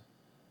practice.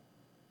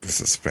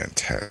 This is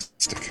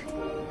fantastic.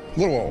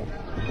 Little old.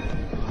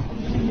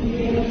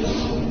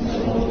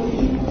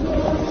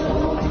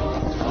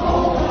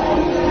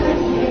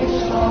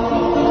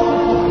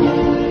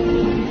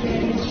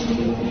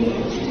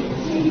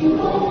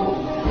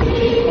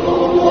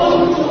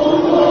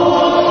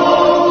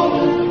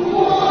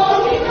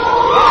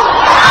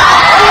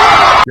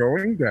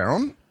 Going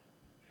down.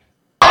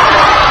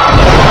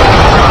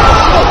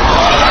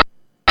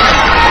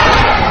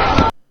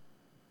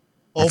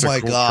 Oh That's a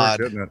my cool God.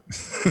 trick, isn't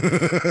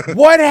it?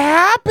 What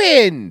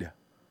happened?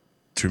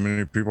 Too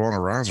many people on a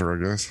riser, I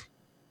guess.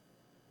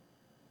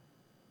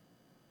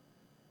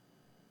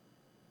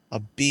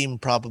 A beam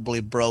probably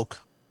broke.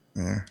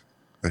 Yeah,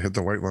 they hit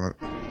the weight limit.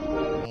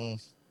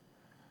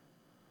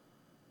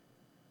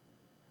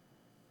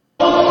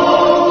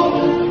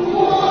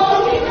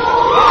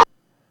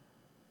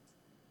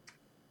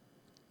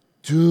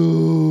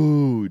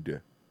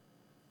 Dude.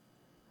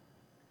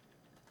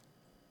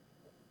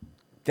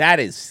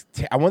 That is...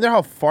 I wonder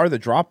how far the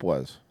drop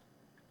was.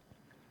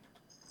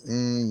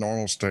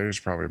 Normal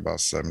stage, probably about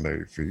 7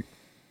 to 8 feet.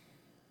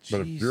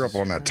 But if you're up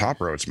on that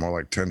top row, it's more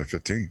like 10 to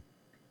 15.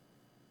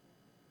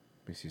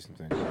 Let me see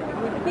something.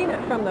 We've seen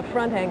it from the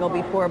front angle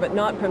before, but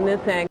not from this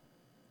angle.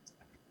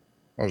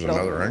 Oh, there's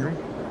another angle?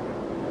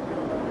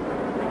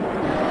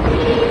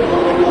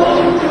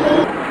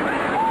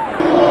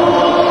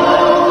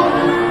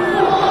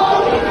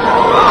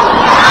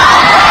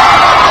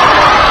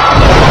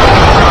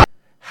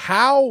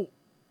 How?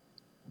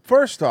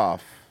 First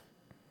off,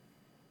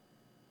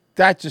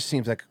 that just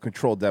seems like a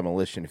controlled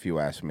demolition, if you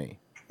ask me.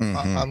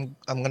 I'm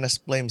gonna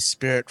blame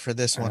Spirit for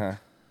this one.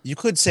 You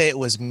could say it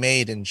was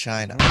made in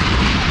China.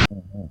 Let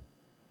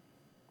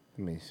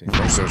me see.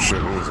 Most of that shit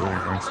is.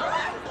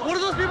 What are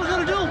those people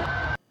gonna do?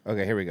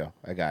 Okay, here we go.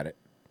 I got it.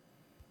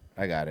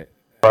 I got it.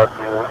 I'll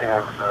see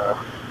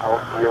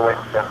you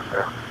later,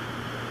 sir.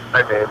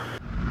 Bye, babe.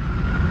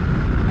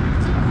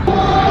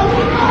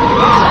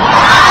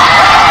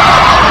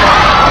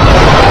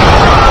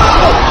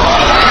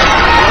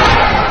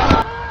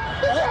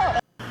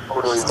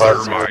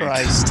 Jesus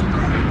Christ.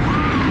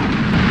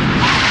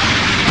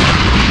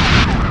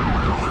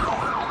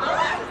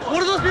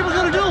 What are those people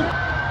gonna do?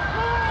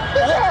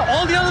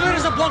 All the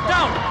elevators are blocked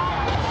out.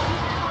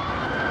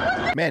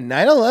 Man,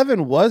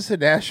 9/11 was a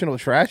national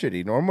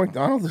tragedy. Norm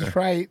MacDonald is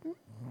right. It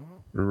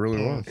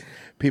really was.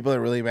 People are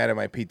really mad at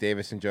my Pete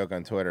Davidson joke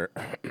on Twitter.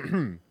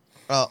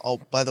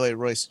 By the way,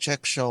 Royce,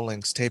 check show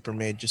links. Taper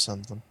made you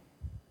something.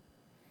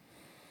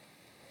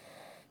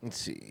 Let's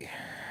see.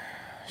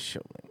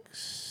 Show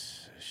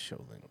links.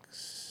 Show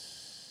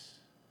links.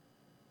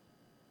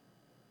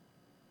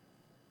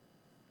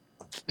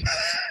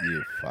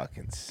 You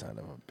fucking son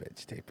of a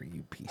bitch, Taper.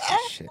 You piece of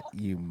shit.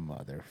 You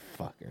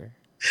motherfucker.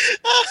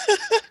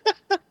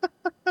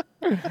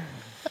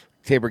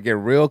 Taper, get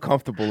real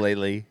comfortable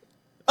lately.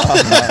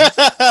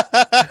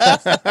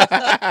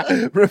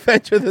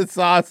 Revenge of the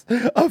Sauce,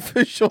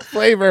 official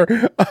flavor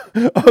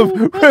of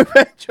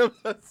Revenge of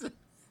the Sauce.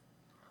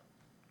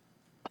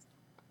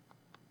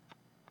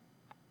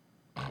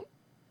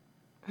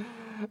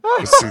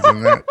 See,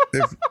 then that,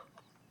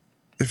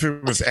 if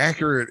it was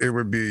accurate, it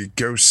would be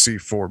Ghost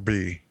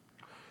C4B.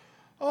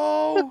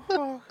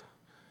 Oh,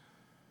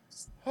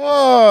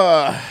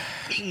 fuck.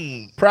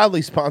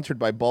 Proudly sponsored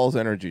by Balls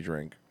Energy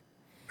Drink.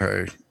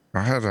 Hey,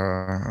 I had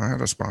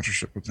a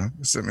sponsorship with them.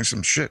 They sent me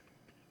some shit.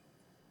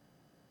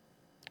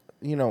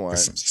 You know what?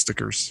 Some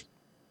stickers.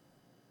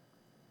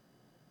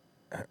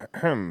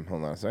 Hold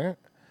on a second.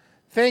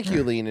 Thank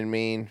you, Lean and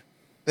Mean.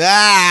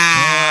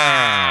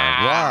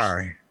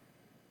 Why?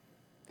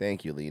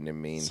 Thank you, Lean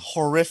and Mean. It's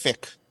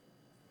horrific.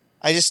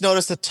 I just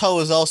noticed the toe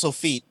is also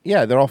feet.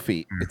 Yeah, they're all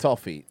feet. It's all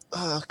feet.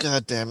 Oh,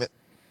 God damn it.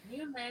 Can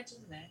you imagine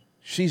that?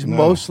 She's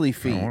mostly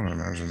feet. I want to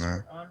imagine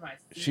that.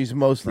 She's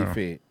mostly No.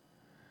 feet.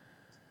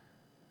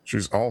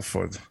 She's all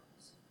foot.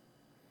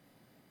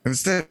 And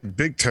it's that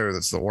big toe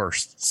that's the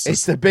worst. It's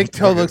just- the big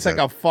toe look at looks like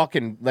that. a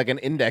fucking like an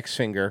index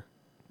finger.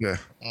 Yeah.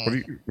 What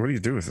do you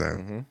do with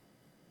that?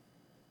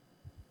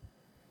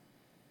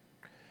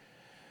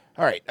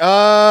 All right.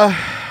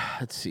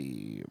 Let's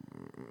see.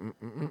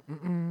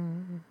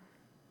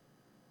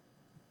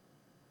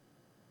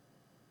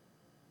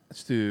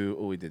 Let's do.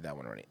 Oh, we did that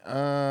one already.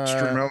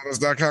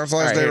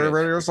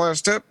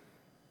 StreamElements.com/daily-radio/tip.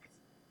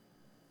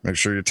 Make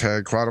sure you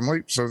tag Quantum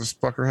Leap so this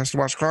fucker has to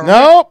watch Quantum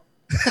Nope.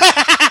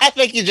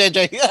 Thank you,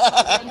 JJ.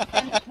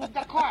 Move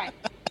the car.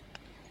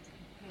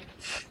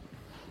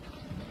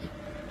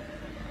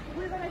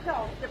 Who are you gonna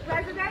show? The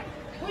president?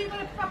 Who are you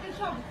gonna fucking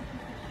show?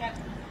 That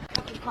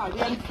fucking car.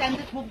 You understand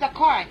this? Move the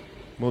car.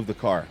 Move the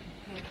car.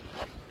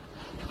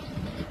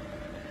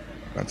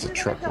 That's a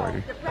truck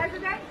lady. The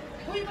president?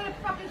 Who are you gonna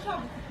fucking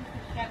show?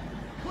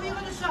 Who are you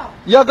gonna show?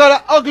 You got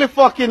an ugly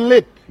fucking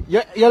lip.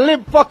 Your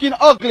lip fucking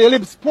ugly. Your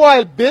lip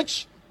spoiled,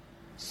 bitch.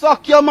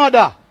 Suck your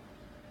mother.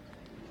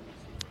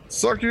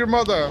 Suck your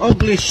mother.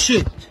 Ugly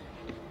shit.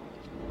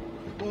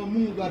 Go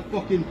move that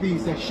fucking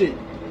piece of shit.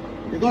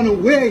 You're gonna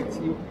wait,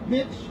 you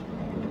bitch.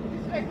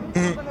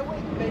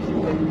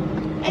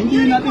 And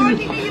you recording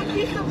me, you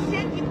piece of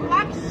shit, you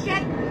black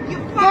shit, you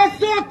fucking... Go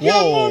suck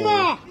your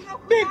mama.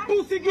 Big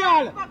pussy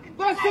girl.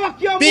 Go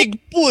suck your Big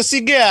pussy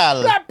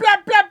girl. Blah, blah,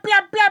 blah,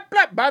 blah, blah,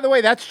 blah. By the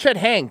way, that's Chet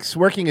Hanks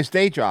working his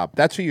day job.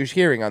 That's who you're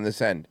hearing on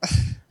this end.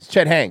 It's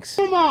Chet Hanks.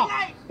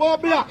 mama. Boy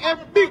black. A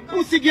big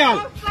pussy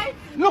girl.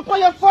 Look at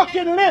your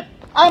fucking lip.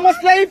 I'm a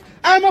slave.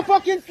 I'm a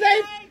fucking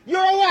slave. You're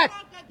a what?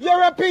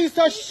 You're a piece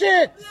of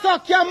shit.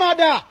 Suck your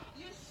mother.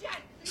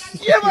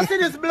 You ever see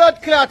this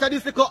blood clot and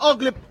this little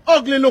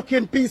ugly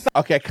looking piece of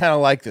Okay, I kind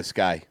of like this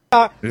guy.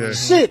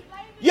 shit?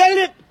 Your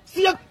lip,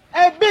 see your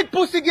hey, big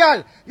pussy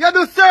girl. You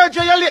do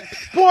surgery, your lip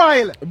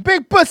spoil.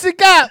 Big pussy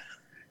girl.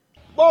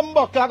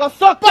 Bumbo clot, go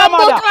suck your Bumble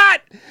mother.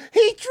 clot.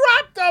 He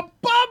dropped a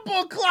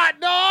bumble clot,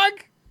 dog.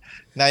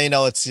 Now you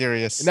know it's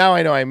serious. Now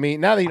I know I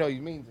mean. Now that you know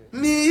you mean it.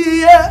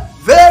 Me,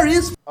 there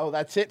is. Oh,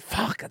 that's it.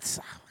 Fuck. That's.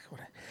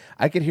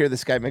 I could hear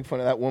this guy make fun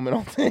of that woman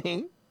all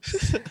day.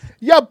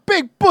 Your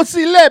big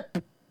pussy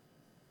lip.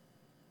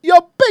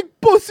 Your big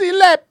pussy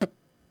lip.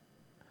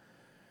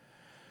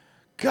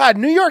 God,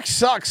 New York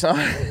sucks, huh?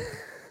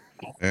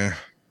 Yeah.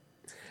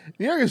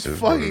 New York is It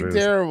is what it fucking is.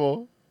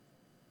 terrible.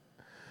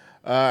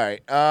 All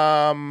right.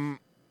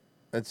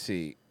 Let's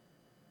see.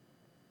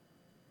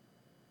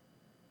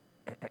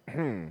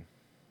 All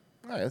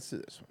right, let's do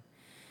this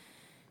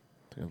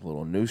one. A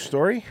little news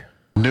story.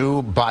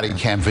 New body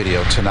cam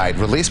video tonight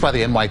released by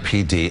the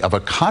NYPD of a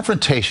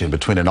confrontation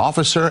between an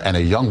officer and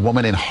a young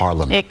woman in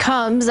Harlem. It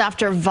comes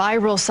after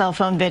viral cell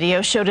phone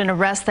video showed an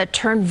arrest that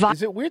turned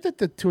Is it weird that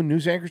the two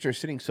news anchors are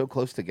sitting so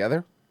close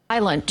together?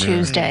 violent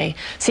Tuesday.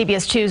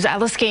 CBS 2's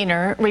Alice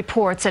Gaynor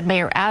reports that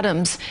Mayor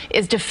Adams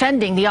is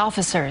defending the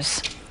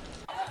officers.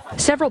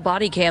 Several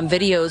body cam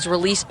videos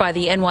released by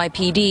the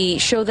NYPD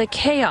show the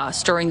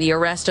chaos during the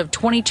arrest of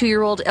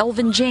 22-year-old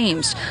Elvin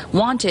James,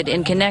 wanted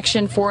in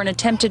connection for an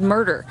attempted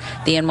murder.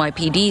 The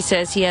NYPD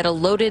says he had a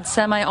loaded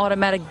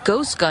semi-automatic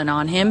ghost gun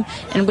on him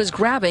and was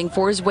grabbing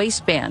for his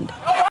waistband.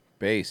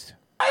 Based.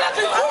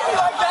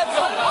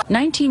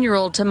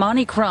 19-year-old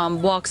Tamani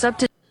Crum walks up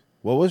to...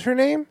 What was her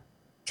name?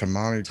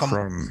 Tamani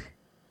Crum.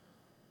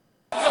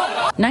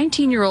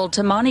 19-year-old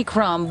Tamani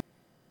Crum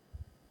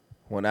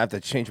Well, I have to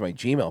change my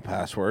Gmail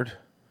password.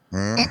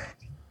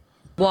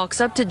 walks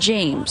up to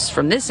James.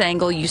 From this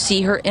angle, you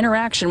see her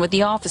interaction with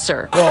the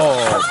officer.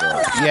 Oh,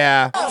 boy.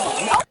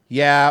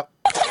 Yeah.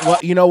 Well,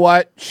 you know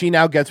what? She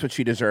now gets what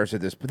she deserves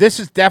at this. But this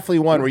is definitely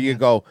one where you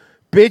go,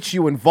 bitch,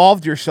 you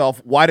involved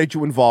yourself. Why did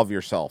you involve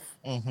yourself?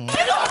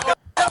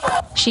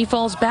 She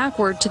falls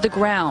backward to the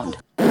ground.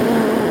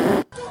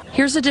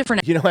 Here's a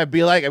different... You know what I'd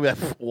be like?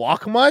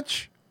 Walk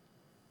much?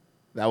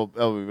 That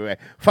would be bad.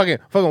 Fucking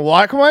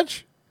walk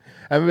much?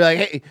 I'd be like,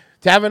 hey,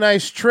 to have a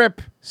nice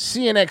trip.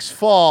 See you next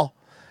fall.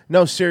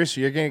 No,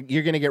 seriously,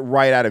 you're gonna get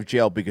right out of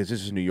jail because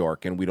this is New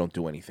York and we don't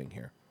do anything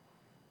here.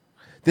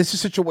 This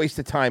is such a waste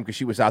of time because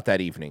she was out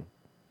that evening.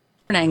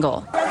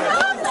 Angle.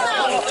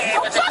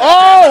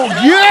 Oh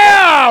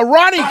yeah,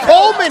 Ronnie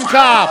Coleman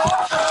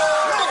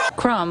cop.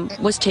 Crum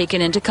was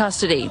taken into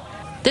custody.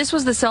 This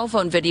was the cell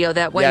phone video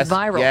that went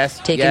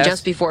viral, taken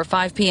just before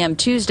 5 p.m.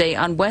 Tuesday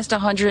on West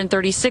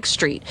 136th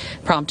Street,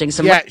 prompting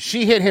some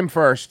she hit him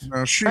first.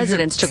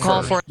 residents to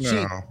call for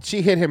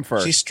She hit him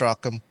first. She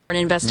struck him. an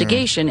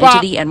investigation into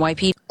the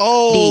NYPD.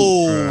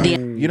 Oh,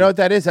 you know what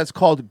that is? That's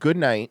called good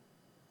night.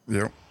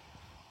 Yep.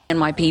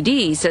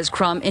 NYPD says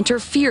Crum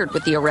interfered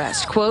with the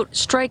arrest, quote,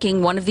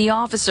 striking one of the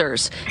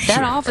officers.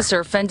 That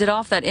officer fended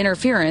off that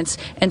interference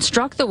and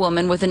struck the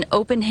woman with an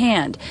open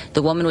hand.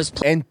 The woman was...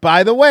 And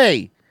by the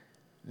way,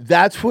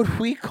 that's what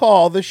we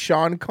call the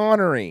Sean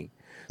Connery.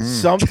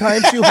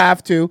 Sometimes you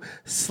have to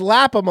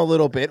slap them a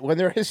little bit when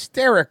they're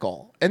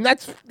hysterical. And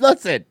that's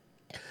it.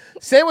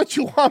 Say what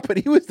you want, but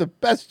he was the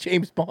best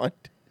James Bond.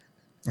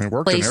 And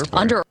worked in placed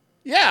airplane. under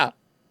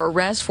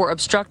arrest for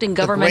obstructing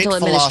governmental great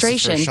philosopher,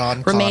 administration,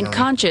 Sean remained Connery.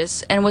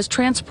 conscious and was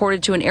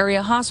transported to an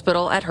area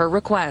hospital at her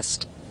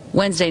request.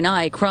 Wednesday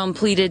night, Crum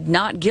pleaded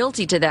not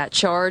guilty to that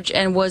charge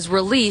and was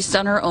released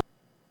on her own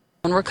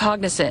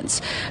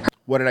recognizance.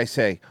 What did I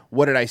say?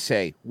 What did I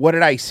say? What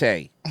did I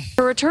say?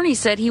 Her attorney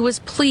said he was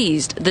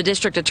pleased the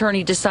district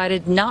attorney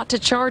decided not to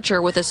charge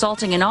her with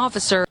assaulting an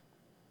officer.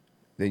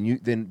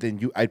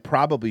 Then I'd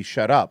probably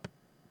shut up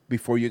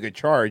before you get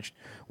charged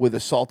with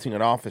assaulting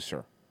an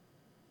officer.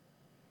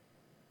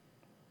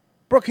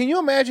 Bro, can you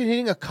imagine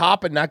hitting a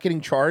cop and not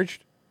getting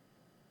charged?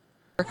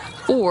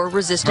 Or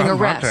resisting Not in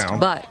my arrest, town.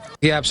 but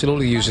He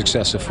absolutely used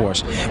excessive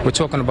force. We're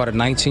talking about a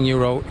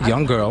 19-year-old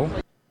young girl.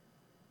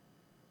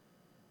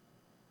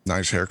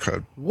 Nice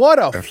haircut. What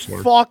a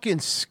F-word. fucking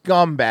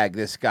scumbag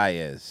this guy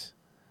is.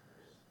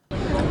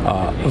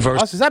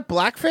 Versus Is that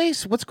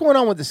blackface? What's going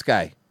on with this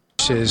guy?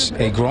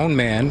 a grown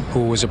man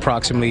who was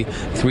approximately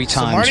 3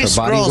 times Marty her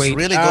body Scurll's weight.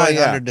 really going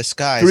under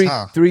disguise,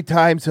 huh? Three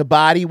times her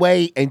body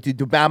weight and to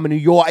Dubama, New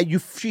York.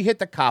 She hit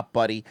the cop,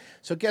 buddy.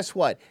 So guess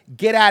what?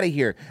 Get out of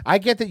here. I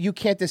get that you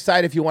can't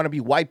decide if you want to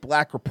be white,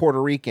 black, or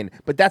Puerto Rican,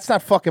 but that's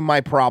not fucking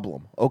my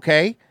problem,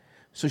 okay?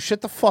 So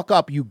shut the fuck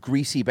up, you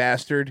greasy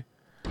bastard.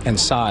 And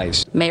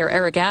size. Mayor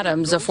Eric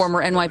Adams, a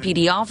former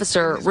NYPD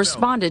officer,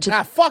 responded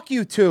to fuck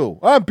you too.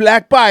 I'm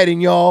Black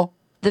Biden, y'all.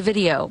 The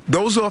video.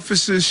 Those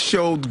officers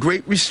showed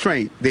great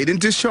restraint. They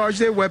didn't discharge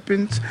their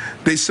weapons.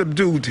 They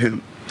subdued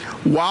him.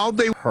 While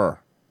they were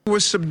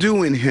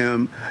subduing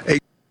him, a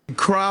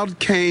crowd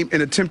came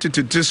and attempted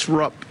to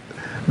disrupt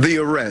the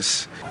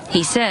arrest.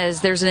 He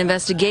says there's an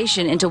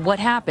investigation into what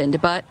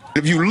happened, but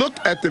If you look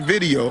at the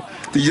video,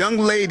 the young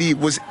lady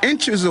was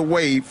inches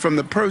away from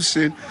the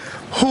person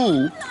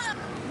who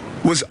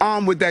was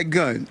armed with that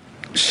gun.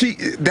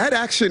 That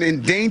action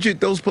endangered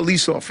those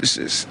police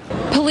officers.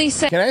 Police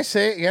say. Can I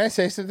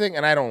say something?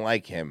 And I don't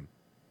like him.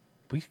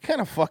 But he's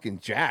kind of fucking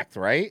jacked,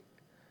 right?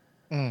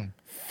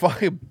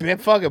 Fucking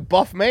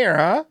buff mayor,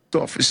 huh?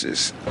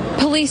 Officers.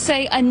 Police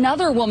say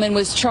another woman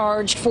was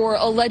charged for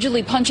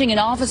allegedly punching an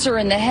officer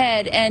in the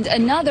head, and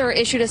another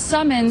issued a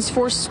summons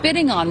for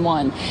spitting on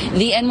one.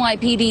 The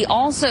NYPD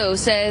also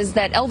says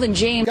that Elvin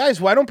James. Guys,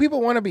 why don't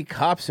people want to be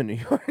cops in New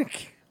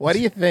York? What do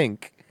you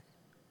think?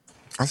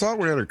 I thought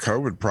we had a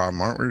COVID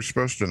problem. Aren't we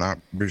supposed to not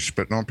be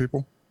spitting on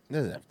people?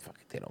 They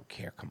don't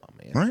care. Come on,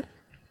 man. Right?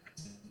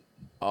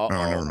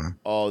 Never mind.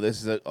 Oh,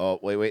 this is a. Oh,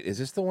 wait. Is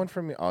this the one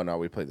from me? Oh no,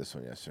 we played this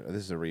one yesterday.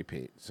 This is a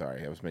repeat.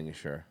 Sorry, I was making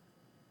sure.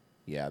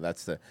 Yeah,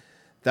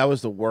 that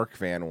was the work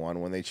van one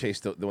when they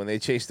chased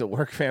the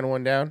work van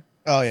one down.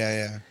 Oh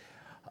yeah.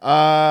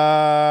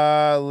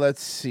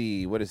 Let's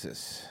see. What is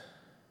this?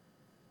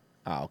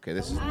 Ah, okay.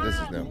 This is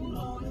new.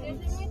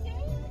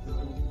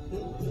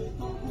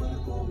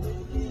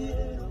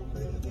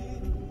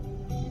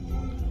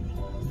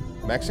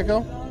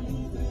 Mexico?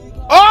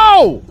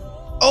 Oh!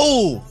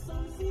 Oh!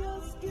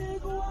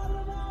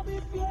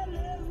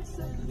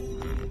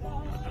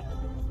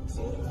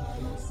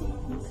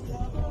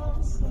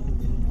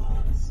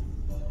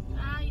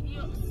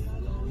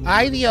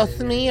 Ay, Dios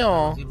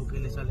mío.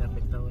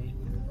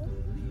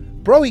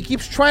 Bro, he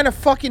keeps trying to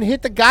fucking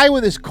hit the guy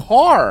with his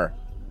car.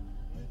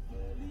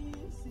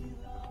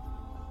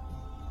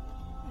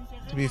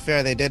 To be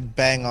fair, they did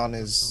bang on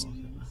his...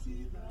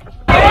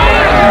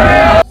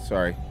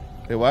 Sorry.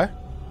 They what?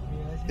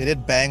 They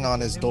did bang on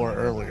his door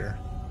earlier.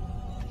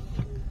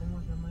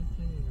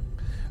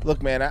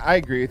 Look, man, I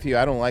agree with you.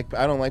 I don't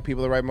like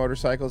people that ride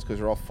motorcycles because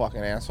they're all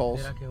fucking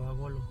assholes.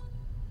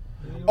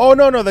 Oh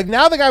no! Now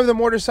the guy with the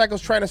motorcycle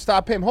is trying to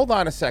stop him. Hold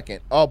on a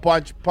second. Oh,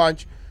 punch,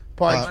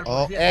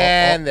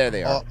 and there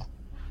they are.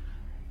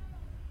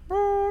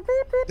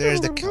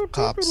 There's the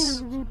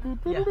cops.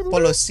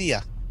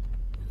 Policia.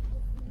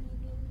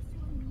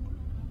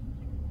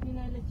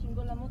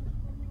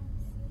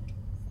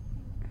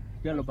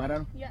 ¿Ya lo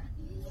pararon? Ya.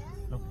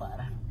 Lo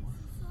pararon.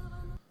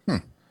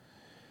 I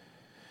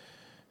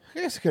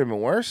guess it could have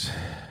been worse.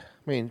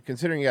 I mean,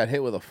 considering he got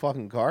hit with a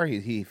fucking car,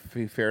 he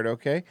fared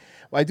okay.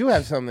 Well, I do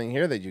have something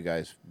here that you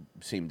guys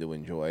seem to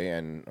enjoy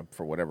and,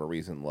 for whatever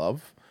reason,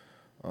 love.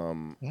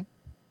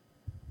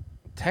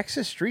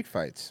 Texas street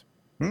fights.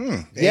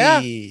 Yeah.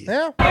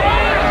 All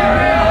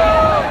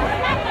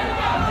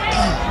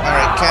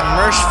right, can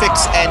Mersh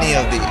fix any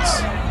of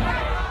these?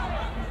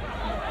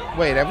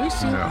 Wait, have we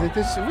seen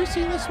this? Have we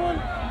seen this one?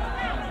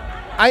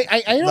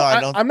 I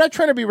know. I'm not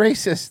trying to be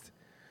racist,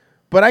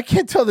 but I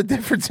can't tell the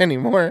difference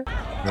anymore.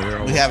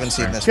 We haven't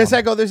seen this because one.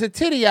 I go, there's a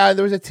titty out.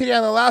 There was a titty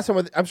on the last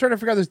one. I'm trying to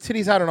figure out there's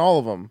titties out on all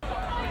of them.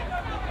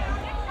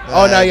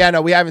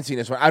 No, we haven't seen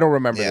this one. I don't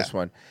remember this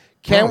one.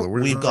 Can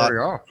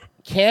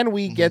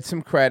we get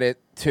some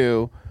credit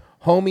to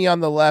homie on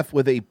the left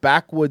with a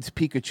backwoods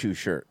Pikachu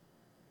shirt?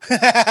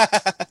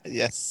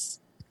 Yes.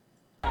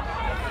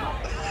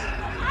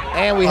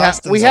 And we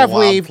have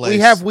weave. We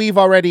have weave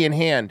already in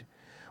hand.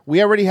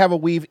 We already have a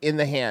weave in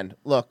the hand.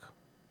 Look,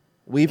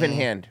 weave in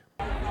hand.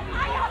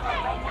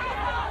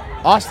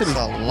 Austin is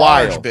a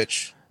wild. large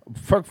bitch.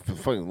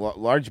 Fucking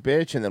large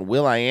bitch, and then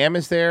will.i.am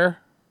is there.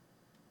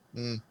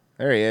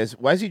 There he is.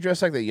 Why is he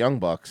dressed like the Young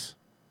Bucks?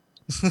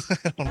 I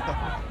don't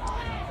know.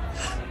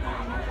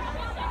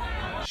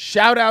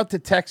 Shout out to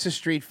Texas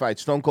Street Fight.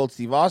 Stone Cold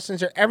Steve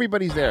Austin's there.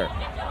 Everybody's there.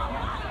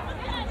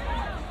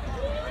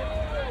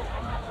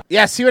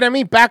 Yeah, see what I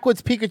mean?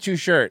 Backwoods Pikachu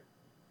shirt.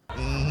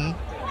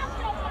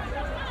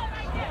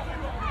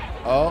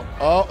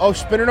 Oh,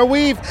 spinning a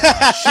weave.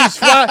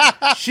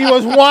 She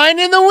was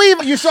winding the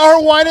weave. You saw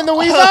her winding the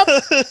weave up?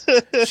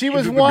 She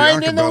was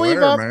winding the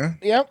weave up. Man.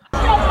 Yep.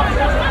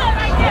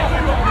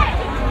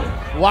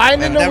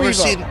 Winding the weave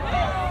up.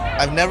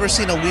 I've never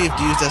seen a weave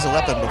used as a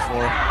weapon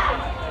before,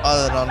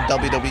 other than on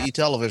WWE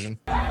television.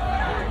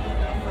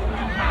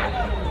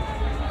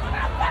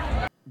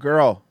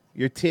 Girl,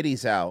 your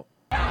titty's out.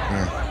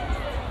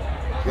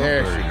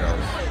 There she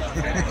goes.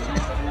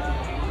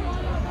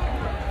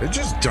 They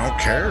just don't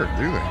care,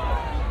 do they?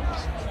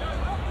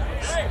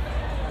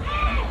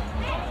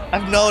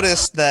 I've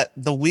noticed that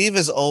the weave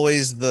is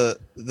always the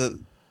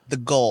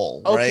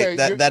goal, right?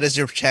 That is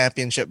your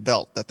championship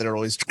belt that they're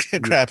always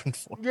grabbing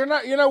for. You're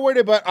not worried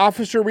about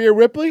Officer Rhea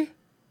Ripley?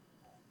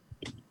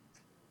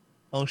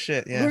 Oh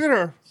shit, yeah. Look at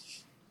her.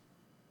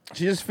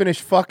 She just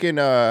finished fucking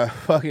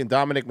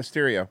Dominic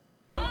Mysterio.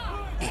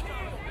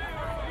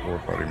 Or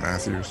Buddy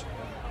Matthews.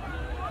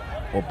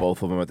 Or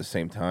both of them at the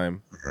same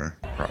time. Okay,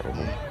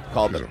 probably.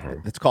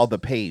 It's called the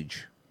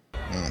Page.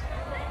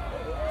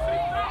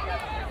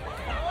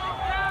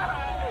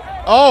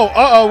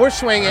 Oh, we're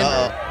swinging.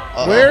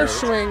 We're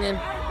swinging.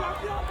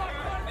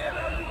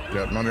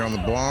 Got money on the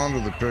blonde or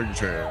the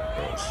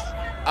pigtails?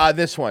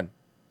 This one.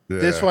 Yeah.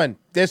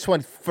 This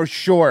one for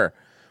sure.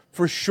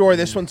 For sure,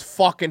 this one's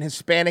fucking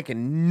Hispanic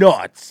and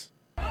nuts.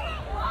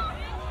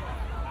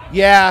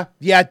 Yeah,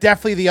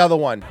 definitely the other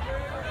one.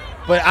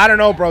 But I don't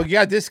know, bro. You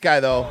got this guy,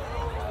 though.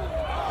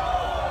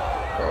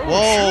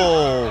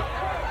 Whoa.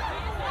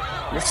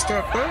 Let's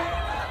stop there.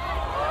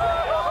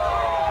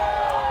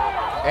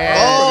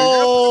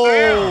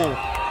 Oh.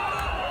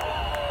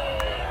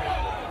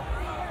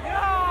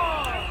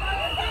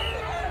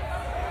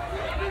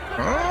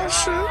 Oh,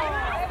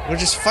 shit. We're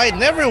just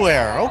fighting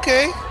everywhere.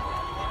 Okay.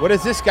 What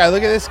is this guy?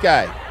 Look at this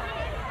guy.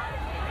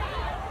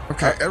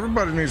 Okay,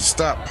 everybody needs to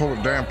stop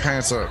pulling damn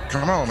pants up.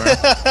 Come on, man.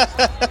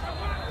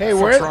 Hey,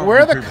 where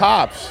are the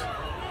cops?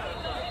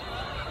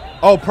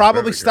 Oh,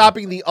 probably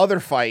stopping the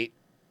other fight.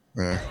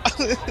 Yeah.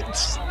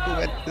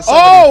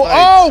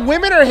 Oh,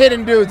 women are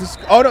hitting dudes.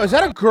 Oh, no, is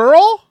that a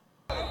girl?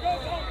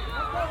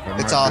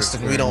 It's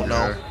Austin. We don't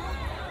know.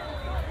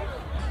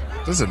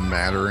 Doesn't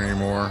matter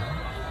anymore.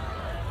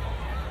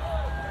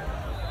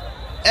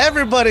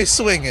 Everybody's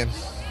swinging.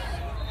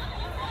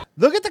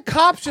 Look at the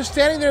cops just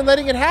standing there and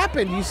letting it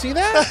happen. Do you see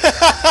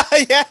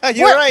that? Yeah,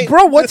 you're right.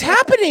 Bro, what's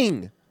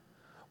happening?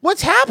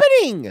 What's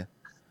happening?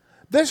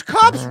 There's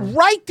cops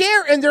right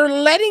there and they're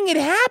letting it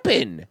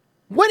happen.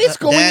 What is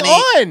going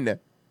on?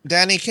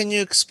 Danny, can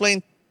you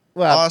explain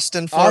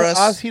Austin for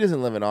us? He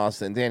doesn't live in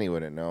Austin. Danny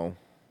wouldn't know.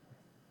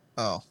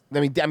 Oh. I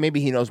mean,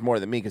 maybe he knows more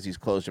than me because he's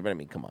closer, but I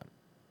mean, come on.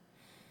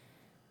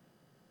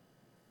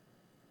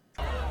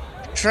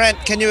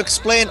 Trent, can you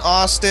explain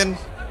Austin?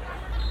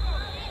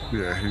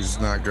 Yeah, he's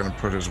not going to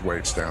put his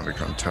weights down to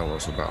come tell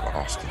us about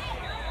Austin.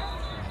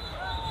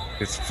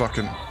 It's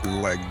fucking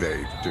leg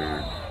day,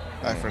 dude.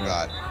 I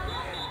forgot.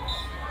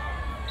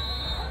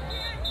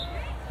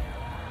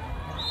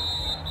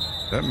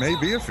 That may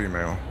be a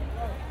female.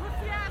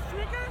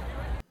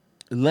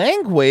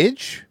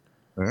 Language?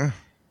 Yeah.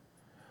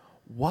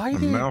 Why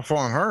did mouth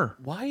on her?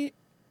 Why?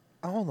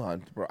 Hold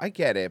on, bro. I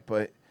get it,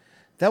 but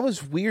that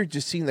was weird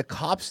just seeing the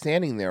cops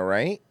standing there,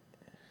 right?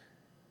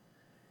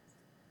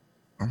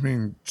 I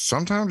mean,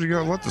 sometimes you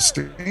gotta let the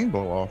steam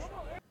blow off.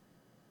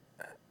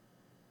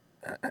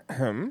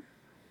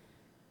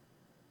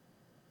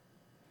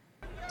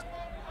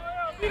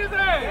 Nick,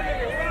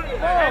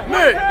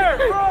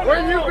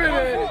 where you been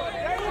at?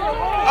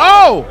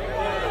 Oh!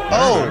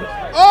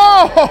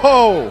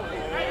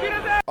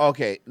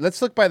 Okay,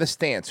 let's look by the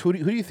stance. Who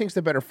do you think's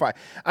the better fight?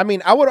 I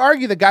mean, I would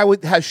argue the guy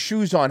has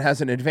shoes on has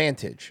an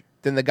advantage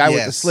than the guy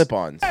with the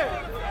slip-ons.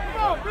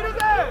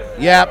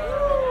 Yep.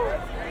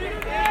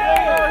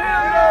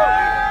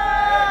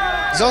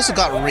 He's also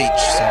got reach,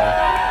 so.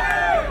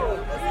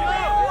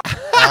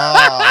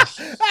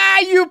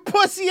 You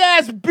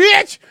pussy-ass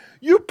bitch!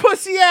 You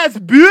pussy-ass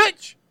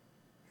bitch!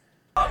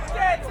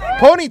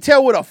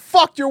 Ponytail would have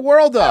fucked your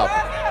world up.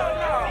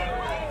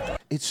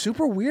 It's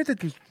super weird that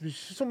there's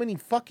so many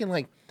fucking,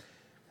 like,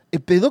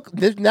 if they look,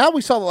 now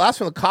we saw the last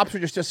one, the cops were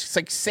just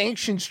like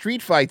sanctioned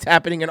street fights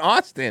happening in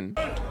Austin.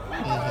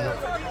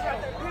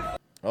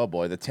 Oh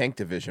boy, the tank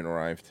division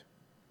arrived.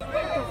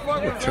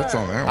 Tits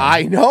on that one.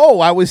 I know,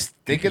 I was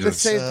thinking the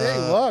same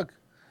thing, look.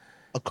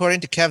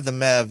 According to Kev the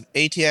Mev,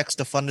 ATX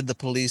defunded the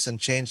police and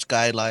changed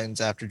guidelines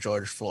after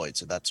George Floyd,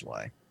 so that's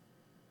why.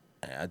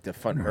 Yeah,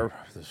 defund her.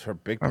 This is her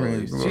big I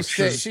mean, police. look,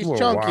 She's she's a little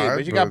chunky, wide,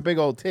 but she got but- big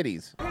old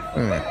titties. What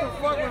the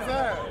fuck was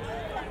that?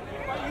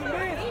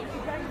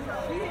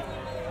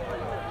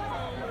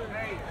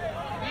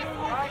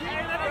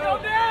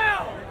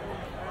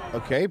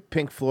 Okay,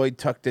 Pink Floyd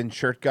tucked in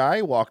shirt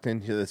guy walked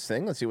into this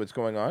thing. Let's see what's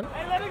going on.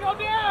 Hey, let it go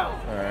down.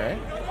 All right.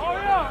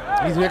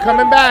 Oh, They're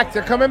coming back.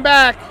 They're coming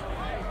back.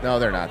 No,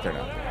 they're not. They're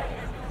not.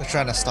 They're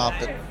trying to stop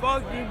it.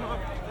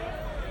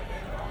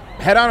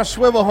 Head on a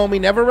swivel, homie.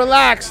 Never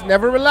relax.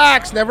 Never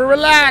relax. Never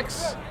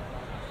relax.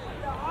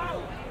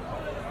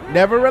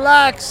 Never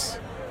relax.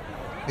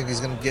 Think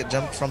he's gonna get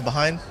jumped from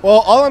behind?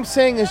 Well, all I'm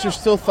saying is there's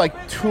still like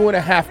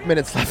 2.5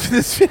 minutes left of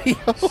this video.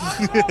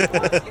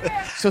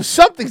 So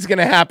something's going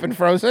to happen,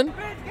 Frozen.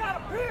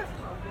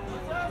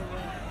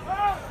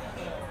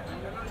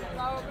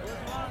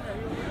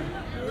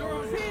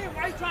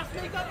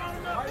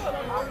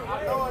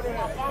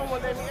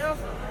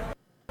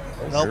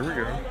 Nope. Here we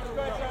go.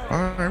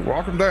 All right,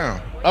 walk him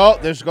down. Oh,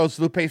 there goes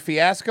Lupe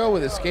Fiasco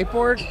with his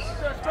skateboard.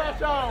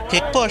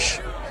 Kick push.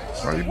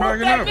 Why are you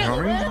backing up,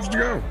 homie? Let's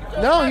go.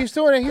 No, he's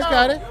doing it. He's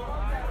got it.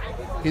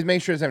 He's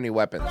making sure he doesn't have any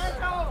weapons.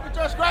 Get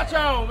your scratch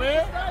on,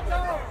 man.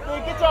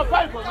 Get your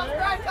paper,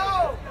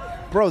 man.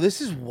 Bro, this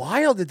is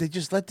wild that they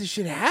just let this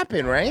shit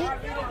happen, right?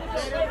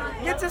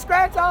 Get your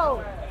scratch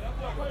on.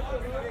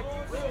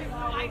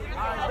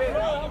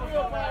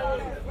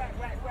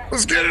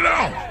 Let's get it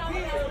on.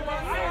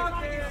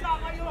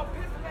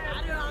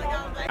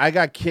 I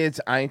got kids.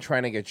 I ain't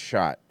trying to get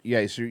shot.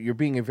 Yeah, so you're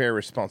being a very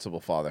responsible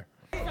father.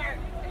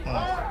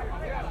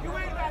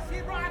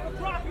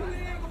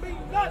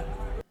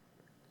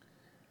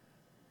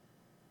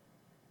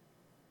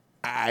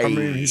 I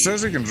mean, he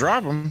says he can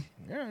drop him.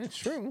 Yeah, it's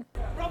true.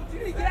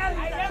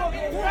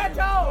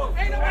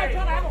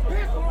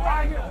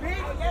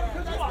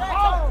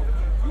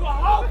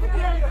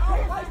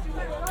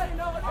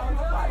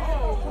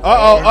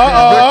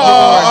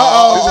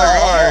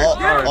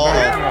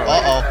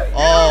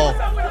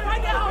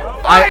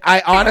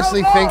 I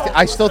honestly think,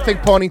 I still think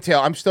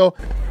Ponytail. I'm still.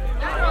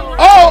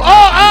 Oh!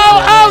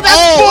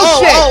 that's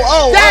bullshit.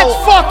 That's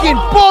oh. fucking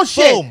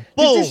bullshit. Boom,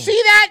 Did you boom.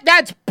 see that?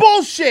 That's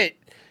bullshit.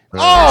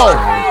 Oh,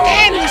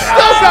 and he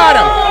still got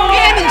him.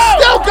 And he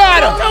still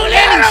got him.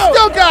 And he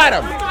still got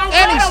him.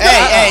 And he still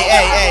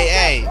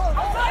Hey.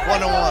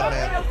 1-on-1,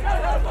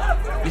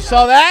 man. You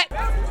saw that?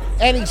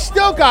 And he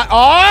still got.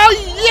 Oh,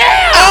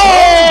 yeah!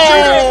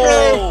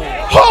 Oh!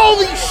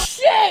 Holy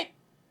shit!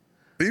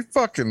 He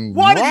fucking.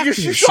 What?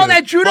 You saw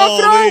that judo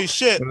throw? Holy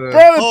shit.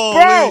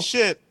 Bro.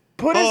 Shit.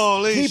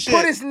 He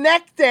put his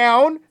neck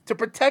down to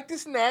protect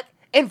his neck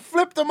and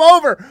flipped him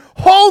over.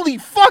 Holy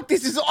fuck,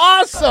 this is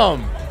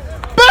awesome!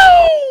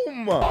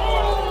 Boom!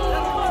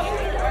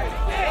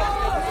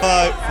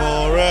 Fight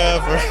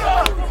forever.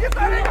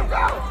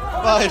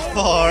 Fight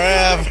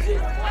forever.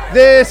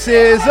 This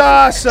is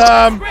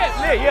awesome.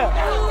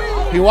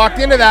 He walked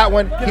into that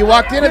one. But he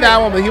walked into.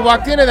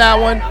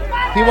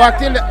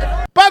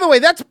 By the way,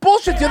 that's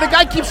bullshit. The other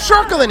guy keeps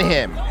circling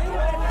him.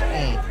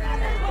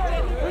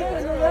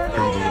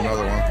 Comes with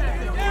another one.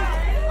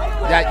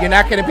 That you're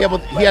not going to be able.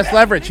 He has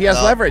leverage. Hey!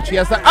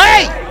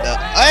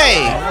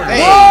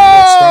 Hey!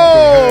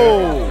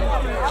 Whoa!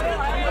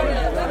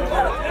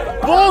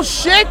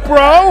 Bullshit,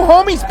 bro.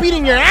 Homie's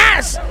beating your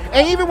ass,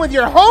 and even with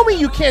your homie,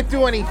 you can't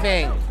do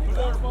anything.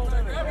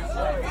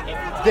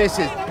 This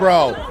is,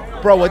 bro,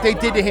 what they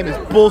did to him is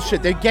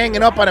bullshit. They're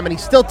ganging up on him, and he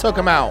still took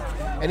him out.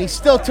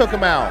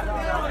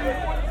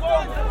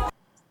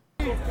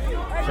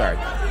 Sorry.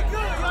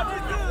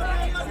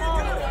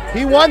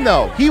 He won,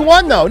 though.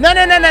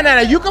 No.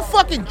 You can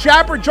fucking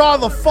jabberjaw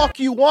the fuck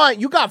you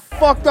want. You got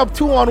fucked up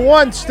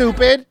 2-on-1,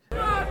 stupid.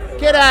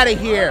 Get out of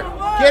here.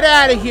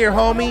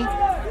 Homie.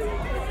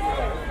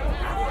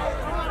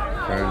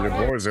 Your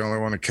boy's the only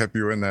one that kept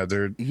you in that,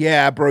 dude.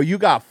 Yeah, bro, you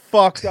got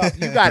fucked up.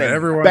 You got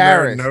Everyone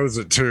there embarrassed. knows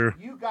it, too.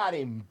 You got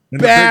And the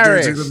big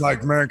embarrassed. dude's even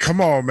like, man,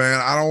 come on, man.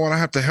 I don't want to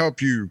have to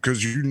help you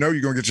because you know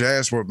you're going to get your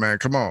ass whooped, man.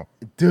 Come on.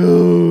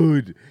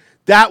 Dude,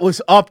 that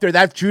was up there.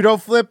 That judo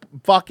flip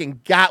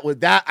fucking got with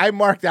that. I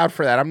marked out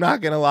for that. I'm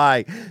not going to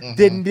lie.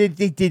 They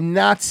did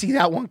not see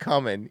that one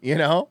coming, you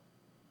know?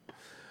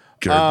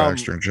 Gary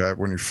Baxter and Jack,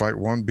 when you fight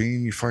one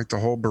bean, you fight the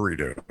whole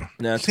burrito.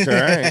 That's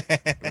correct.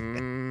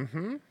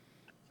 Mm-hmm.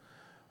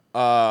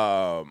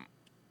 What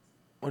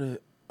is,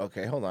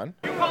 okay, hold on.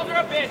 You called her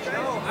a bitch. So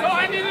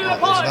I needed an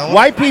apology.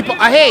 White people,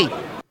 hey,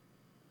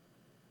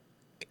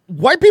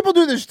 white people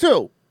do this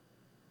too.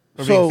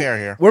 We're being fair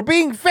here. We're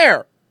being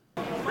fair.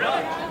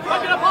 Really?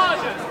 Fucking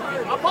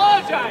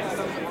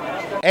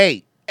apologize.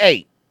 Hey,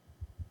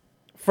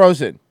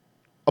 Frozen,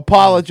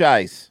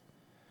 apologize.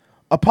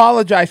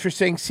 Apologize for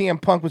saying CM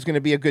Punk was going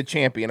to be a good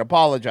champion.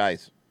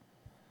 Apologize.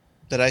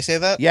 Did I say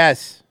that?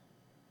 Yes.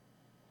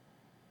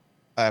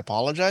 I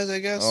apologize, I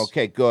guess.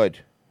 Okay, good.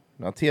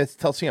 Now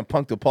tell CM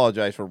Punk to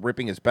apologize for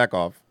ripping his back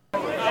off.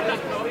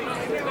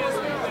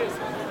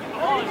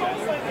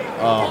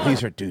 Oh,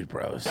 these are dude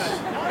bros.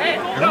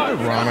 How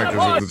ironic is it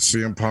that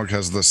CM Punk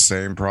has the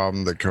same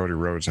problem that Cody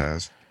Rhodes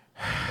has?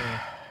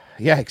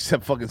 Yeah,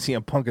 except fucking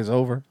CM Punk is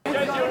over. No,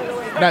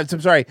 I'm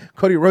sorry.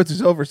 Cody Rhodes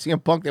is over.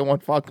 CM Punk, they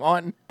won't fuck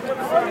on.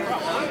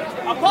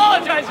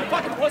 Apologize, you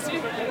fucking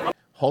pussy.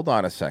 Hold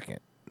on a second.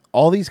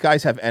 All these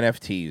guys have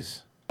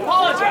NFTs.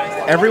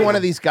 Apologize. Every one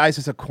of these guys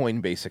has a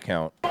Coinbase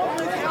account.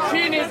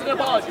 She needs an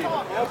apology.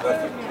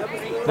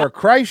 We're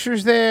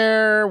Kreischer's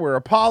there. We're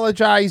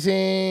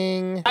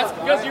apologizing. That's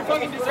because you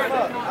fucking deserve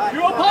it.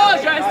 You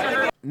apologize to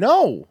her.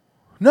 No.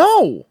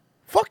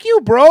 Fuck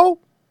you, bro.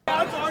 You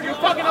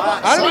fucking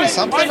apologize. I don't know,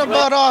 something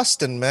about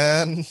Austin,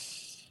 man.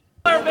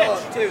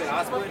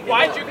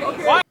 Why'd you?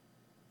 Why?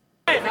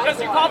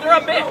 Because you called her a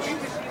bitch.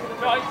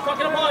 No, you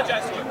fucking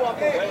apologize to her.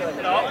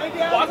 No,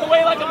 walk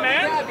away like a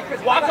man.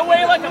 Walk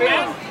away like a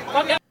man.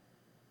 Fucking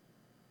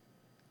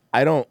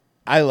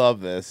I love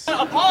this.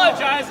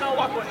 apologize and I'll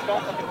walk away.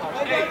 Don't fucking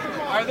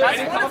apologize.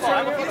 Hey, that's come on.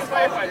 I'm a fucking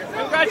firefighter.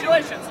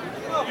 Congratulations.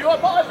 You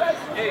apologize.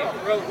 Hey,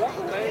 bro, walk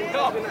away.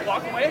 No,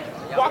 walk away.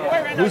 Walk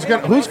away right now.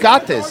 Who's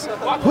got this?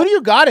 Who do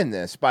you got in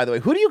this, by the way?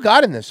 Who do you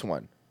got in this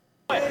one?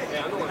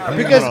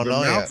 Because the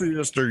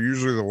mouthiest are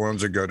usually the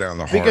ones that go down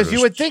the hardest. Because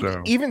you would think,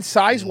 even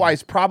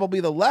size-wise,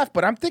 probably the left.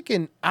 But I'm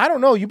thinking, I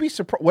don't know. You'd be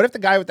surprised. What if the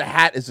guy with the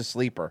hat is a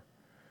sleeper?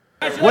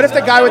 What if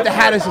the guy with the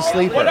hat is a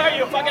sleeper? What are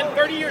you, fucking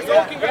 30 years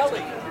old?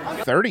 Congratulations.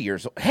 30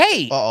 years old.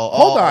 Hey,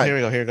 hold on. Here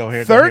we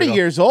go. 30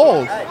 years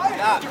old.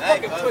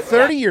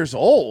 30 years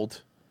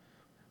old?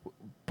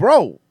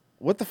 Bro,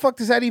 what the fuck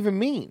does that even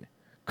mean?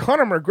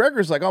 Conor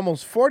McGregor's like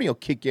almost 40. He'll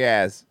kick your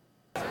ass.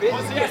 Do it. You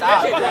fucking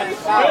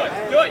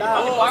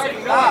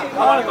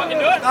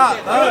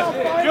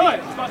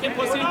fucking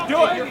pussy.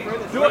 Do it.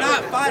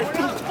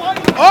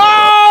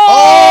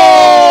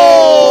 Oh!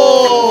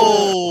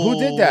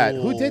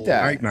 Who did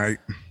that? Night.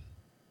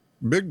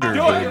 Big dude.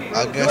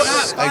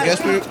 I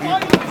guess we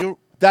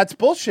That's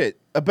bullshit.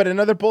 But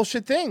another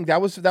bullshit thing.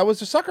 That was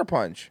a sucker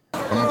punch.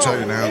 I'm gonna tell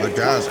you now, the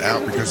guy's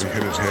out because he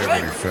hit his head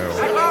when he fell.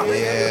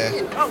 Yeah.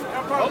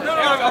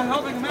 I'm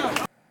helping him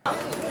out.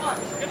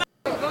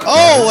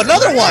 Oh,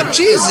 another one.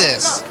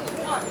 Jesus.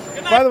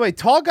 By the way,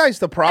 tall guy's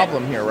the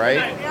problem here, right?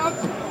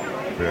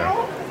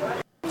 Yeah.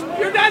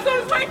 Your dad's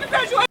on his way.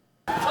 Congratulations.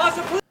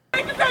 Austin, please.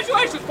 Hey,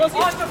 congratulations, pussy.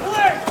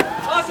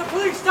 Austin,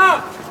 please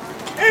stop.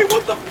 Hey,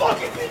 what the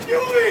fuck is he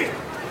doing?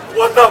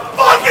 What the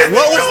fuck is he doing?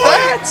 What was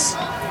that?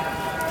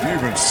 You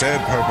even said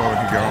Popo and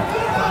he gone.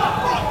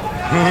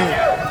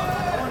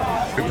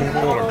 People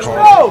want to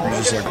call.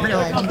 He's just like,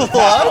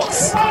 what?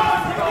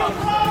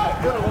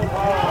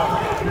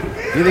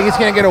 You think he's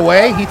gonna get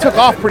away? He took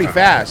off pretty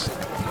fast.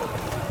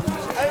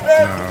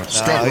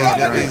 He's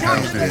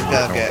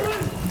gonna get.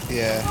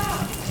 Yeah.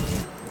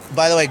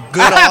 By the way,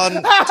 good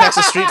on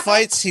Texas Street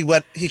Fights. He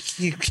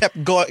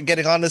kept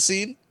getting on the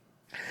scene.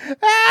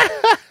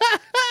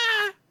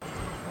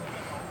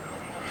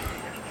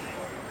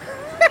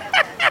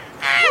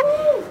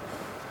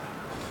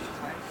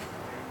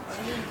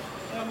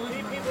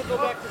 People go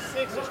back to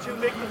 6. There's 2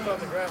 victims on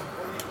the ground.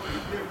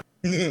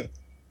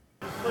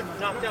 Look,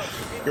 knocked out.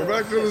 go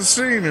back to the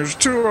scene. There's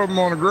 2 of them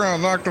on the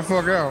ground, knocked the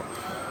fuck out.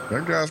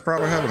 That guy's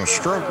probably having a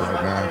stroke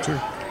right now, too.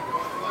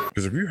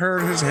 Because if you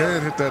heard his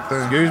head hit that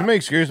thing.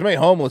 Excuse me,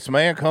 homeless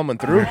man coming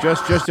through.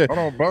 Just a Hold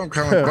on, bum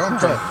coming.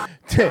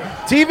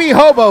 TV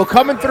hobo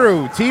coming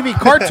through. TV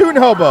cartoon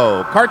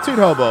hobo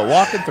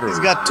walking through. He's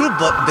got 2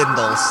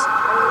 bindles.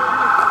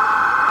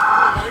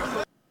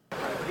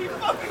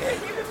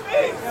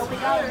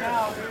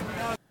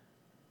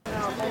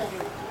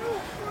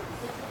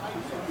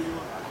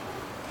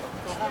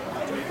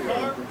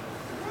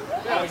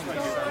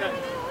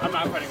 I'm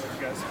not fighting with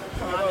you guys.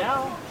 Not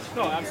now.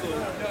 No, absolutely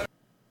not.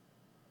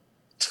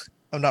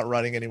 I'm not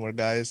running anymore,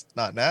 guys.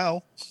 Not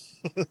now.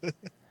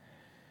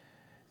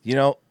 You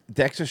know,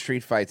 Texas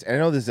Street Fights. And I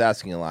know this is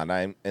asking a lot.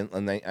 I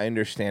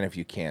understand if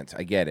you can't.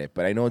 I get it,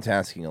 but I know it's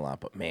asking a lot.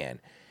 But man,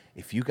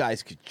 if you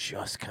guys could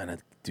just kind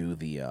of do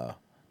the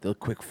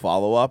quick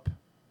follow up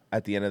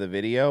at the end of the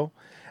video.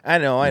 I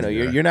know.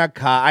 Yeah. You're not.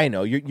 I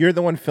know you're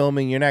the one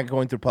filming. You're not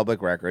going through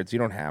public records. You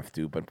don't have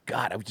to. But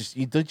God,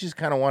 you just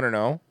kind of want to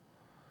know.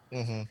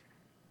 Mm-hmm.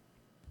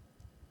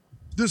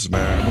 This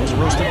man was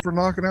arrested for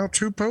knocking out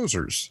 2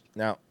 posers.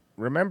 Now,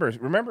 remember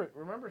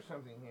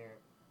something here.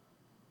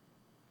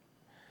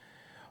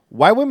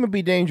 Why women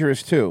be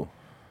dangerous too?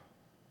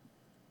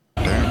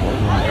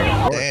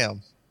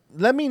 Damn.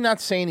 Let me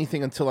not say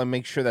anything until I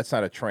make sure that's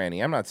not a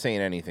tranny. I'm not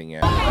saying anything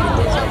yet.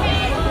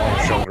 Long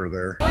shoulder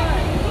there.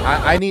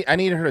 I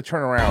need her to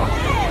turn around.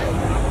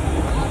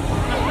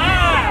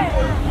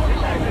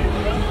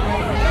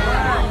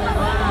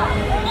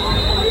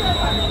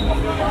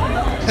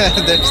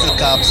 There's the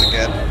cops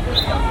again.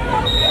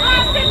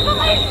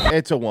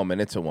 It's a woman.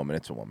 Yeah, it's a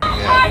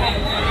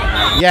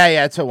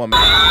woman.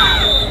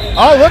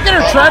 Oh, look at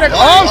her trying to.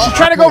 She's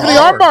trying to go for the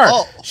armbar.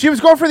 Oh. She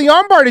was going for the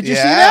armbar. Did you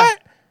see that?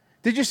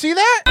 Did you see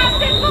that?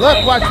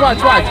 Look, watch.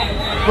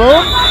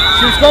 Boom.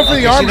 She was going for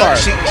the armbar.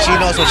 She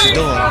knows what she's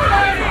doing.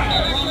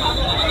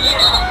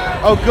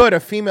 Oh, good. A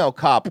female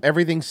cop.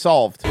 Everything's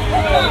solved.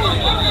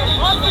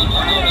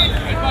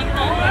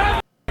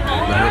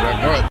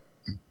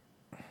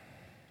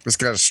 This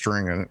got a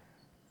string in it.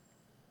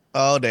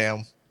 Oh,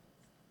 damn.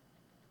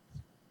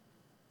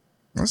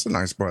 That's a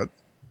nice butt.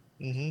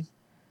 Mm-hmm.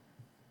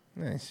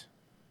 Nice.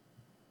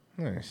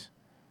 Let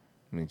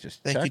me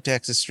just Thank check. you,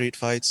 Texas Street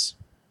Fights.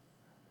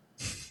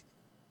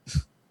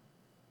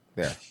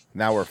 There.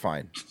 Now we're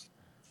fine.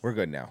 We're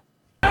good now.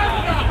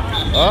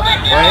 Oh,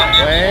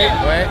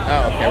 wait.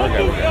 Oh, okay, we're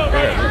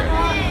good.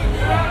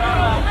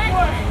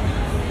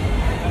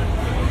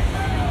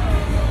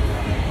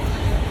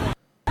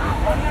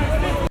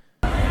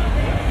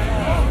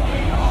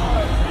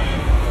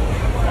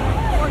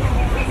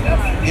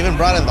 Even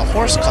brought in the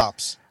horse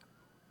cops.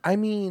 I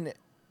mean,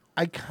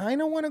 I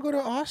kind of want to go to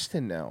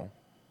Austin now.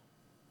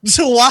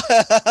 So what?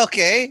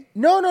 Okay.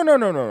 No. I'm not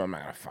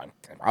gonna find.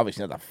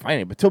 Obviously not to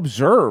find it, but to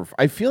observe.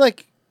 I feel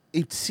like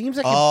it seems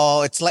like.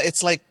 It's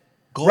like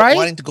right?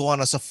 wanting to go on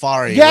a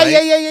safari. Yeah, right?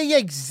 yeah.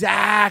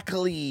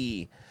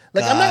 Exactly.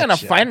 Like I'm not gonna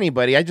find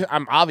anybody.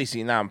 I'm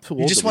obviously now I'm too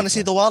old. You just want to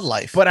see the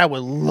wildlife. But I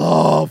would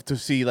love to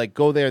see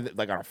go there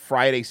like on a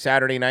Friday,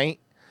 Saturday night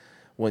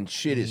when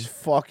shit is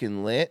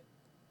fucking lit.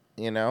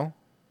 You know.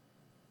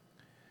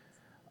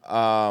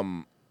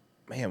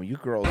 Man, you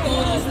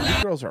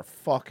girls are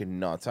fucking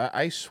nuts.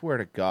 I swear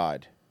to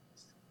God.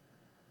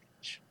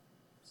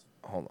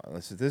 Hold on,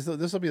 this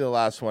will be the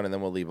last one, and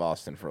then we'll leave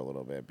Austin for a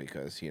little bit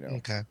because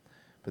Okay.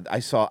 But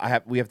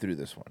we have to do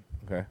this one.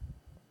 Okay.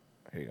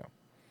 Here you go.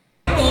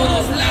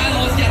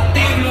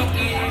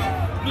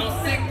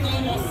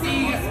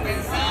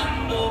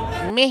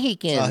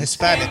 Mexicans.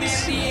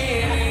 Hispanics.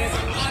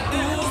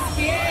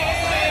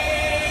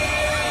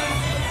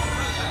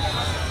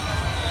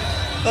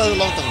 I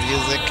love the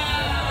music.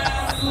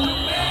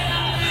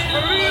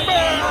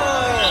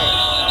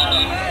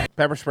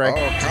 Pepper spray. Oh,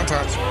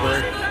 contact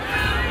spray.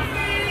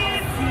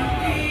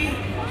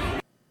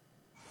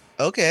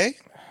 Okay.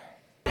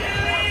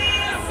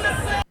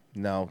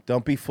 No,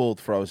 don't be fooled,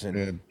 Frozen.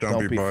 Yeah,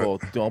 Don't be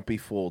fooled. Don't be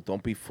fooled.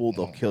 Don't be fooled.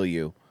 They'll kill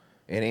you.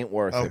 It ain't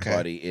worth it,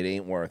 buddy. It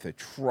ain't worth it.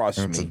 Trust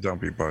me. It's a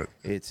dumpy butt.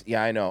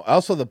 Yeah, I know.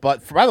 Also, the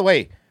butt. By the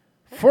way,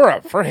 for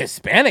a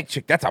Hispanic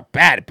chick, that's a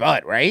bad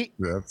butt, right?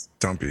 Yeah, it's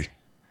dumpy.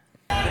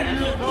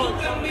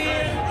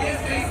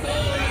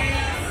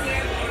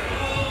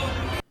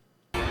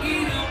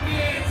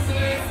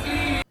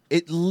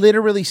 It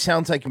literally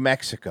sounds like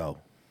Mexico.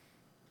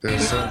 It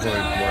sounds like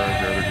where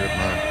I go to get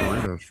my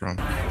burritos from.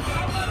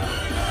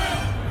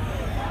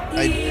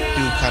 I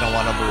do kind of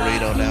want a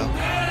burrito now.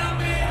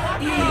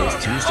 It is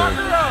Tuesday.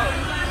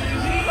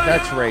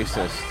 That's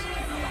racist.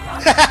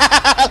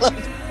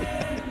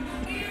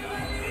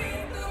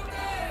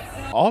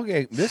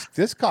 Okay,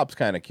 this cop's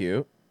kind of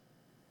cute.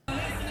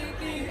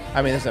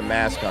 I mean, it's a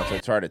mascot, so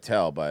it's hard to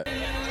tell, but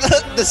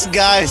This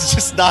guy is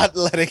just not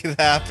letting it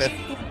happen.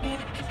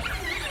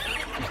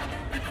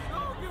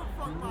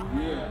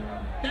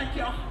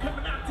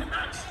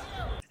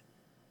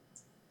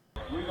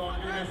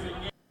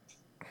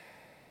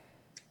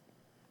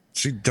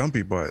 She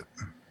dumpy butt.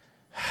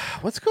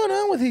 what's going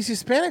on with these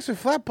Hispanics with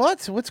flat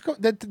butts? What's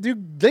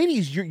dude,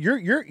 ladies?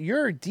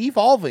 You're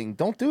devolving.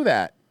 Don't do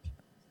that.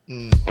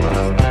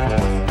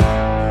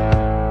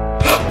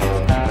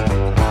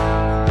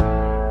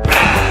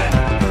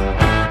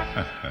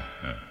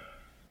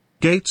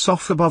 Gates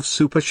off above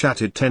super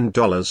chatted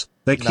 $10.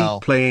 They keep No.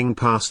 playing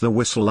pass the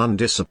whistle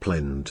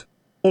undisciplined.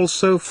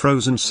 Also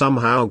Frozen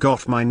somehow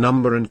got my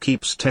number and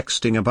keeps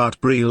texting about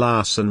Brie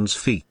Larson's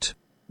feet.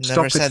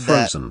 Never Stop said it,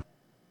 that. Frozen.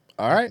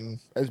 All right,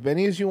 as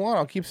many as you want.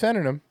 I'll keep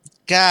sending them.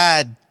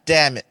 God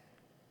damn it.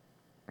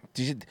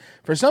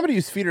 For somebody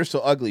whose feet are so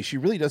ugly, she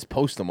really does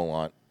post them a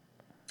lot.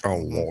 A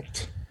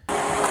lot.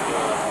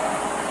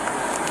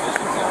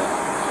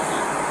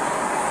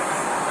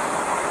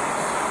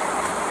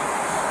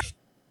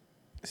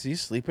 Does he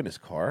sleep in his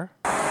car?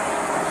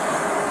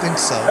 I think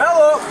so.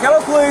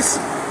 Hello, police.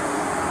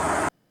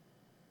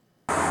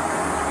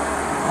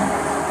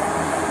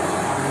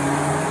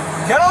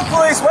 Hello,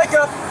 police, wake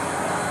up.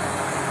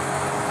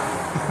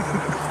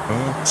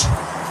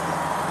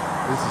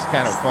 This is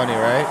kind of funny,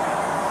 right?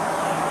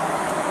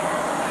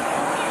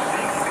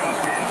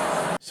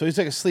 So he's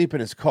like asleep in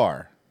his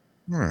car.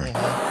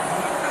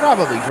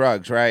 Probably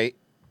drugs, right?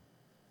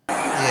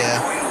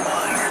 Yeah.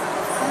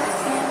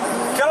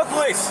 Hello,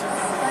 police.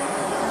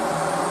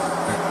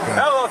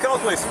 Hello,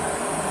 police.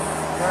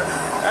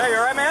 Hey, you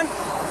alright, man?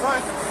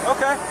 Fine.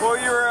 Okay. Well,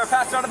 you were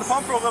passed out of the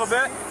pump for a little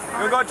bit. You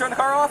wanna go and turn the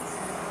car off?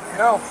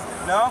 No.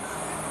 No?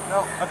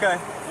 No. Okay.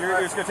 You're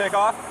just gonna take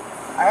off?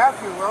 I have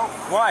to, bro.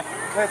 Why?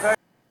 Because I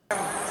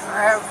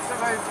have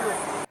somebody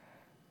to.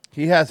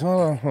 He has.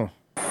 No,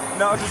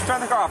 just turn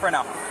the car off right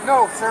now.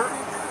 No, sir.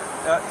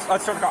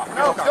 Let's turn the car off.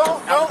 No,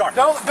 don't.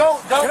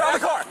 Get out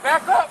of the car.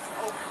 Back up.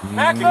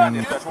 Back up.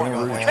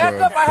 Back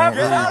up. I have.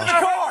 Get out of the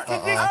car.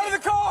 Out of the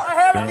car. I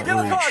have. Get in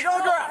the car. Get on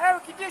the ground. I have a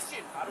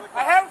condition.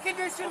 I have a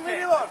condition. Leave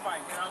me alone.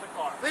 Fine. Get out of the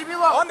car. Leave me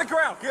alone. On the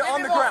ground. Get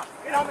on the ground.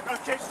 Get on the ground.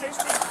 Chase me.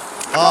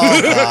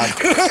 Oh, God.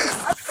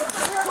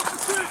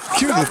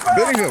 Cue the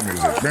video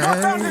music,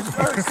 man.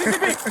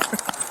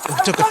 He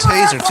took a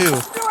taser, too.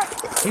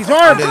 He's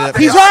armed.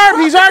 He's armed.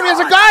 He's armed. He has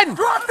a gun.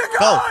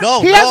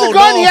 No, He has a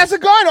gun. He has a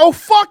gun. Oh,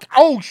 fuck.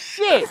 Oh,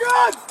 shit.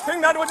 King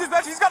 9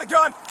 dispatch. He's got a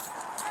gun.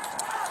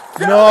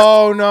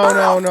 No.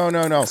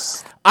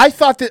 I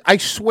thought that. I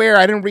swear,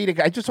 I didn't read it.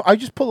 I just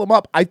pull him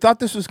up. I thought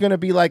this was gonna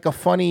be like a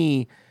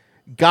funny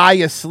guy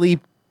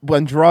asleep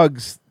on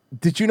drugs.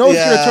 Did you know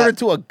it's gonna turn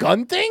into a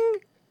gun thing?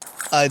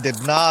 I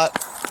did not.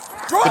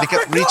 But he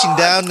kept reaching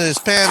down to his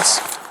pants.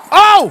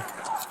 Oh!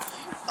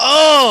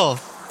 Oh!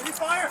 Did he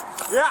fire?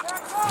 Yeah.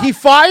 He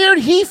fired.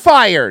 He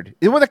fired.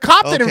 Well, the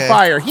cop didn't Okay.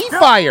 fire. He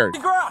fired.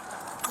 King 9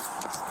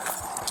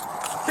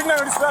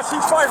 dispatch. He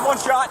fired one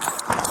shot.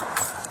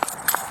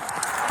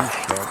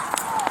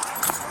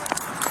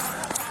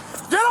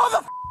 Get on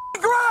the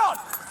ground.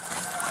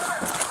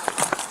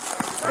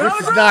 This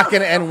is not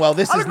gonna end well.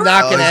 This is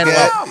not gonna end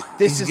well.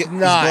 This is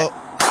not.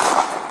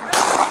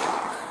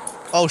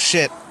 Oh,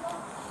 shit.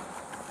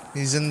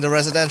 He's in the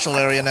residential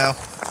area now.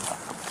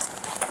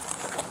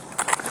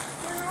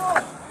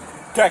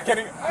 Okay,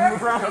 getting on the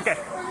ground. Okay.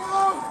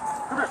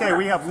 Okay,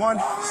 we have one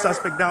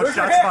suspect down. Where's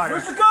your Shots head? fired.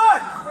 Where's the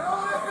gun?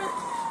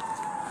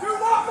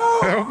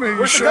 Help me, you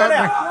Where's the shot gun me.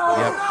 at?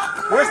 Yep.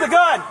 Where's the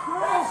gun?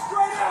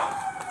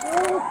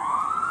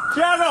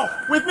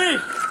 Keanu, with me.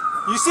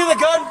 You see the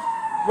gun?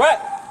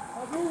 What?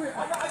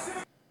 I see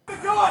the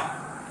gun.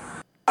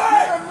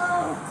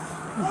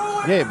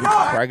 Yeah,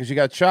 probably because you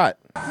got shot.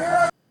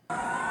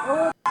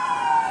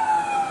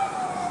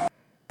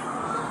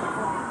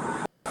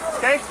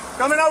 Okay,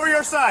 coming over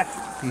your side.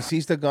 He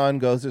sees the gun,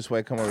 goes this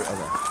way. Come over. Okay.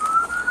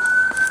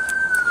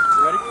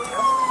 Ready?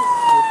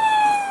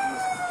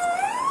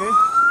 Okay,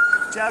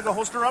 Tiago,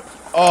 holster up.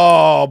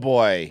 Oh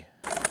boy.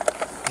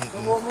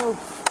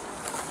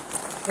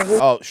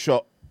 Oh,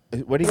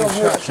 what did he get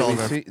shot? Should we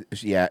Shoulder.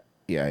 see?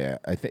 Yeah.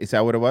 I think is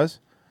that what it was,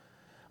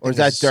 or is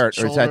that dirt?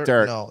 Or is that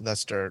dirt? No,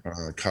 that's dirt.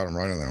 Caught him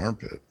right in the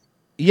armpit.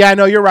 Yeah,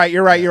 no, you're right. It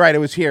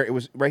was here. It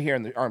was right here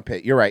in the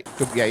armpit. You're right.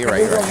 Yeah, you're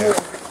right. Yeah.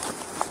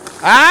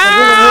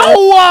 Ow!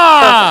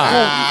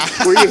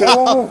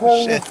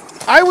 Shit.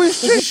 I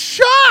was just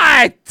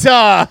shot.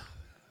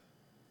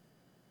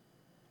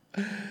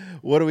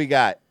 What do we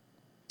got?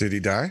 Did he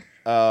die?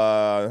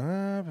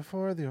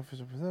 Before the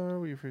officer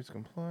were you free to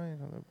comply?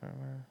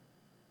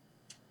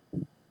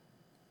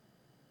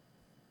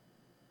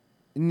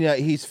 Yeah,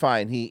 he's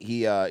fine.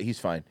 He's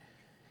fine.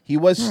 He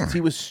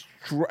was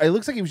it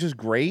looks like he was just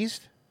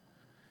grazed.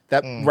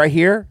 That right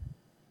here.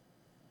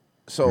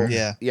 So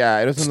yeah,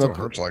 it doesn't Still look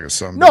hurts like a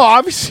son. No,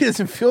 obviously it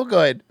doesn't feel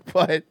good.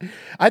 But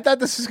I thought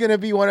this was gonna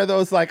be one of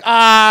those like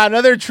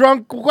another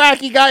drunk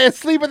wacky guy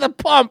asleep at the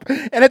pump,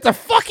 and it's a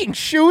fucking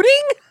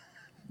shooting.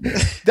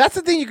 That's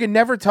the thing you can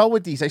never tell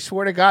with these. I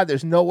swear to God,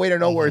 there's no way to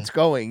know where it's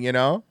going. You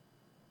know.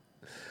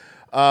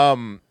 All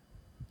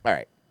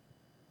right.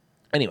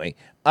 Anyway,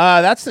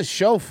 that's the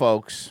show,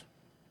 folks.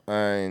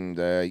 And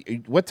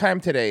what time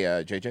today,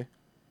 JJ?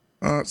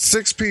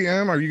 6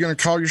 p.m. Are you going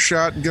to call your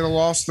shot and get a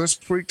loss this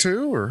week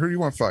too, or who do you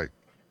want to fight?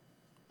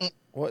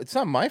 Well, it's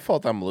not my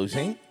fault I'm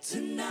losing.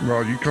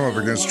 Well, you come up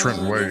against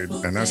Trenton Wade,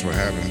 and that's what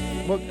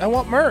happened. Well, I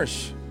want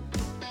Mersh.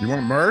 You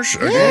want Mersh?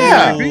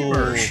 Yeah. Beat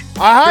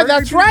Mersh.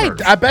 That's right.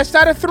 Best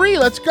out of 3.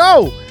 Let's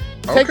go.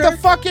 Take the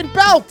fucking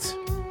belt.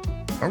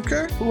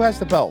 Okay. Who has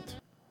the belt?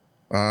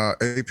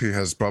 AP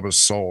has Bubba's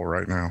soul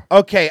right now.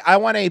 Okay, I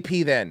want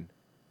AP then.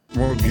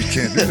 Well, you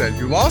can't do that.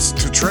 You lost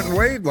to Trenton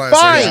Wade last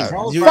week.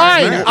 week.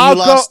 Fine. You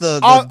lost the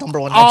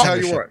number one. I'll tell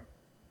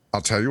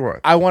you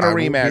what. I want a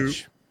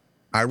rematch.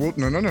 I will.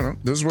 No.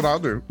 This is what I'll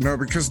do. No,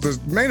 because the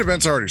main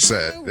event's already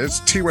set.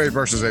 It's T-Wade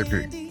versus AP.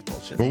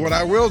 But what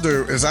I will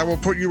do is I will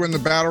put you in the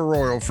battle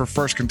royal for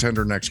first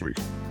contender next week.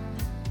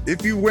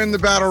 If you win the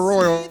battle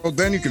royal,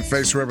 then you can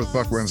face whoever the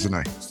fuck wins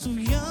tonight. All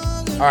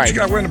right. But you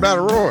got to win the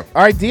battle royal.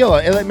 All right, deal.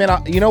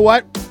 Man, you know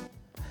what?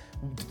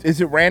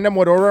 Is it random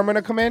what order I'm going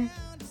to come in?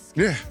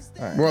 Yeah.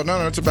 Right. Well,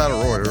 no, it's a battle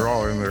royal. You're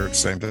all in there at the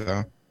same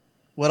time.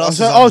 What else?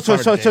 So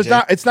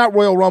it's not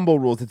Royal Rumble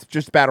rules. It's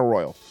just battle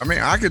royal. I mean,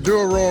 I could do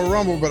a Royal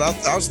Rumble, but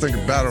I was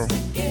thinking battle.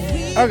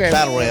 Okay.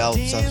 Battle royale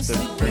sounds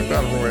good.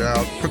 Battle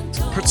royale.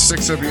 Put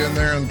 6 of you in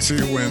there and see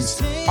who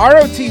wins.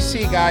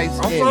 ROTC guys.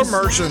 I'll throw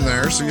Merch in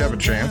there so you have a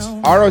chance.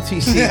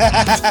 ROTC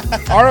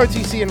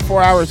in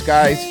 4 hours,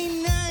 guys.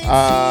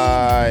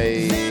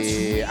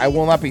 I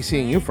will not be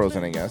seeing you,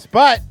 Frozen, I guess,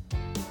 but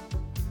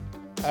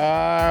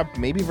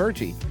maybe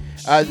Virgie.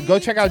 Go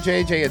check out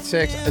JJ at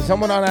 6. Is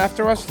someone on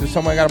after us? Does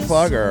someone got a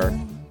plug or?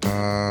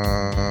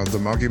 The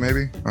monkey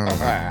maybe.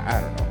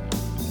 I don't know.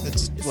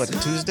 It's what,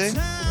 Tuesday?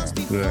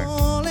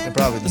 Yeah. And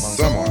probably the monkey.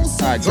 Someone.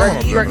 All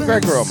right,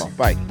 Greg Romo.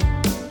 Bye.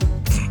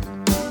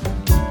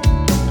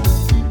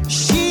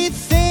 She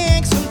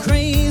thinks I'm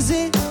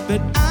crazy,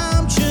 but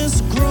I'm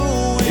just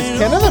growing. Is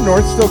Ken of the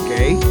North still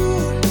gay?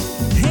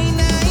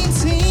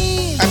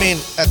 I mean,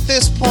 at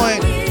this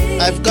point,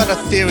 I've got a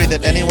theory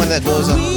that anyone that goes on